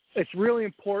it's really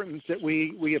important that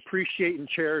we appreciate and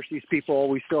cherish these people.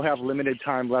 We still have limited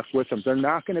time left with them. They're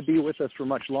not going to be with us for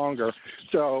much longer.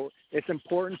 So it's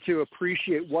important to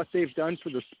appreciate what they've done for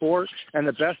the sport, and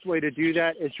the best way to do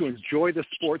that is to enjoy the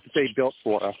sport that they built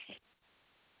for us.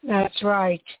 That's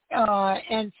right.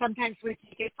 And sometimes we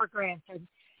take it for granted.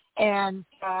 And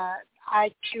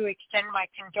I, too, extend my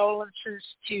condolences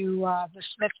to the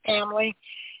Smith family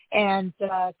and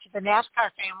to the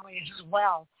NASCAR family as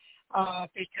well.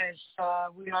 Because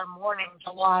we are mourning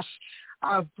the loss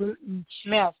of Bruton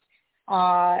Smith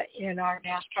in our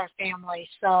NASCAR family.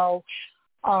 So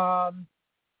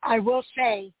I will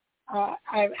say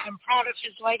I'm proud of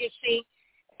his legacy,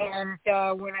 and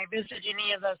when I visit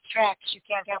any of those tracks, you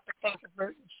can't help but think of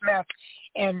Bruton Smith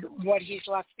and what he's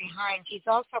left behind. He's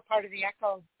also part of the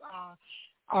Elko,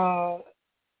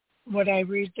 what I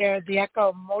read there, the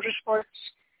Elko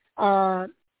Motorsports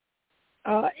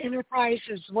enterprise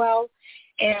as well,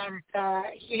 and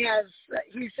he's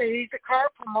a car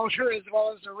promoter as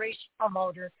well as a race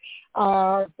promoter,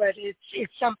 but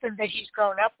it's something that he's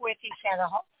grown up with. He's had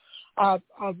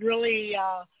a really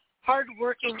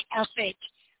hard-working ethic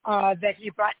that he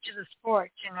brought to the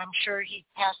sport, and I'm sure he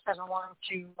passed that along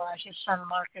to his son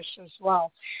Marcus as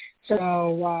well.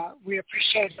 So we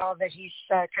appreciate all that he's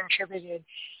contributed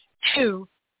to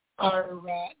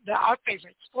our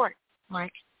favorite sport,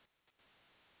 Mike.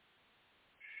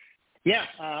 Yeah,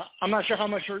 I'm not sure how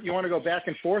much you want to go back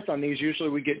and forth on these. Usually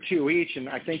we get two each, and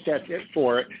I think that's it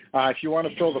for it. If you want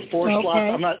to fill the fourth slot,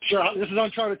 I'm not sure. This is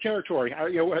uncharted territory.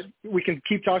 We can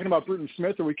keep talking about Bruton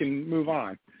Smith, or we can move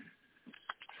on.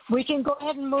 We can go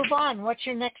ahead and move on. What's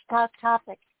your next hot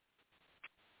topic?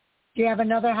 Do you have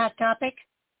another hot topic?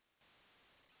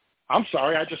 I'm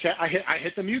sorry, I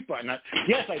hit the mute button.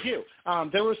 Yes, I do.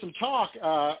 There was some talk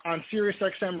on Sirius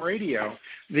XM radio.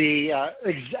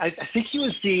 I think he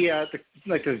was the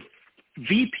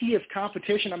VP of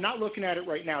competition. I'm not looking at it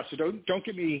right now, so don't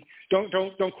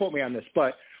quote me on this.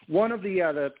 But one of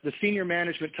the senior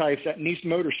management types at Nice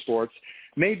Motorsports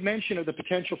made mention of the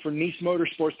potential for Nice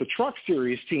Motorsports, the Truck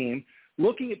Series team,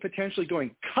 looking at potentially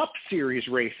going Cup Series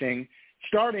racing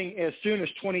starting as soon as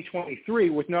 2023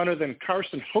 with none other than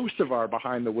Carson Hocevar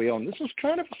behind the wheel. And this was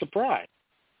kind of a surprise.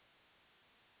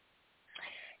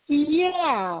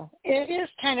 Yeah, it is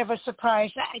kind of a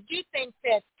surprise. I do think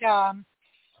that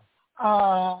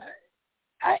I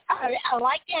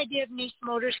like the idea of Nice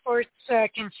Motorsports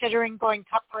considering going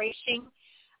Cup racing.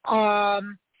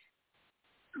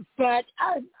 But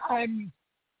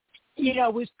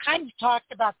we've kind of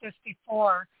talked about this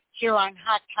before here on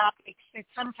Hot Topics, that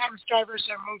sometimes drivers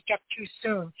are moved up too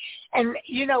soon. And,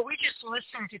 we just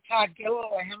listened to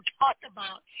ToddGilliland talk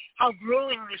about how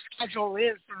grueling the schedule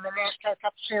is in the NASCAR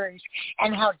Cup Series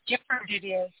and how different it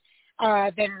is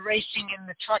than racing in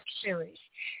the Truck Series.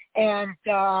 And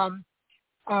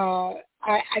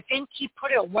I think he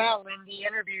put it well in the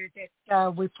interview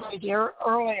that we played here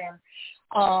earlier,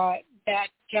 that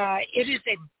it is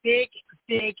a big,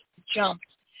 big jump.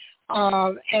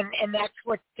 And that's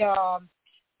what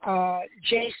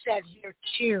Jay said here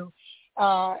too.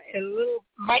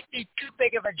 Might be too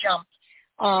big of a jump,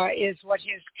 is what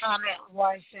his comment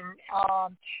was, and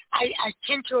I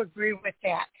tend to agree with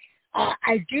that.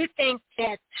 I do think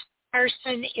that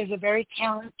Carson is a very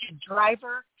talented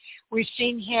driver. We've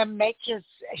seen him make his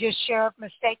share of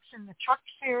mistakes in the Truck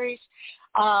Series,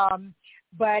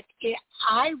 but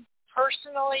I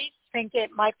personally think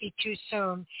it might be too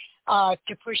soon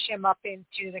to push him up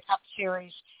into the Cup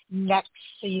Series next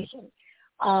season.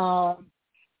 And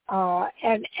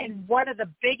one of the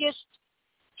biggest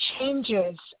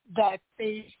changes that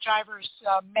these drivers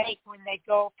make when they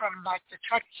go from like the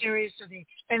Truck Series or the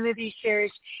Xfinity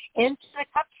Series into the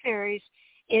Cup Series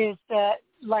is that,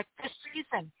 like this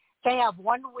season, they have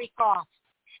 1 week off.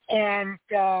 And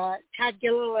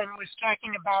ToddGilliland was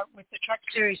talking about with the Truck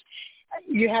Series,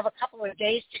 you have a couple of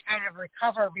days to kind of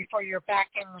recover before you're back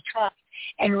in the truck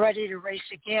and ready to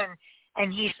race again.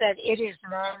 And he said it is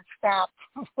nonstop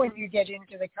when you get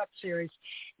into the Cup Series.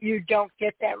 You don't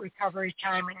get that recovery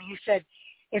time. And he said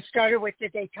it started with the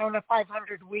Daytona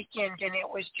 500 weekend, and it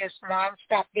was just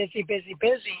nonstop, busy, busy,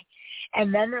 busy.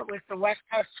 And then it was the West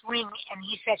Coast swing, and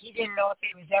he said he didn't know if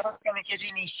he was ever going to get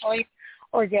any sleep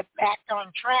or get back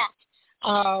on track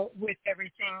with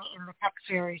everything in the Cup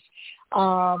Series.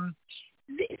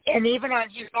 And even on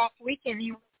his off weekend,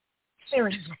 he was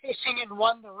series racing and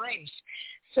won the race.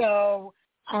 So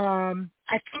I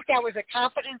think that was a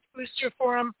confidence booster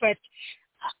for him, but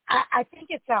I think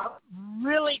it's a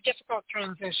really difficult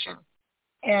transition.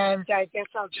 And I guess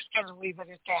I'll just kind of leave it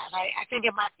at that. I think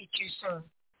it might be too soon.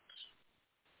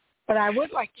 But I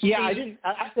would like to see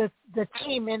the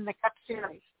team in the Cup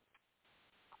Series.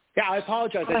 Yeah, I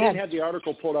apologize. I didn't have the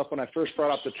article pulled up when I first brought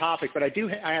up the topic, but I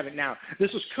have it now. This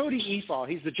was Cody Efall.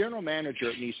 He's the general manager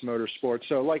at Nice Motorsports.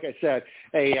 So, like I said,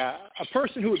 a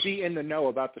person who would be in the know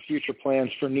about the future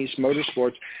plans for Nice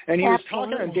Motorsports. And he was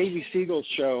talking on Davey Siegel's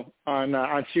show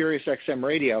on Sirius XM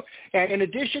Radio. And in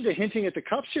addition to hinting at the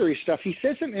Cup Series stuff, he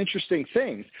said some interesting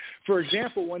things. For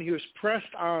example, when he was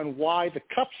pressed on why the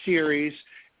Cup Series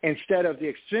instead of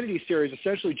the Xfinity Series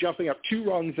essentially jumping up 2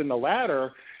 rungs in the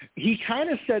ladder, he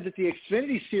kind of said that the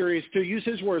Xfinity Series, to use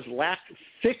his words, lacked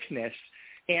thickness,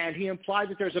 and he implied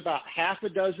that there's about half a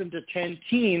dozen to 10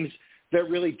 teams that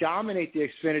really dominate the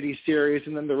Xfinity Series,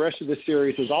 and then the rest of the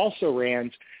series is also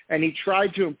ran. And he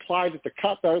tried to imply that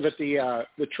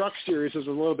the Truck Series is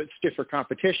a little bit stiffer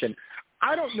competition.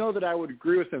 I don't know that I would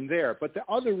agree with him there, but the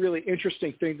other really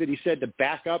interesting thing that he said to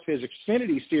back up his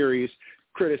Xfinity Series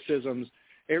criticisms,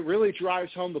 it really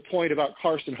drives home the point about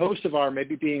Carson Hocevar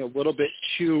maybe being a little bit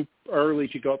too early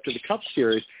to go up to the Cup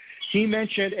Series. He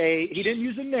mentioned he didn't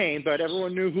use a name, but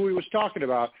everyone knew who he was talking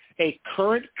about, a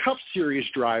current Cup Series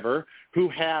driver who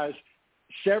has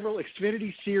several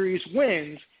Xfinity Series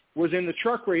wins, was in the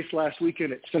truck race last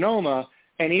weekend at Sonoma,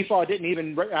 and Efall didn't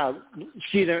even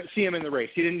see him in the race.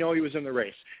 He didn't know he was in the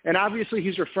race. And obviously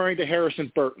he's referring to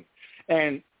Harrison Burton.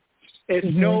 And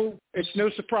it's no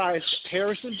surprise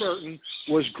Harrison Burton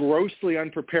was grossly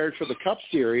unprepared for the Cup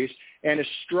Series and is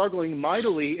struggling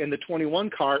mightily in the 21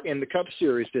 car in the Cup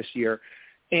Series this year.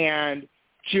 And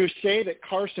to say that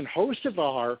Carson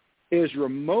Hocevar is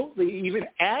remotely even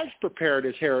as prepared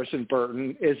as Harrison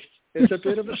Burton is a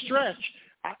bit of a stretch.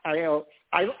 I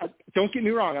don't get me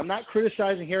wrong. I'm not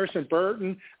criticizing Harrison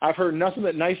Burton. I've heard nothing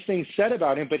but nice things said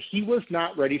about him, but he was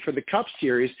not ready for the Cup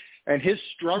Series. And his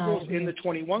struggles in the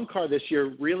 21 car this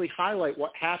year really highlight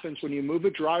what happens when you move a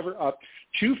driver up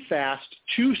too fast,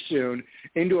 too soon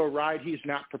into a ride he's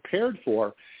not prepared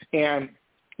for. And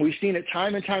we've seen it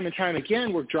time and time and time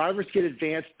again where drivers get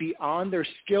advanced beyond their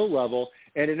skill level,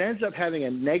 and it ends up having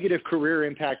a negative career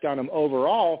impact on them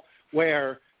overall,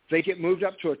 where they get moved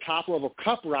up to a top-level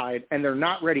Cup ride and they're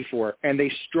not ready for it, and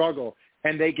they struggle,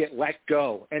 and they get let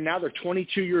go. And now they're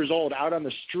 22 years old out on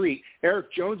the street.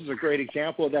 Eric Jones is a great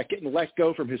example of that, getting let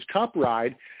go from his Cup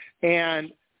ride.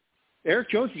 And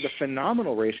Eric Jones is a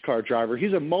phenomenal race car driver.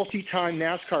 He's a multi-time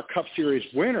NASCAR Cup Series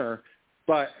winner,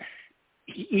 but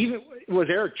even was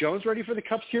Eric Jones ready for the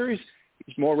Cup Series?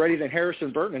 He's more ready than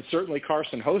Harrison Burton and certainly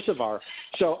Carson Hocevar.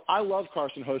 So I love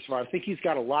Carson Hocevar. I think he's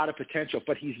got a lot of potential,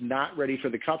 but he's not ready for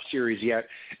the Cup Series yet.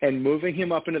 And moving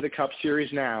him up into the Cup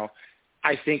Series now,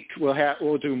 I think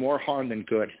will do more harm than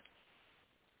good.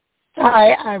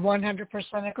 I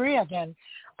 100% agree again.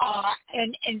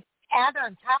 And add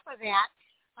on top of that,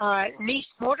 Nice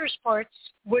Motorsports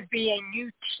would be a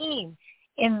new team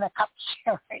in the Cup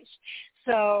Series.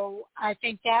 So I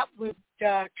think that would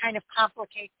kind of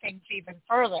complicate things even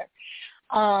further.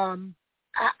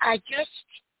 I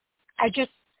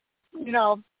just, you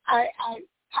know, I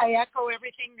echo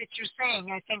everything that you're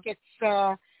saying. I think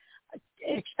it's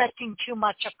expecting too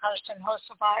much of Carson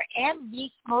Hocevar and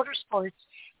Nice Motorsports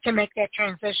to make that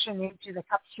transition into the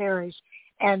Cup Series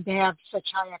and to have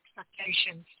such high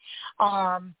expectations.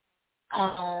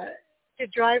 The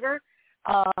driver,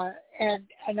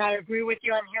 and I agree with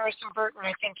you on Harrison Burton.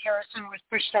 I think Harrison was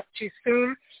pushed up too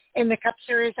soon in the Cup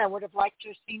Series. I would have liked to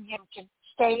have seen him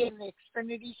stay in the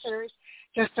Xfinity Series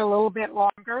just a little bit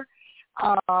longer.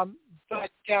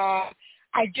 But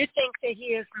I do think that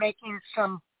he is making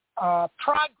some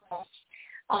progress,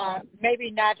 maybe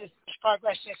not as much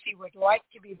progress as he would like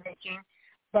to be making,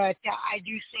 but I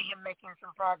do see him making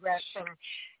some progress,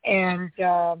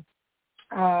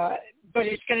 but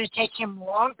it's going to take him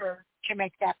longer to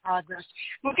make that progress.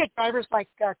 Look at drivers like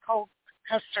Cole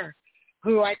Custer,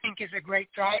 who I think is a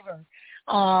great driver,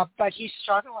 but he's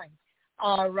struggling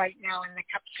right now in the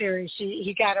Cup Series.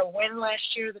 He got a win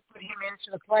last year that put him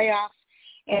into the playoffs,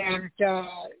 and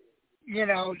you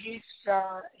know he's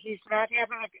not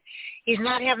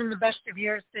having the best of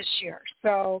years this year.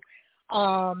 So,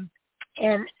 and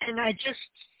I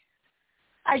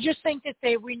just think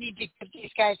that we need to give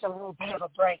these guys a little bit of a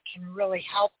break and really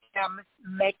help them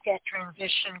make that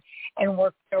transition and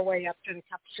work their way up to the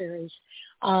Cup Series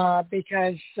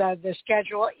because the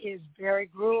schedule is very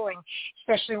grueling,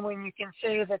 especially when you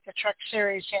consider that the Truck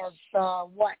Series has a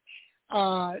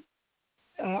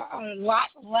lot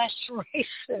less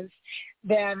races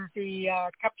than the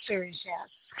Cup Series has.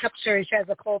 Cup Series has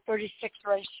a full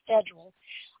 36-race schedule,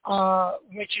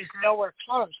 which is nowhere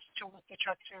close to what the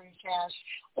Truck Series has,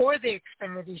 or the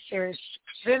Xfinity Series.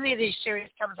 Xfinity Series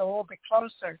comes a little bit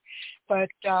closer, but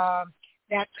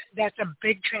that's a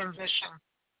big transition.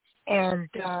 And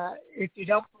if you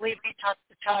don't believe me, talk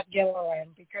to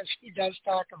ToddGilliland because he does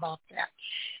talk about that.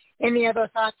 Any other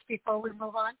thoughts before we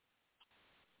move on?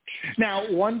 Now,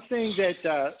 one thing that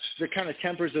kind of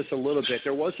tempers this a little bit,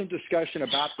 there was some discussion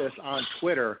about this on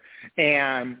Twitter,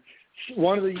 and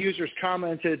one of the users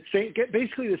commented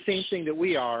basically the same thing that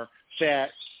we are, that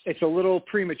it's a little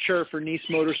premature for Nice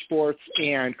Motorsports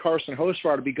and Carson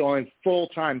Hocevar to be going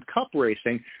full-time Cup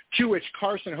racing, to which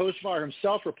Carson Hocevar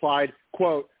himself replied,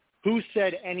 quote, "Who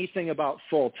said anything about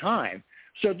full-time?"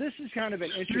 So this is kind of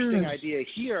an interesting idea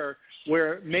here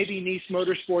where maybe Nice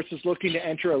Motorsports is looking to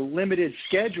enter a limited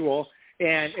schedule,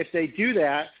 and if they do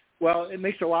that, well, it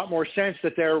makes a lot more sense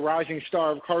that their rising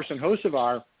star of Carson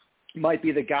Hocevar might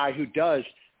be the guy who does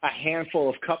a handful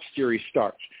of Cup Series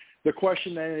starts. The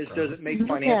question then is, does it make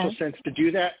financial sense to do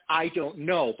that? I don't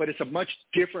know, but it's a much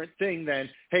different thing than,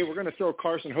 hey, we're going to throw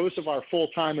Carson Hocevar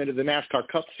full-time into the NASCAR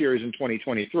Cup Series in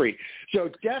 2023. So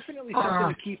definitely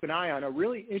something to keep an eye on, a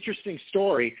really interesting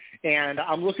story, and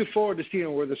I'm looking forward to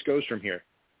seeing where this goes from here.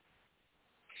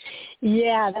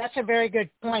 Yeah, that's a very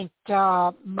good point,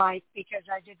 Mike, because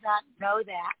I did not know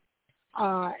that.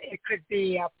 It could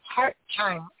be a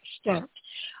part-time stint.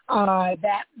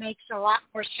 That makes a lot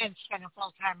more sense than a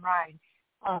full-time ride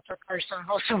for Carson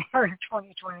Hocevar in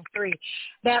 2023.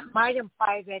 That might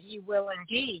imply that he will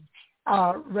indeed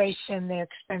race in the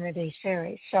Xfinity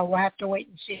Series. So we'll have to wait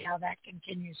and see how that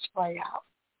continues to play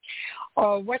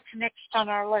out. What's next on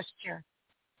our list here?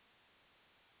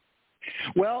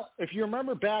 Well, if you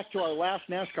remember back to our last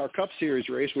NASCAR Cup Series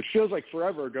race, which feels like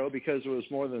forever ago because it was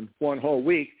more than one whole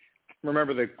week,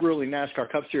 remember the grueling NASCAR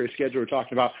Cup Series schedule we're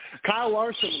talking about, Kyle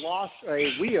Larson lost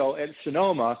a wheel at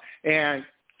Sonoma, and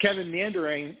Kevin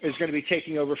Meandering is going to be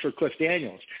taking over for Cliff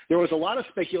Daniels. There was a lot of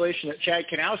speculation that Chad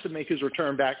Knaus would make his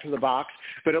return back to the box,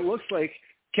 but it looks like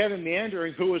Kevin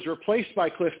Meandering, who was replaced by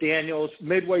Cliff Daniels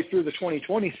midway through the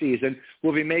 2020 season,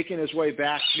 will be making his way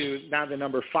back to now the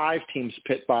number 5 team's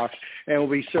pit box and will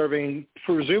be serving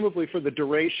presumably for the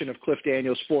duration of Cliff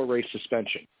Daniels' 4-race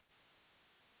suspension.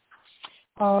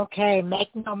 Okay, make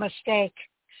no mistake.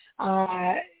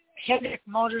 Hendrick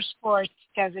Motorsports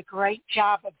does a great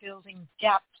job of building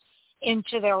depth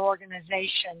into their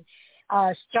organization,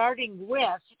 starting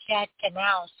with Chad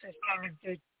Knaus as kind of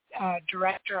the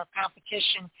director of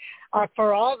competition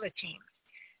for all the teams.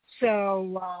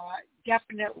 So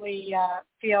definitely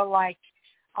feel like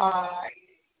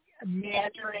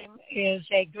Meandering is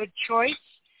a good choice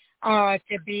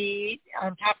to be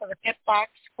on top of the pit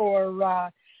box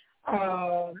for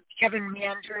Kevin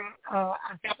Meandering on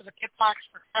top of the pit box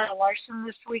for Kyle Larson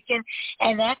this weekend,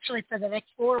 and actually for the next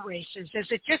 4 races. Is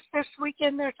it just this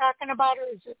weekend they're talking about,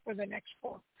 or is it for the next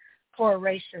four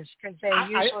races? Because they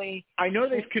usually... I know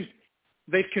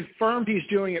they've confirmed he's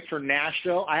doing it for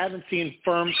Nashville. I haven't seen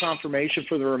firm confirmation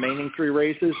for the remaining 3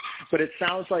 races, but it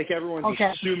sounds like everyone's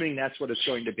assuming that's what it's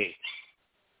going to be.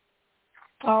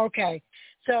 Okay.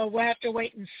 So we'll have to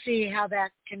wait and see how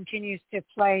that continues to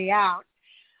play out.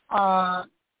 But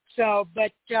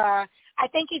I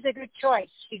think he's a good choice.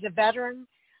 He's a veteran.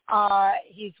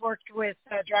 He's worked with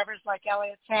drivers like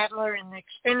Elliott Sadler in the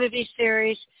Xfinity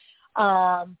Series.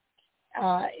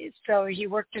 So he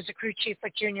worked as a crew chief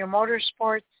at Junior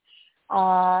Motorsports.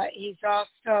 He's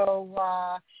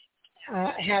also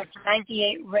had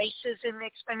 98 races in the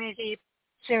Xfinity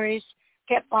Series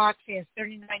pit box. He has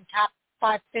 39 top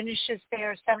 5 finishes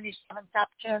there, 77 top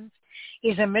 10s.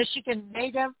 He's a Michigan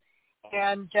native,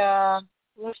 and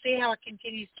we'll see how it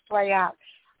continues to play out.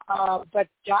 But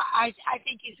I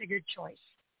think he's a good choice.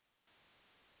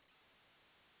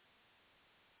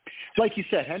 Like you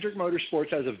said, Hendrick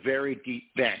Motorsports has a very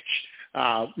deep bench.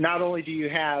 Not only do you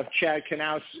have Chad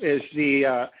Knaus as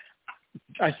the,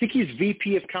 I think he's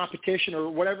VP of competition or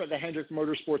whatever the Hendrick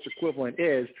Motorsports equivalent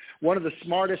is, one of the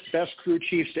smartest, best crew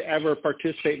chiefs to ever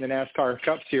participate in the NASCAR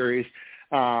Cup Series,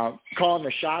 calling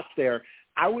the shots there.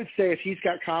 I would say if he's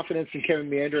got confidence in Kevin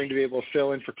Meandering to be able to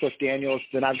fill in for Cliff Daniels,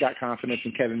 then I've got confidence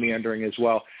in Kevin Meandering as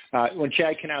well. When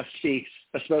Chad Knaus speaks,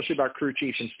 especially about crew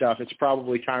chiefs and stuff, it's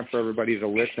probably time for everybody to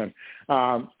listen.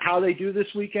 How they do this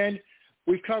weekend,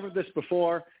 we've covered this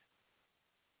before.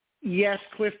 Yes,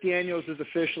 Cliff Daniels is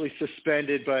officially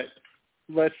suspended, but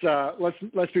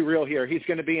let's be real here. He's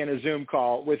going to be in a Zoom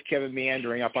call with Kevin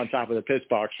Meandering up on top of the pit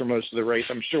box for most of the race,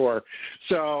 I'm sure.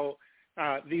 So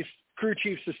these crew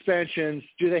chief suspensions,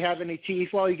 do they have any teeth?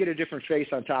 Well, you get a different face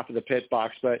on top of the pit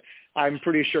box, but I'm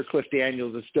pretty sure Cliff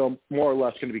Daniels is still more or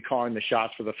less going to be calling the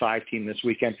shots for the 5 team this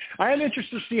weekend. I am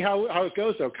interested to see how it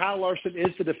goes, though. Kyle Larson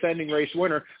is the defending race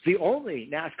winner, the only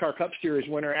NASCAR Cup Series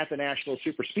winner at the Nashville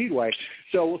Superspeedway.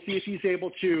 So we'll see if he's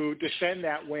able to defend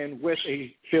that win with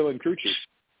a fill-in crew chief.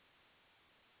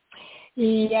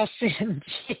 Yes,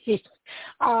 indeed.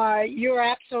 You're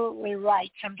absolutely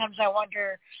right. Sometimes I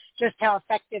wonder just how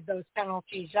effective those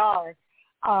penalties are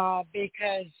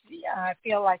because I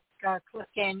feel like Cliff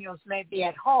Daniels may be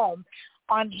at home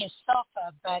on his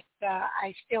sofa, but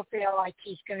I still feel like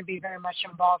he's going to be very much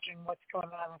involved in what's going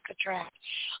on at the track.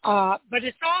 But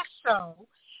it's also,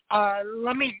 I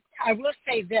will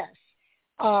say this,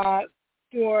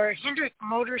 for Hendrick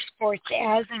Motorsports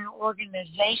as an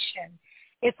organization,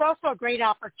 it's also a great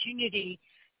opportunity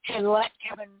to let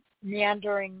Kevin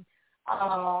Meandering,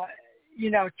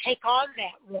 take on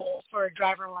that role for a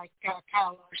driver like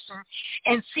Kyle Larson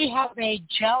and see how they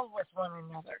gel with one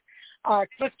another.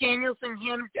 Cliff Daniels and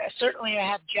him certainly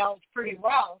have gelled pretty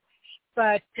well,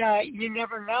 but you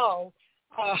never know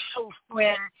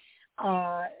when,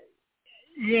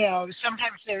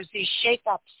 sometimes there's these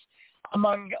shake-ups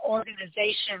among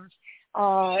organizations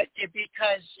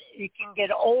because it can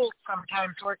get old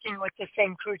sometimes working with the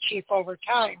same crew chief over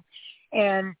time.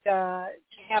 And to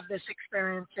have this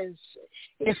experience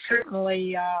is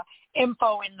certainly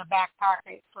info in the back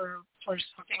pocket for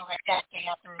something like that to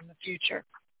happen in the future.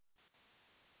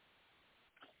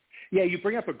 Yeah, you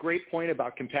bring up a great point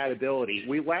about compatibility.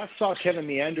 We last saw Kevin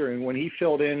Meandering when he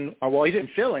filled in. Well, he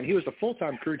didn't fill in. He was the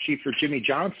full-time crew chief for Jimmy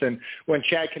Johnson when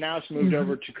Chad Knaus moved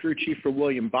over to crew chief for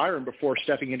William Byron before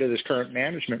stepping into this current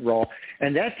management role.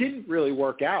 And that didn't really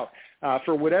work out.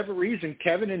 For whatever reason,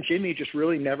 Kevin and Jimmy just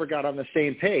really never got on the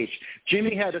same page.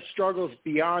 Jimmy had his struggles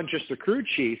beyond just the crew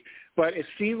chief, but it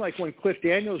seemed like when Cliff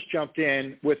Daniels jumped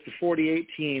in with the 48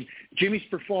 team, Jimmy's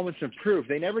performance improved.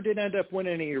 They never did end up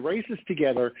winning any races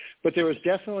together, but there was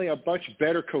definitely a much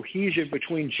better cohesion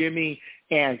between Jimmy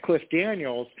and Cliff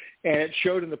Daniels, and it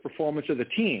showed in the performance of the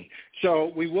team.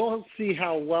 So we will see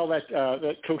how well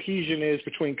that cohesion is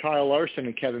between Kyle Larson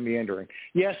and Kevin Meandering.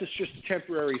 Yes, it's just a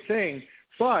temporary thing,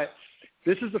 but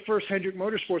this is the first Hendrick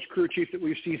Motorsports crew chief that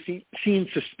we've seen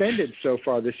suspended so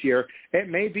far this year. It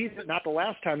may be not the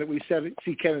last time that we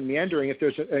see Kevin Meandering. If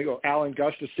there's Alan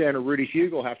Gustafson or Rudy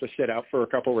Hugel have to sit out for a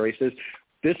couple races,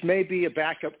 this may be a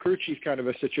backup crew chief kind of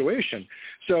a situation.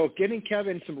 So getting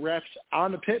Kevin some reps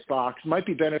on the pit box might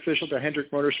be beneficial to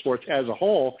Hendrick Motorsports as a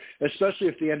whole, especially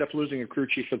if they end up losing a crew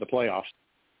chief for the playoffs.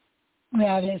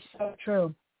 That is so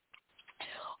true.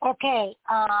 Okay,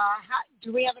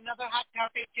 do we have another hot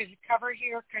topic to cover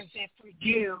here? Because if we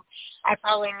do, I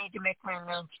probably need to make my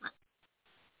announcement.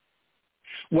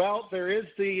 Well, there is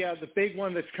the big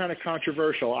one that's kind of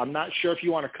controversial. I'm not sure if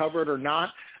you want to cover it or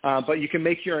not, but you can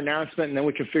make your announcement, and then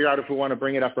we can figure out if we want to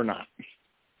bring it up or not.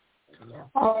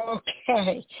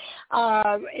 Okay.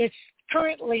 It's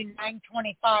currently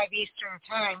 9:25 Eastern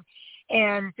Time,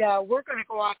 and we're going to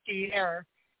go off the air.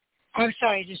 I'm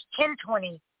sorry, it's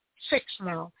 10:26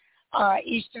 now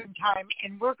Eastern Time,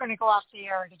 and we're going to go off the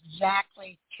air at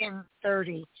exactly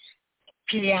 10:30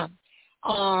 p.m.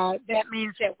 That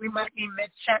means that we might be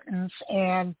mid-sentence,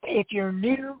 and if you're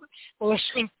new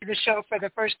listening to the show for the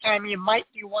first time, you might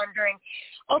be wondering,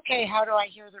 okay, how do I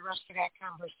hear the rest of that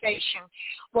conversation?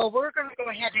 Well, we're going to go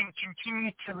ahead and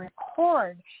continue to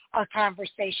record our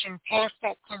conversation past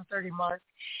that 10:30 mark,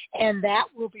 and that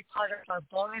will be part of our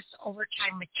bonus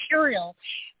overtime material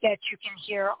that you can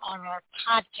hear on our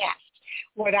podcast.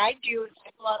 What I do is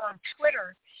I go out on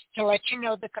Twitter to let you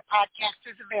know that the podcast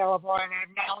is available, and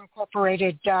I've now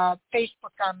incorporated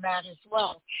Facebook on that as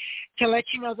well, to let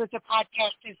you know that the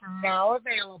podcast is now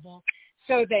available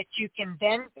so that you can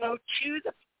then go to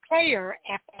the player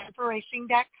at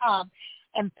Fan4Racing.com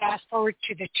and fast forward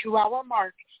to the 2-hour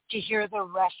mark to hear the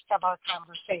rest of our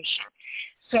conversation.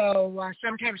 So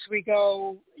sometimes we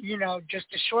go,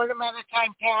 just a short amount of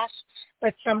time past,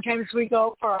 but sometimes we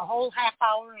go for a whole half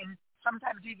hour and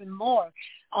sometimes even more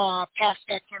past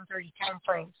that 10:30 time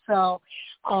frame. So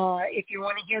if you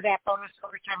want to hear that bonus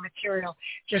overtime material,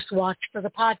 just watch for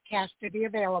the podcast to be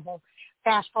available.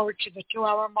 Fast forward to the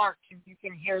 2-hour mark, and you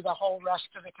can hear the whole rest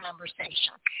of the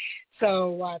conversation.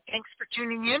 So thanks for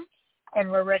tuning in,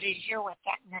 and we're ready to hear what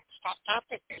that next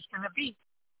topic is going to be.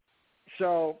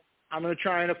 So I'm going to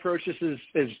try and approach this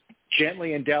as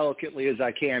gently and delicately as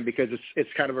I can because it's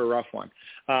kind of a rough one.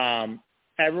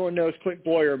 Everyone knows Clint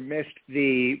Boyer missed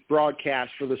the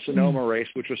broadcast for the Sonoma race,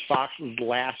 which was Fox's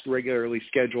last regularly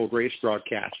scheduled race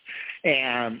broadcast,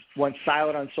 and went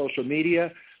silent on social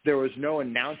media. There was no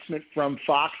announcement from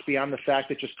Fox beyond the fact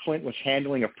that just Clint was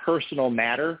handling a personal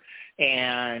matter,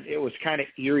 and it was kind of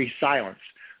eerie silence.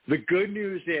 The good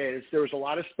news is there was a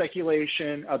lot of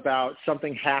speculation about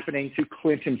something happening to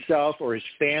Clint himself or his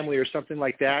family or something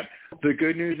like that. The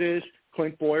good news is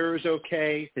Clint Boyer is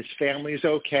okay. His family is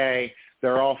okay.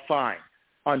 They're all fine.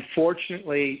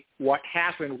 Unfortunately, what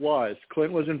happened was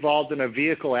Clint was involved in a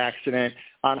vehicle accident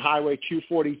on Highway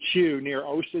 242 near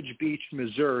Osage Beach,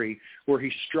 Missouri, where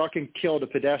he struck and killed a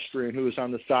pedestrian who was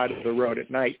on the side of the road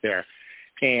at night there.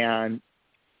 And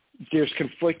there's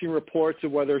conflicting reports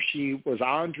of whether she was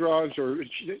on drugs or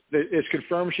it's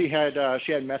confirmed she had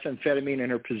methamphetamine in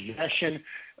her possession.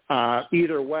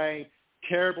 Either way,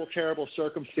 terrible, terrible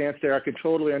circumstance there. I could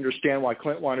totally understand why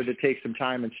Clint wanted to take some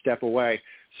time and step away.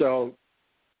 So,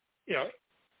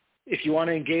 if you want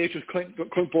to engage with Clint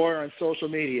Boyer on social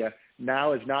media,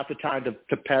 now is not the time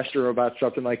to pester about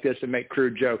something like this and make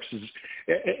crude jokes.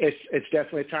 It's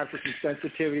definitely a time for some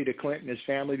sensitivity to Clint and his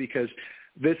family because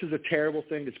this is a terrible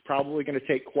thing that's probably going to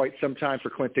take quite some time for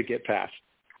Clint to get past.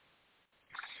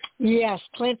 Yes,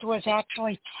 Clint was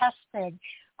actually tested,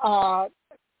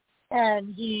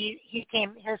 and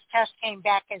his test came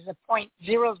back as a .0000.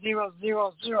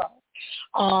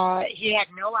 He had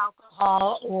no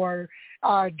alcohol or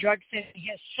drugs in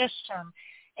his system,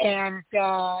 and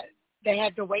they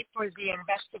had to wait for the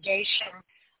investigation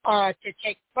to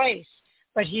take place.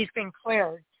 But he's been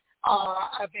cleared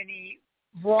of any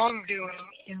wrongdoing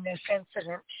in this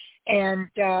incident. And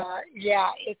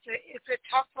it's a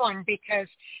tough one because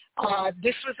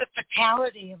this was a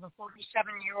fatality of a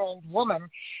 47-year-old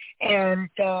woman, and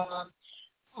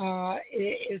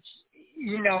it's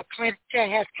Clint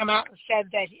has come out and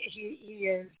said that he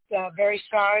is very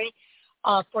sorry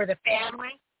for the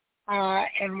family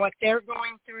and what they're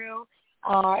going through.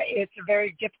 It's a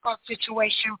very difficult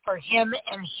situation for him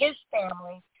and his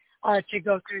family to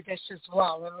go through this as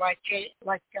well. And like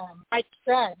Mike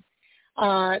said,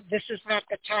 this is not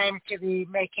the time to be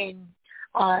making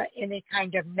any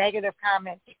kind of negative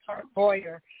comment to Clint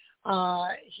Boyer.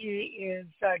 He is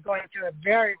going through a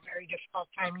very, very difficult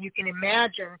time. You can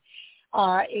imagine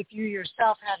if you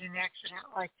yourself had an accident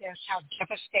like this, how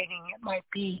devastating it might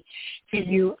be to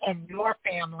you and your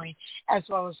family, as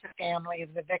well as the family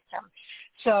of the victim.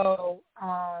 So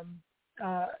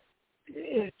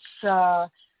it's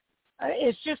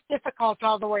just difficult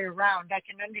all the way around. I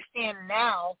can understand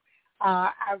now.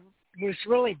 I was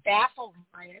really baffled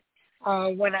by it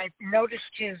when I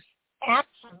noticed his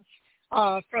absence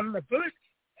from the booth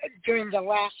during the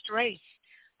last race,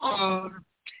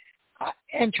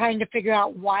 and trying to figure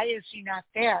out why is he not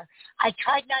there. I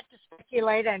tried not to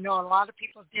speculate. I know a lot of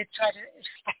people did try to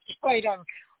speculate on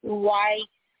why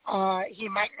he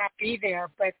might not be there.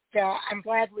 But I'm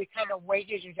glad we kind of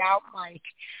waited it out,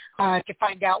 Mike, to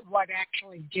find out what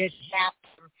actually did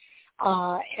happen.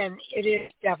 And it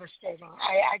is devastating.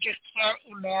 I just can't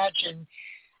imagine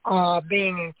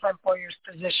being in Clint Boyer's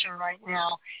position right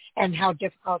now and how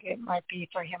difficult it might be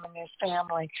for him and his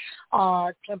family.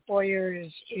 Clint Boyer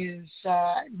is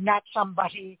not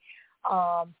somebody,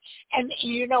 and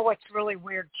you know what's really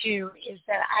weird too is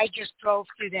that I just drove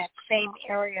through that same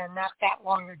area not that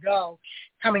long ago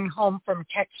coming home from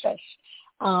Texas.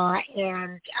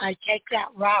 And I take that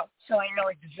route, so I know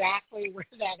exactly where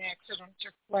that accident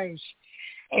took place.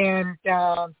 And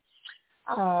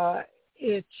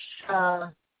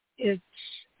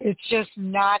it's just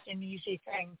not an easy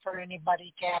thing for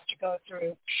anybody to have to go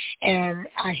through. And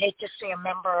I hate to see a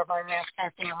member of our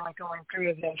NASCAR family going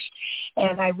through this.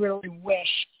 And I really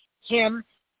wish him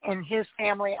and his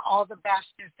family all the best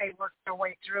as they work their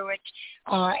way through it,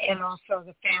 and also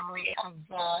the family of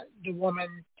the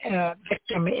woman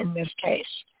victim in this case.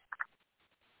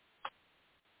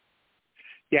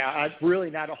 Yeah,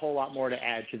 really not a whole lot more to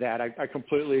add to that. I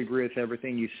completely agree with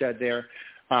everything you said there.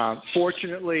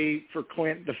 Fortunately for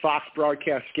Clint, the Fox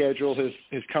broadcast schedule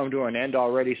has come to an end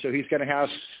already, so he's going to have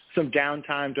some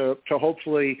downtime to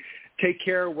hopefully take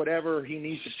care of whatever he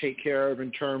needs to take care of in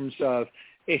terms of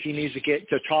if he needs to get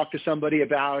to talk to somebody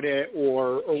about it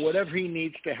or whatever he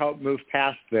needs to help move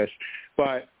past this.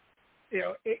 But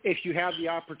if you have the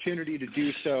opportunity to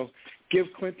do so, give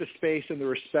Clint the space and the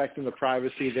respect and the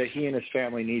privacy that he and his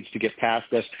family needs to get past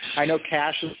this. I know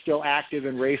Cash is still active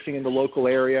in racing in the local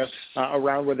area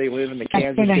around where they live in the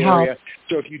Kansas area.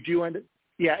 So if you do end up,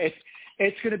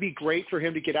 it's going to be great for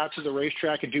him to get out to the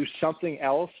racetrack and do something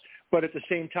else. But at the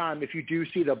same time, if you do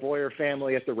see the Boyer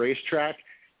family at the racetrack,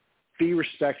 be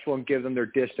respectful and give them their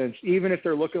distance. Even if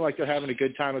they're looking like they're having a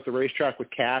good time at the racetrack with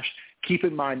Cash, keep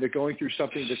in mind they're going through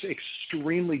something that's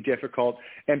extremely difficult,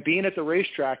 and being at the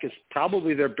racetrack is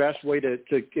probably their best way to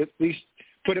at least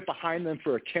put it behind them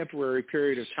for a temporary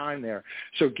period of time there.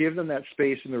 So give them that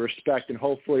space and the respect and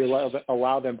hopefully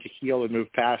allow them to heal and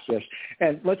move past this.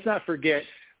 And let's not forget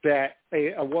that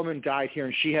a woman died here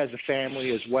and she has a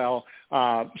family as well.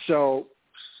 So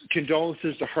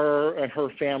condolences to her and her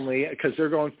family, because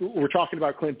we're talking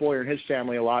about Clint Boyer and his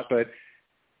family a lot, but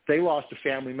they lost a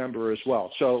family member as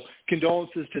well. So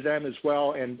condolences to them as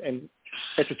well. And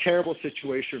it's a terrible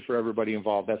situation for everybody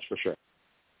involved. That's for sure.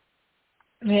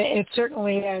 It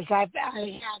certainly is. I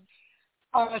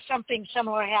had something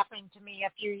similar happen to me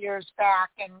a few years back,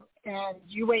 and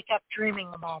you wake up dreaming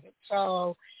about it.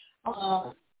 So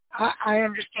I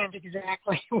understand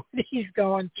exactly what he's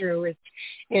going through.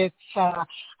 It's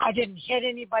I didn't hit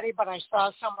anybody, but I saw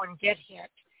someone get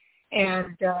hit,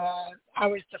 and I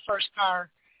was the first car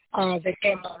that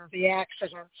came out of the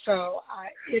accident. So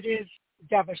it is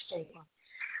devastating.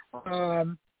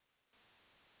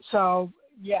 So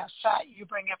yes, you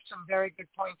bring up some very good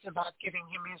points about giving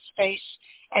him his space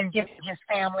and giving his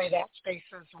family that space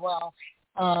as well.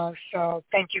 So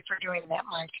thank you for doing that,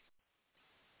 Mike.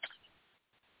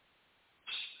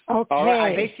 Okay. All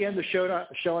right. I hate to end the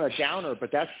show on a downer, but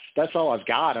that's all I've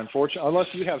got, unfortunately, unless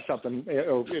you have something.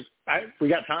 We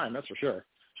got time, that's for sure.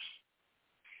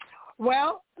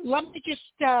 Well, let me just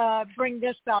bring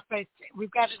this up.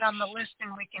 We've got it on the list,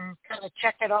 and we can kind of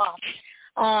check it off.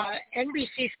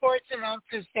 NBC Sports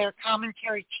announces their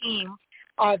commentary team.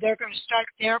 They're going to start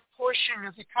their portion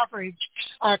of the coverage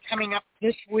coming up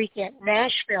this week at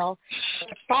Nashville.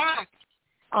 The Fox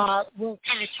will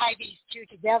kind of tie these two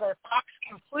together. Fox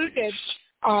concluded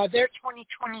their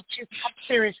 2022 Cup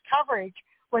Series coverage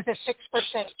with a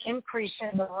 6% increase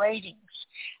in the ratings.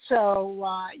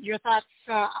 So your thoughts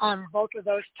on both of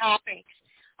those topics,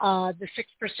 the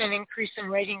 6% increase in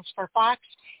ratings for Fox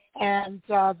and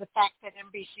the fact that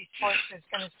NBC Sports is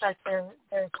going to start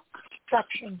their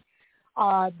section,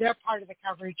 their part of the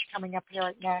coverage coming up here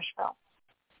at Nashville.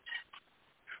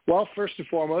 Well, first and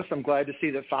foremost, I'm glad to see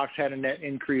that Fox had a net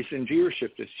increase in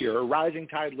viewership this year. A rising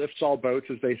tide lifts all boats,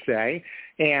 as they say,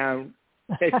 and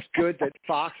it's good that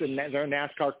Fox and their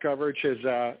NASCAR coverage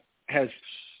has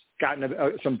gotten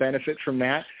some benefit from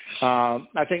that.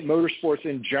 I think motorsports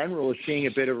in general is seeing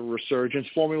a bit of a resurgence.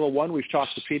 Formula One, we've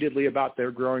talked repeatedly about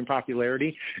their growing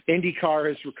popularity. IndyCar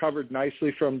has recovered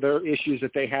nicely from their issues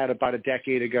that they had about a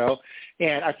decade ago.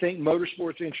 And I think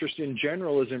motorsports interest in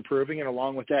general is improving, and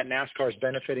along with that, NASCAR is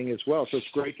benefiting as well. So it's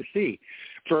great to see.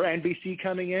 For NBC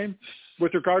coming in,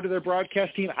 with regard to their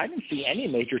broadcast team, I didn't see any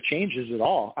major changes at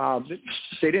all.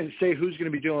 They didn't say who's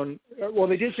going to be doing – well,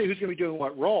 they did say who's going to be doing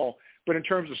what role, But in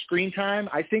terms of screen time,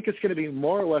 I think it's going to be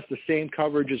more or less the same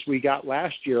coverage as we got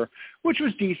last year, which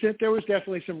was decent. There was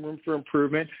definitely some room for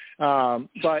improvement,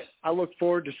 but I look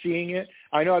forward to seeing it.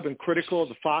 I know I've been critical of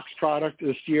the Fox product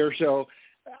this year, so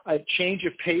a change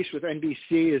of pace with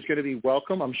NBC is going to be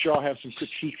welcome. I'm sure I'll have some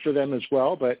critique for them as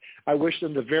well, but I wish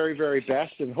them the very, very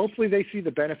best, and hopefully they see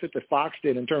the benefit that Fox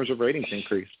did in terms of ratings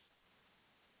increase.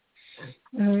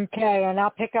 Okay, and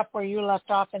I'll pick up where you left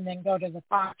off and then go to the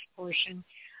Fox portion.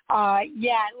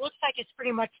 It looks like it's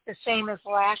pretty much the same as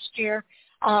last year.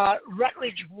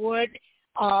 Rutledge Wood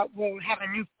will have a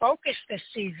new focus this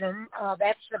season.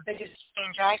 That's the biggest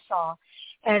change I saw.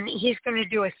 And he's going to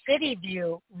do a city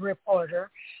view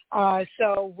reporter.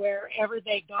 So wherever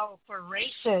they go for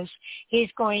races,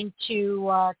 he's going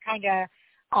to kind of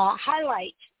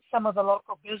highlight some of the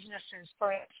local businesses.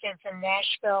 For instance, in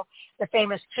Nashville, the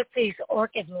famous Tootsie's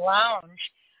Orchid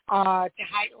Lounge, to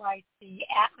highlight the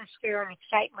atmosphere and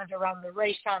excitement around the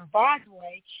race on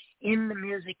Broadway in the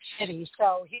Music City.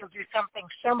 So he'll do something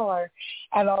similar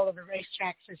at all of the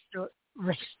racetracks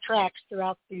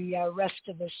throughout the rest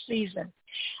of the season.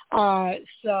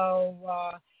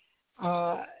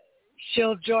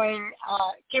 She'll join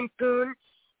Kim Kuhn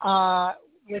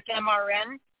with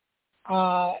MRN.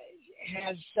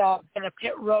 Has been a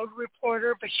pit road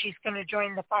reporter, but she's going to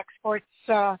join the Fox Sports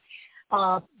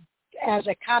as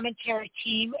a commentary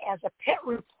team, as a pit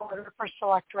reporter for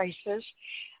select races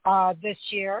this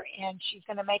year, and she's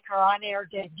going to make her on-air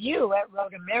debut at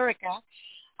Road America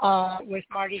with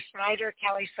Marty Snyder,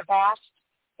 Kelly Sabast,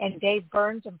 and Dave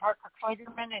Burns and Parker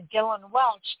Kleiderman and Dylan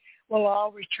Welch will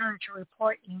all return to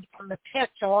report from the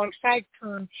pits alongside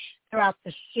Kuhn throughout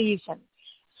the season.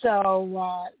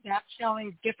 So that's the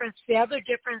only difference. The other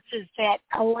difference is that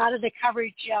a lot of the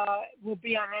coverage will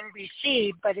be on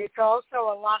NBC, but it's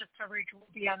also a lot of coverage will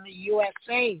be on the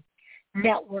USA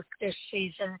Network this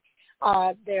season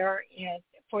for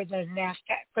the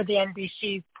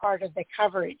NBC part of the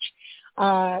coverage.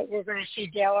 We're going to see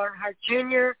Dale Earnhardt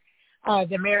Jr.,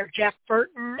 the Mayor Jeff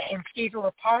Burton, and Steve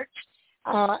Letarte,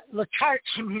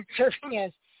 serving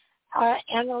as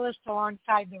analyst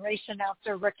alongside the race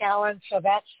announcer Rick Allen, so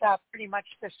that's pretty much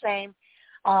the same.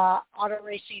 Auto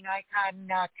racing icon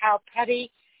Kyle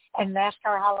Petty and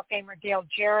NASCAR Hall of Famer Dale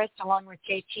Jarrett, along with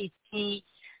JTT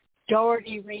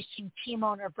Doherty Racing team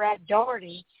owner Brad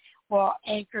Doherty, will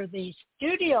anchor the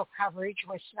studio coverage,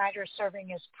 with Snyder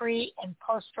serving as pre- and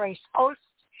post-race host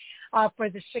for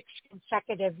the sixth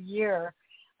consecutive year.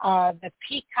 The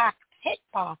Peacock Pit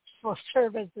Box will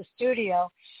serve as the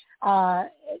studio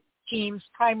team's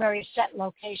primary set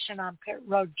location on pit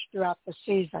roads throughout the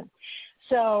season.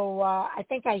 So I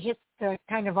think I hit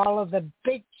kind of all of the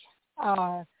big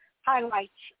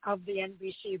highlights of the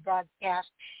NBC broadcast.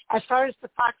 As far as the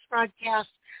Fox broadcast,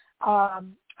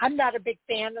 I'm not a big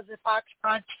fan of the Fox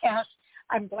broadcast.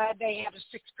 I'm glad they had a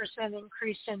 6%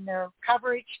 increase in their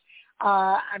coverage.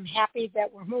 I'm happy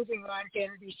that we're moving on to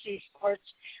NBC Sports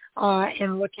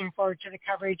and looking forward to the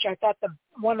coverage. I thought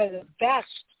one of the best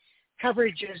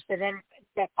coverages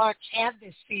that Fox had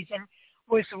this season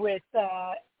was with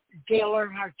Dale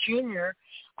Earnhardt Jr.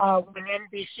 When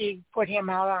NBC put him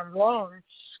out on loan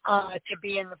to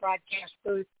be in the broadcast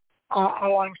booth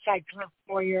alongside Clint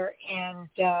Boyer and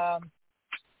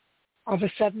all of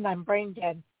a sudden I'm brain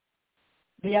dead.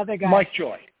 The other guy. Mike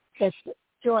Joy.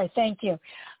 Joy, thank you.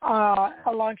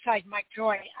 Alongside Mike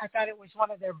Joy, I thought it was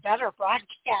one of their better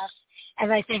broadcasts,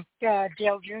 and I think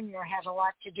Dale Jr. has a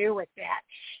lot to do with that.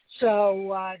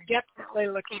 So definitely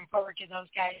looking forward to those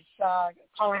guys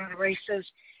calling the races.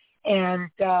 And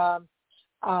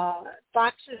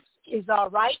Fox is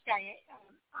all right.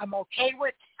 I'm okay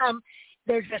with them.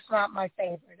 They're just not my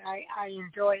favorite. I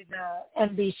enjoy the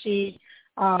NBC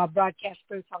broadcast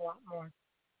booth a lot more.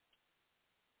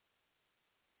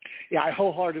 Yeah, I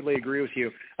wholeheartedly agree with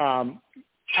you.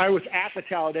 I was at the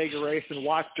Talladega race and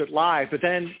watched it live, but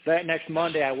then that next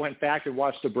Monday I went back and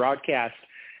watched the broadcast,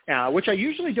 which I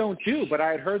usually don't do, but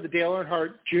I had heard the Dale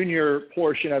Earnhardt Jr.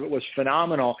 portion of it was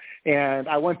phenomenal, and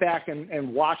I went back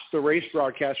and watched the race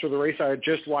broadcast for the race I had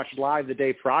just watched live the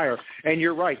day prior. And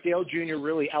you're right, Dale Jr.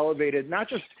 really elevated not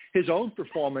just his own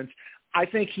performance. I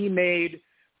think he made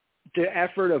the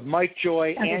effort of Mike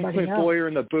Joy and Clint Boyer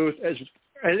in the booth as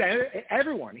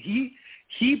everyone.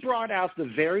 He brought out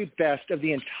the very best of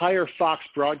the entire Fox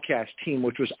broadcast team,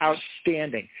 which was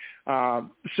outstanding.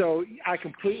 So I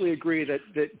completely agree that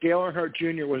Dale Earnhardt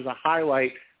Jr. was a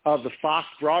highlight of the Fox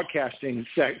broadcasting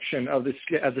section of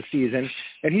the season,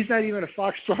 and he's not even a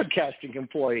Fox broadcasting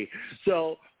employee.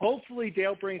 So hopefully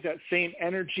Dale brings that same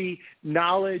energy,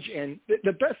 knowledge, and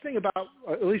the best thing about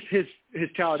at least his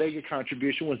Talladega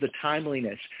contribution was the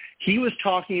timeliness. He was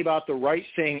talking about the right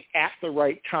thing at the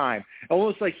right time,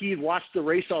 almost like he had watched the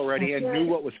race already and knew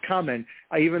what was coming,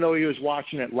 even though he was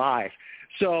watching it live.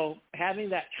 So having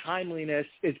that timeliness,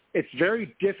 it's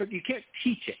very different. You can't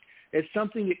teach it. It's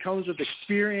something that comes with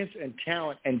experience and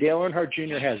talent, and Dale Earnhardt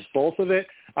Jr. has both of it.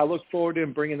 I look forward to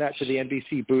him bringing that to the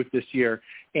NBC booth this year,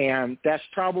 and that's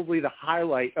probably the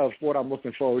highlight of what I'm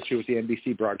looking forward to with the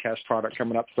NBC broadcast product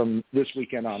coming up from this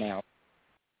weekend on out.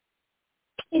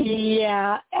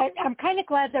 Yeah, I'm kind of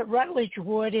glad that Rutledge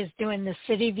Wood is doing the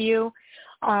City View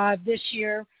this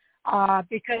year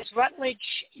because Rutledge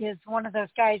is one of those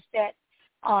guys that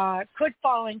could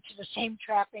fall into the same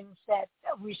trappings that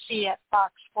we see at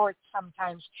Fox Sports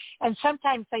sometimes. And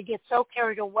sometimes they get so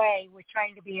carried away with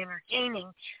trying to be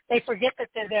entertaining, they forget that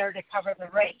they're there to cover the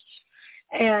race.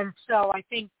 And so I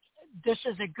think this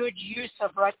is a good use of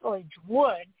Rutledge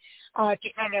Wood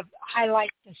to kind of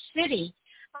highlight the city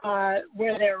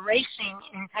where they're racing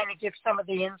and kind of give some of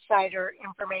the insider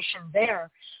information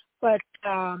there. But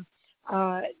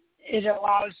it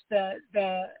allows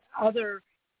the other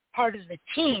part of the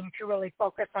team to really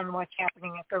focus on what's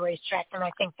happening at the racetrack, and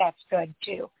I think that's good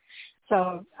too.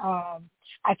 So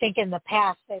I think in the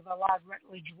past they've allowed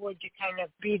Rutledge Wood to kind of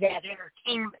be that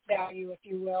entertainment value, if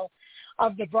you will,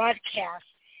 of the broadcast,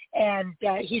 and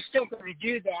he's still going to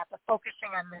do that, but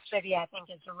focusing on the city I think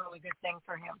is a really good thing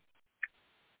for him.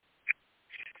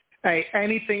 Hey,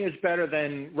 anything is better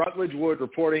than Rutledge Wood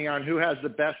reporting on who has the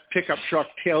best pickup truck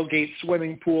tailgate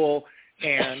swimming pool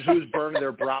and who's burning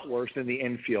their bratwurst in the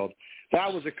infield.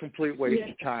 That was a complete waste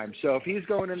of time. So if he's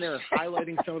going in there and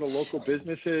highlighting some of the local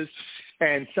businesses,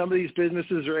 and some of these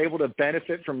businesses are able to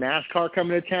benefit from NASCAR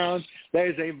coming to town, that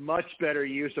is a much better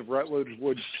use of Rutledge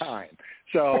Wood's time.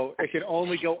 So it can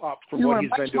only go up from what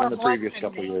he's been doing the previous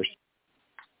couple of years.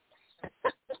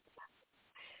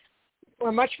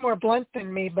 We're much more blunt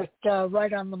than me, but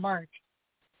right on the mark.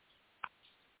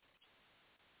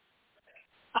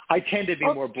 I tend to be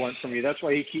more blunt from you. That's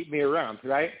why you keep me around,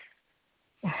 right?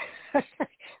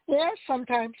 Yeah,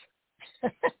 sometimes.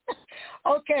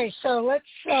 Okay, so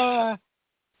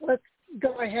let's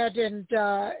go ahead and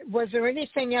was there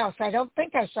anything else? I don't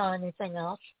think I saw anything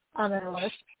else on our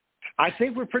list. I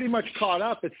think we're pretty much caught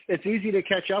up. It's easy to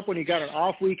catch up when you got an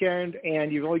off weekend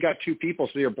and you've only got two people,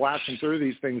 so you're blasting through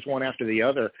these things one after the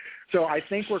other. So I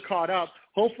think we're caught up.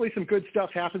 Hopefully some good stuff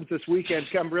happens this weekend.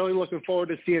 I'm really looking forward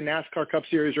to seeing NASCAR Cup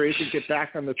Series racing get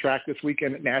back on the track this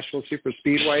weekend at Nashville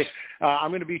Superspeedway.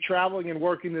 I'm going to be traveling and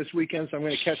working this weekend, so I'm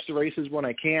going to catch the races when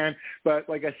I can. But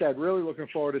like I said, really looking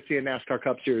forward to seeing NASCAR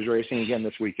Cup Series racing again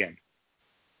this weekend.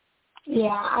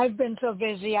 Yeah, I've been so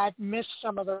busy. I've missed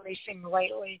some of the racing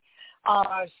lately.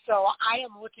 So I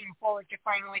am looking forward to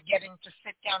finally getting to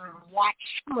sit down and watch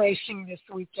racing this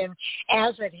weekend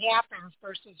as it happens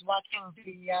versus watching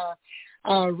the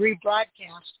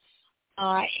rebroadcast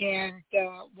and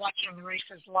watching the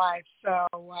races live. So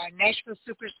Nashville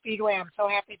Superspeedway, I'm so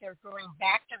happy they're going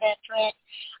back to that track.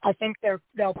 I think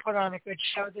they'll put on a good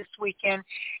show this weekend.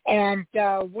 And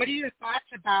what are your thoughts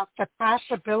about the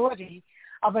possibility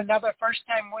of another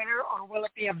first-time winner, or will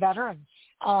it be a veteran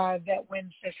that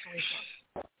wins this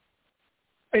weekend?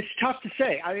 It's tough to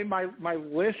say. I mean, my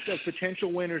list of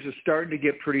potential winners is starting to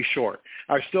get pretty short.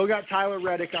 I've still got Tyler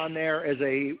Reddick on there as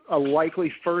a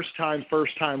likely first-time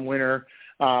winner.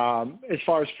 As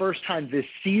far as first-time this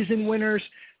season winners,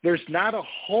 there's not a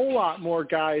whole lot more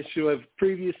guys who have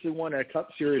previously won a Cup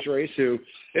Series race who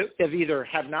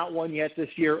have not won yet this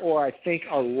year or I think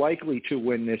are likely to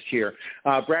win this year.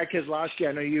 Brad Keselowski,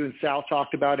 I know you and Sal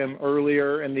talked about him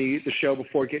earlier in the show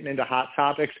before getting into Hot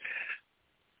Topics.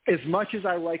 As much as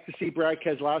I like to see Brad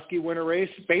Keselowski win a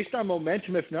race, based on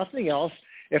momentum, if nothing else,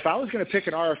 if I was going to pick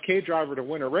an RFK driver to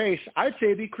win a race, I'd say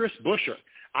it'd be Chris Buescher.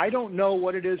 I don't know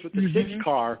what it is with the 6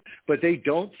 car, but they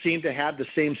don't seem to have the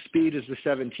same speed as the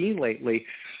 17 lately.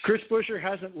 Chris Buescher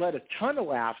hasn't led a ton of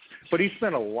laps, but he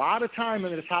spent a lot of time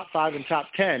in the top 5 and top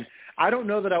 10. I don't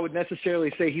know that I would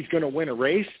necessarily say he's going to win a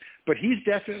race, but he's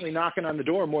definitely knocking on the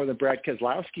door more than Brad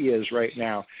Keselowski is right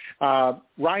now.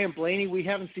 Ryan Blaney, we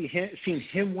haven't seen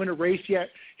him win a race yet.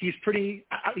 He's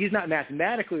not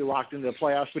mathematically locked into the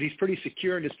playoffs, but he's pretty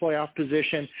secure in his playoff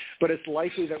position. But it's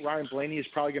likely that Ryan Blaney is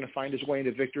probably going to find his way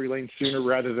into victory lane sooner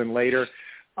rather than later.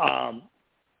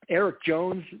 Eric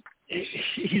Jones,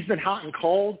 he's been hot and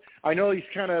cold. I know he's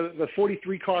kind of the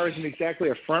 43 car isn't exactly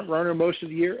a front runner most of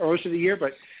the year,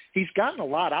 but he's gotten a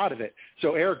lot out of it.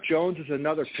 So Eric Jones is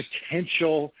another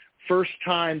potential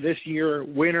first-time this year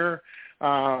winner.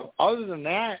 Other than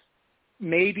that,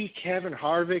 maybe Kevin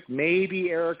Harvick, maybe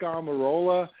Eric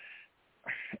Almirola.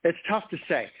 It's tough to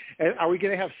say. Are we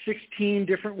going to have 16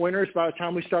 different winners by the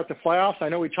time we start the playoffs? I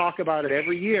know we talk about it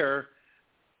every year.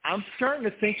 I'm starting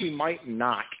to think we might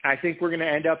not. I think we're going to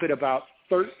end up at about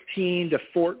 13 to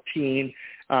 14,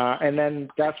 and then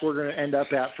that's where we're going to end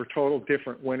up at for total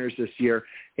different winners this year.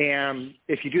 And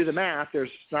if you do the math, there's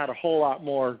not a whole lot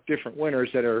more different winners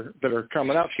that are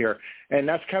coming up here. And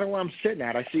that's kind of where I'm sitting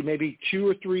at. I see maybe 2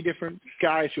 or 3 different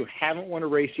guys who haven't won a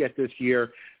race yet this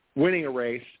year winning a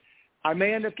race. I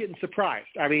may end up getting surprised.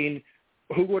 I mean,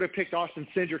 who would have picked Austin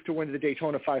Cindric to win the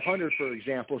Daytona 500, for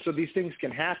example? So these things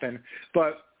can happen.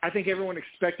 But I think everyone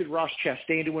expected Ross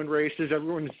Chastain to win races.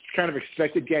 Everyone kind of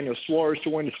expected Daniel Suarez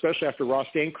to win, especially after Ross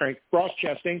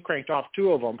Chastain cranked off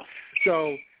 2 of them.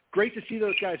 So great to see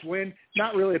those guys win.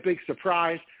 Not really a big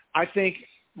surprise. I think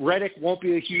Reddick won't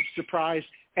be a huge surprise.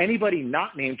 Anybody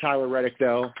not named Tyler Reddick,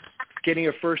 though, getting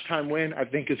a first-time win, I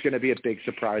think is going to be a big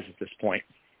surprise at this point.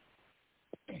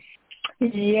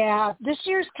 Yeah, this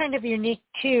year's kind of unique,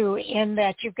 too, in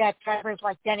that you've got drivers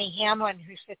like Denny Hamlin,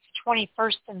 who sits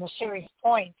 21st in the series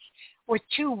points with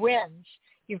 2 wins.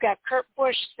 You've got Kurt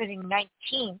Busch sitting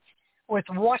 19th with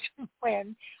 1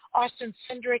 win, Austin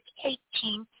Cindric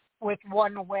 18th with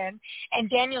 1 win, and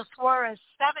Daniel Suarez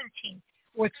 17th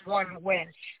with 1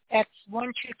 win. That's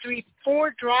 4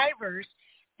 drivers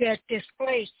that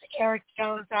displaced Eric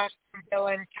Jones, Austin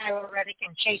Dillon, Tyler Reddick,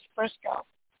 and Chase Briscoe.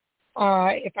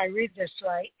 If I read this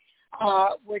right,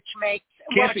 which makes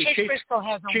Chase Briscoe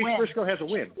has a win. Chase Briscoe has a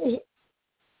win.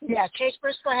 Yeah, Chase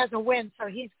Briscoe has a win, so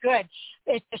he's good.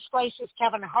 It displaces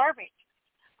Kevin Harvick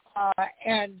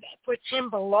and puts him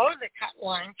below the cut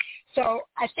line. So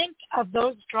I think of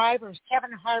those drivers,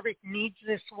 Kevin Harvick needs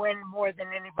this win more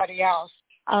than anybody else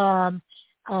at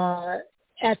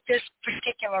this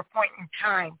particular point in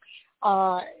time.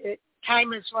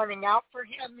 Time is running out for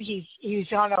him.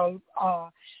 He's on a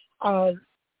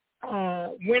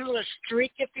winless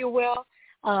streak, if you will,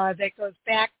 that goes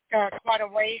back quite a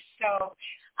ways. So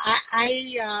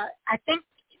I think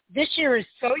this year is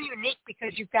so unique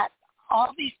because you've got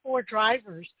all these 4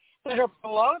 drivers that are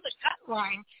below the cut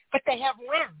line, but they have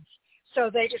wins. So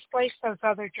they displace those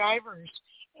other drivers.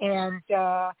 And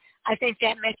I think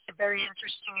that makes it very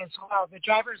interesting as well. The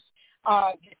drivers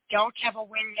that don't have a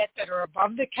win yet that are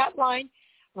above the cut line,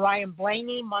 Ryan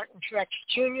Blaney, Martin Truex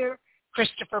Jr.,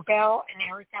 Christopher Bell, and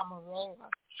Eric Almirola.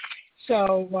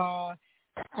 So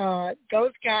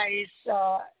those guys,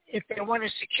 if they want to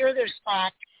secure their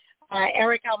spot,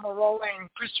 Eric Almirola and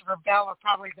Christopher Bell are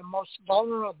probably the most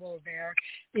vulnerable there.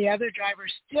 The other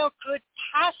drivers still could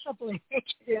possibly make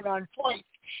it in on points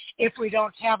if we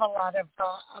don't have a lot of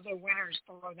other winners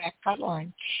below that cut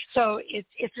line. So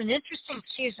it's an interesting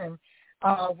season,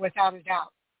 without a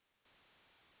doubt.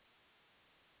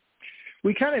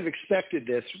 We kind of expected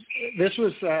this. This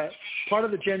was part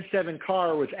of the Gen 7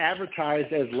 car was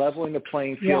advertised as leveling the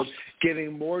playing field,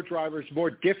 giving more drivers, more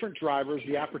different drivers,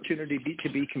 the opportunity to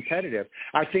be competitive.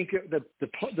 I think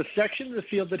the section of the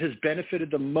field that has benefited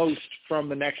the most from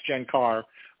the next-gen car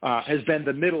has been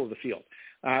the middle of the field.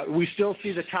 We still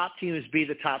see the top teams be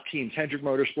the top teams, Hendrick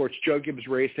Motorsports, Joe Gibbs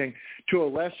Racing. To a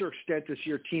lesser extent this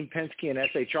year, Team Penske and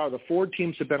SHR. The Ford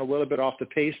teams have been a little bit off the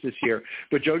pace this year,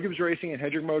 but Joe Gibbs Racing and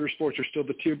Hendrick Motorsports are still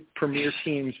the 2 premier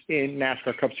teams in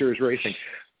NASCAR Cup Series racing.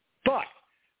 But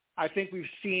I think we've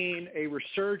seen a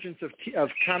resurgence of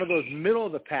kind of those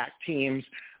middle-of-the-pack teams.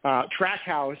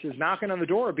 Trackhouse is knocking on the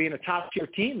door of being a top-tier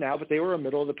team now, but they were a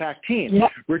middle-of-the-pack team.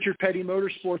 Yep. Richard Petty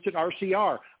Motorsports and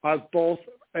RCR have both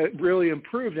really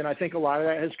improved, and I think a lot of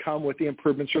that has come with the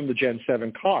improvements from the Gen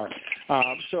 7 car.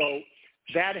 So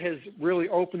that has really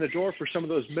opened the door for some of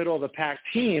those middle-of-the-pack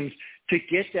teams to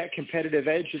get that competitive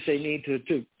edge that they need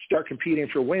to start competing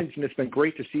for wins, and it's been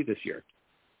great to see this year.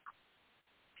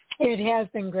 It has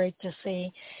been great to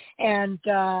see, and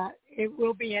it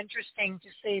will be interesting to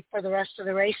see for the rest of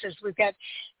the races.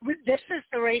 This is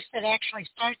the race that actually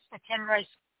starts the 10-race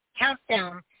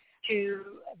countdown to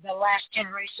the last 10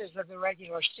 races of the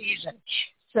regular season.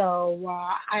 So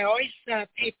I always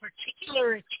pay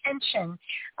particular attention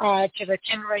to the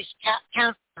 10-race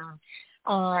countdown,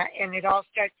 and it all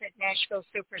starts at Nashville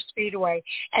Superspeedway.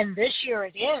 And this year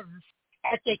it ends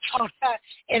at Daytona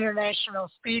International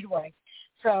Speedway.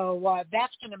 So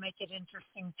that's going to make it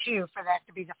interesting, too, for that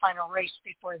to be the final race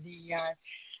before the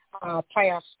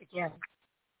playoffs begin.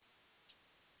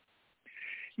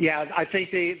 Yeah, I think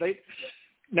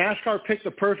NASCAR picked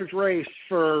the perfect race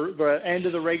for the end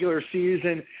of the regular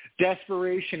season.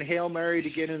 desperation Hail Mary to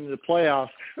get into the playoffs.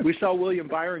 We saw William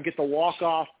Byron get the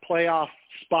walk-off playoff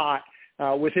spot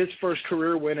with his first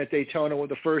career win at Daytona, with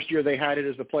the first year they had it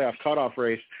as the playoff cutoff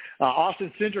race.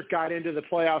 Austin Cindric got into the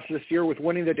playoffs this year with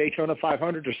winning the Daytona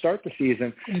 500 to start the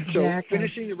season. Exactly. So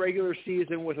finishing the regular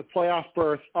season with a playoff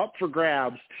berth up for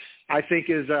grabs, I think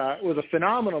was a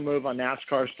phenomenal move on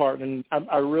NASCAR's part, and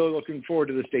I'm really looking forward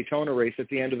to this Daytona race at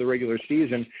the end of the regular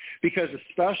season, because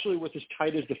especially with as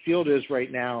tight as the field is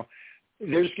right now,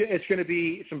 it's going to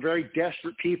be some very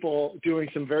desperate people doing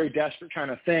some very desperate kind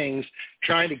of things,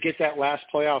 trying to get that last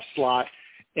playoff slot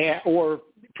or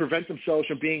prevent themselves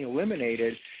from being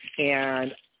eliminated.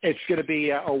 And it's going to be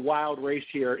a wild race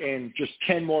here in just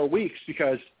 10 more weeks,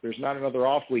 because there's not another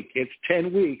off week. It's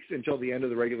 10 weeks until the end of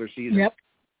the regular season. Yep.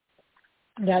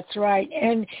 That's right.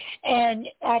 And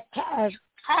at a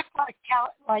track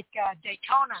like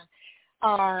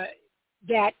Daytona,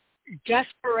 that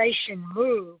desperation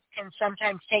move can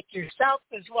sometimes take yourself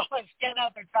as well as 10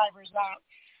 other drivers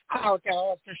out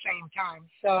at the same time.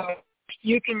 So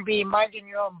you can be minding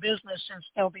your own business and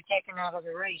still be taken out of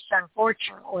the race,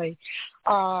 unfortunately.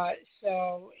 I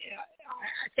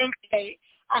think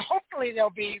hopefully they'll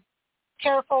be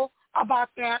careful about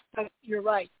that, but you're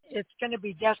right. It's going to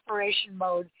be desperation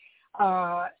mode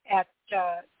at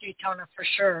Daytona for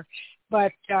sure.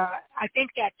 But I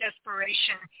think that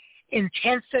desperation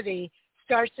intensity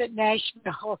starts at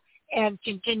Nashville and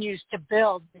continues to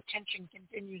build. The tension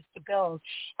continues to build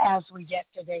as we get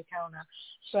to Daytona.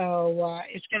 So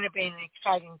it's going to be an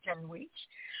exciting 10 weeks.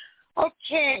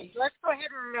 Okay, let's go ahead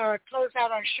and close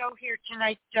out our show here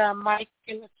tonight, Mike.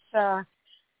 Let's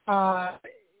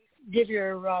give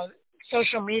your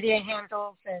social media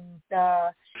handles and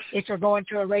if you're going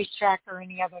to a racetrack or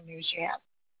any other news you have.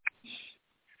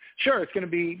 Sure, it's going to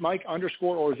be Mike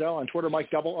 _Orzel on Twitter, Mike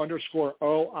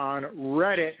 _O on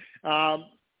Reddit.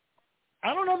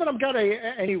 I don't know that I've got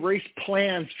any race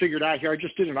plans figured out here. I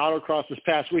just did an autocross this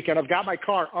past weekend. I've got my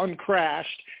car uncrashed,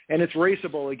 and it's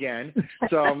raceable again.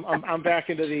 So I'm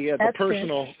back into the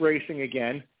personal racing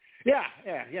again. Yeah.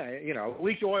 You know,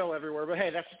 leaked oil everywhere, but hey,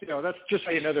 that's just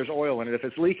how you know there's oil in it. If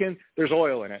it's leaking, there's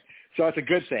oil in it. So that's a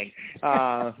good thing.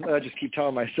 I just keep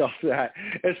telling myself that.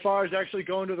 As far as actually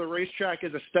going to the racetrack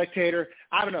as a spectator,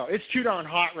 I don't know. It's too darn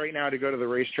hot right now to go to the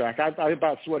racetrack. I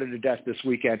about sweated to death this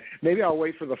weekend. Maybe I'll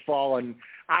wait for the fall, and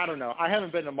I don't know. I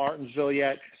haven't been to Martinsville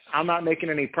yet. I'm not making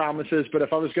any promises, but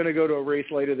if I was going to go to a race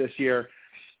later this year,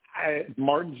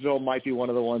 Martinsville might be one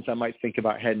of the ones I might think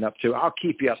about heading up to. I'll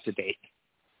keep you up to date.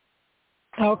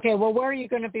 Okay, well, where are you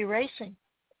going to be racing?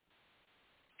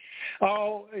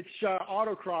 Oh, it's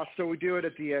autocross, so we do it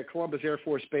at the Columbus Air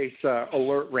Force Base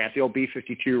alert ramp, the old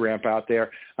B-52 ramp out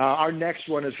there. Our next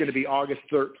one is going to be August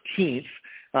 13th,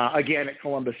 again at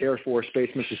Columbus Air Force Base,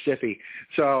 Mississippi.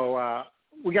 So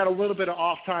we got a little bit of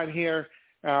off time here,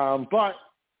 but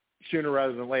sooner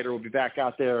rather than later we'll be back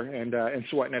out there and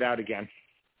sweating it out again.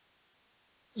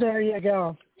 There you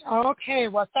go. Okay,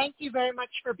 well, thank you very much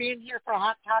for being here for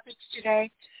Hot Topics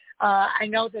today. I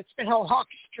know that's been a long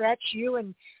stretch. You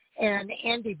and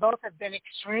Andy both have been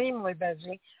extremely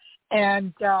busy,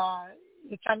 and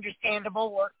it's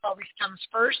understandable. Work always comes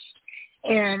first,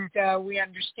 and we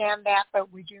understand that, but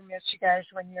we do miss you guys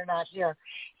when you're not here.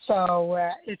 So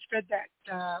it's good that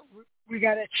we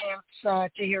got a chance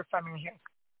to hear from you here.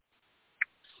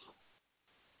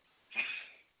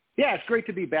 Yeah, it's great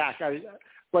to be back.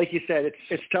 Like you said,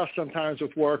 it's tough sometimes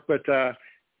with work, but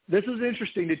this is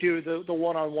interesting to do the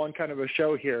one-on-one kind of a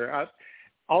show here.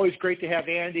 Always great to have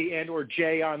Andy and or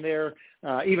Jay on there,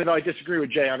 even though I disagree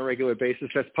with Jay on a regular basis.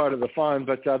 That's part of the fun.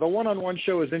 But the one-on-one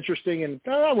show is interesting, and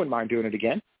I wouldn't mind doing it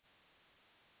again.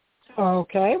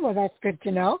 Okay, well, that's good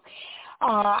to know.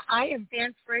 I am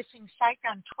Fan4Racing Psych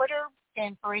on Twitter,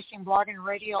 Fan4Racing blog and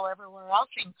radio everywhere else,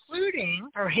 including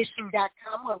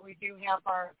racing.com, where we do have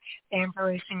our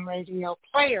Fan4Racing radio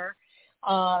player,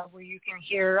 where you can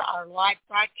hear our live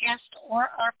broadcast or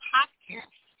our podcast.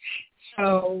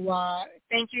 So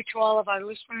thank you to all of our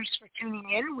listeners for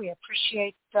tuning in. We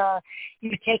appreciate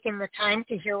you taking the time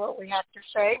to hear what we have to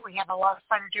say. We have a lot of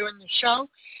fun doing the show,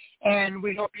 and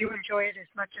we hope you enjoy it as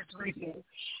much as we do.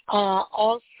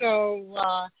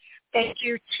 Also, thank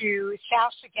you to Sal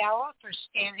Sigala for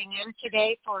standing in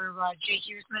today for Jay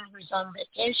Huseman, who's on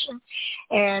vacation,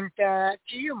 and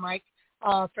to you, Mike,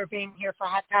 for being here for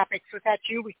Hot Topics. Without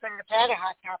you, we couldn't have had a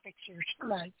Hot Topics here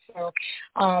tonight. So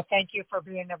thank you for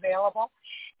being available.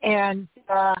 And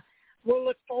we'll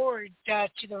look forward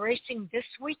to the racing this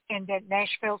weekend at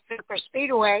Nashville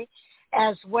Superspeedway,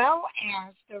 as well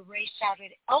as the race out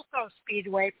at Elko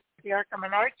Speedway for the ARCA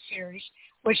Menards Series,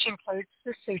 which includes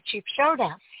the Sioux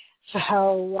Showdown.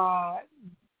 So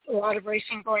a lot of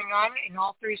racing going on in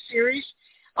all three series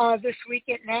this week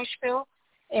at Nashville.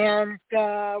 And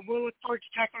we'll look forward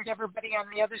to talking to everybody on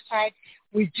the other side.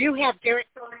 We do have Derek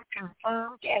Thorne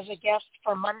confirmed as a guest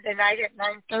for Monday night at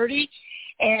 9:30.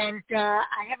 And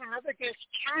I have another guest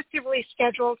tentatively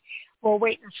scheduled. We'll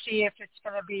wait and see if it's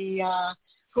going to be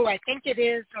who I think it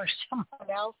is or someone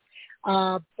else.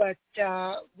 But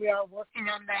we are working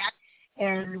on that.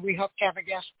 And we hope to have a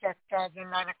guest at the 9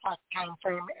 o'clock time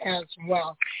frame as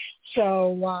well.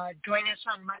 So join us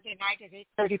on Monday night at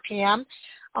 8:30 p.m.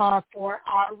 For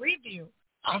our review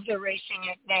of the racing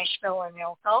at Nashville and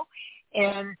Elko.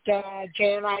 And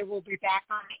Jay and I will be back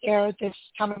on air this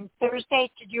coming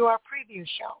Thursday to do our preview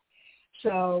show.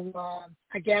 So,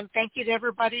 again, thank you to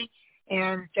everybody,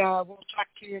 and we'll talk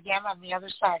to you again on the other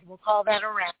side. We'll call that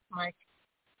a wrap, Mike.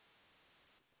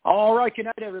 All right. Good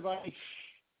night, everybody.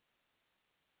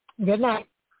 Good night.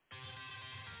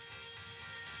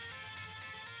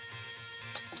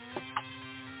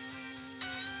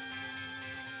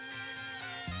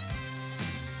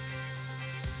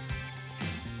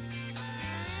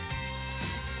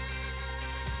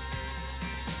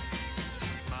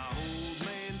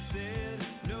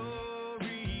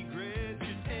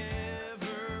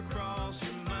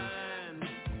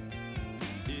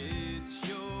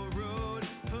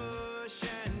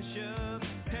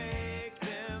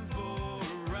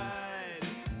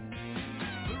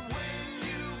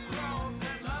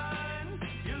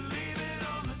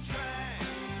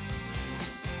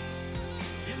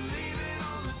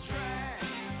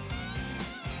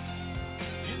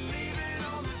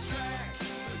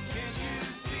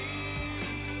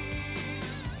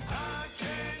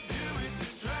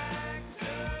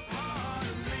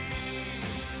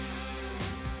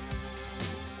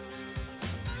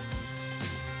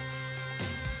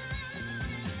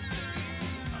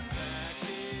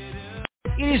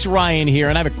 It is Ryan here,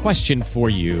 and I have a question for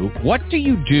you. What do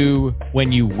you do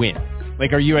when you win?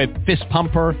 Like, are you a fist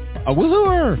pumper, a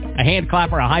woohooer, a hand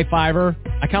clapper, a high fiver?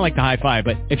 I kind of like the high five,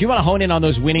 but if you want to hone in on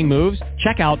those winning moves,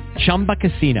 check out Chumba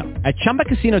Casino. At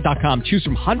ChumbaCasino.com, choose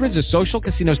from hundreds of social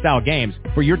casino-style games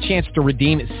for your chance to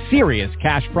redeem serious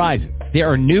cash prizes. There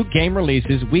are new game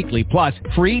releases weekly, plus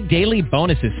free daily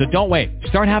bonuses, so don't wait.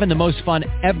 Start having the most fun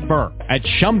ever at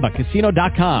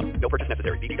ChumbaCasino.com. No purchase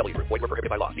necessary. VGW Group. Void where prohibited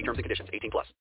by law. See terms and conditions. 18+.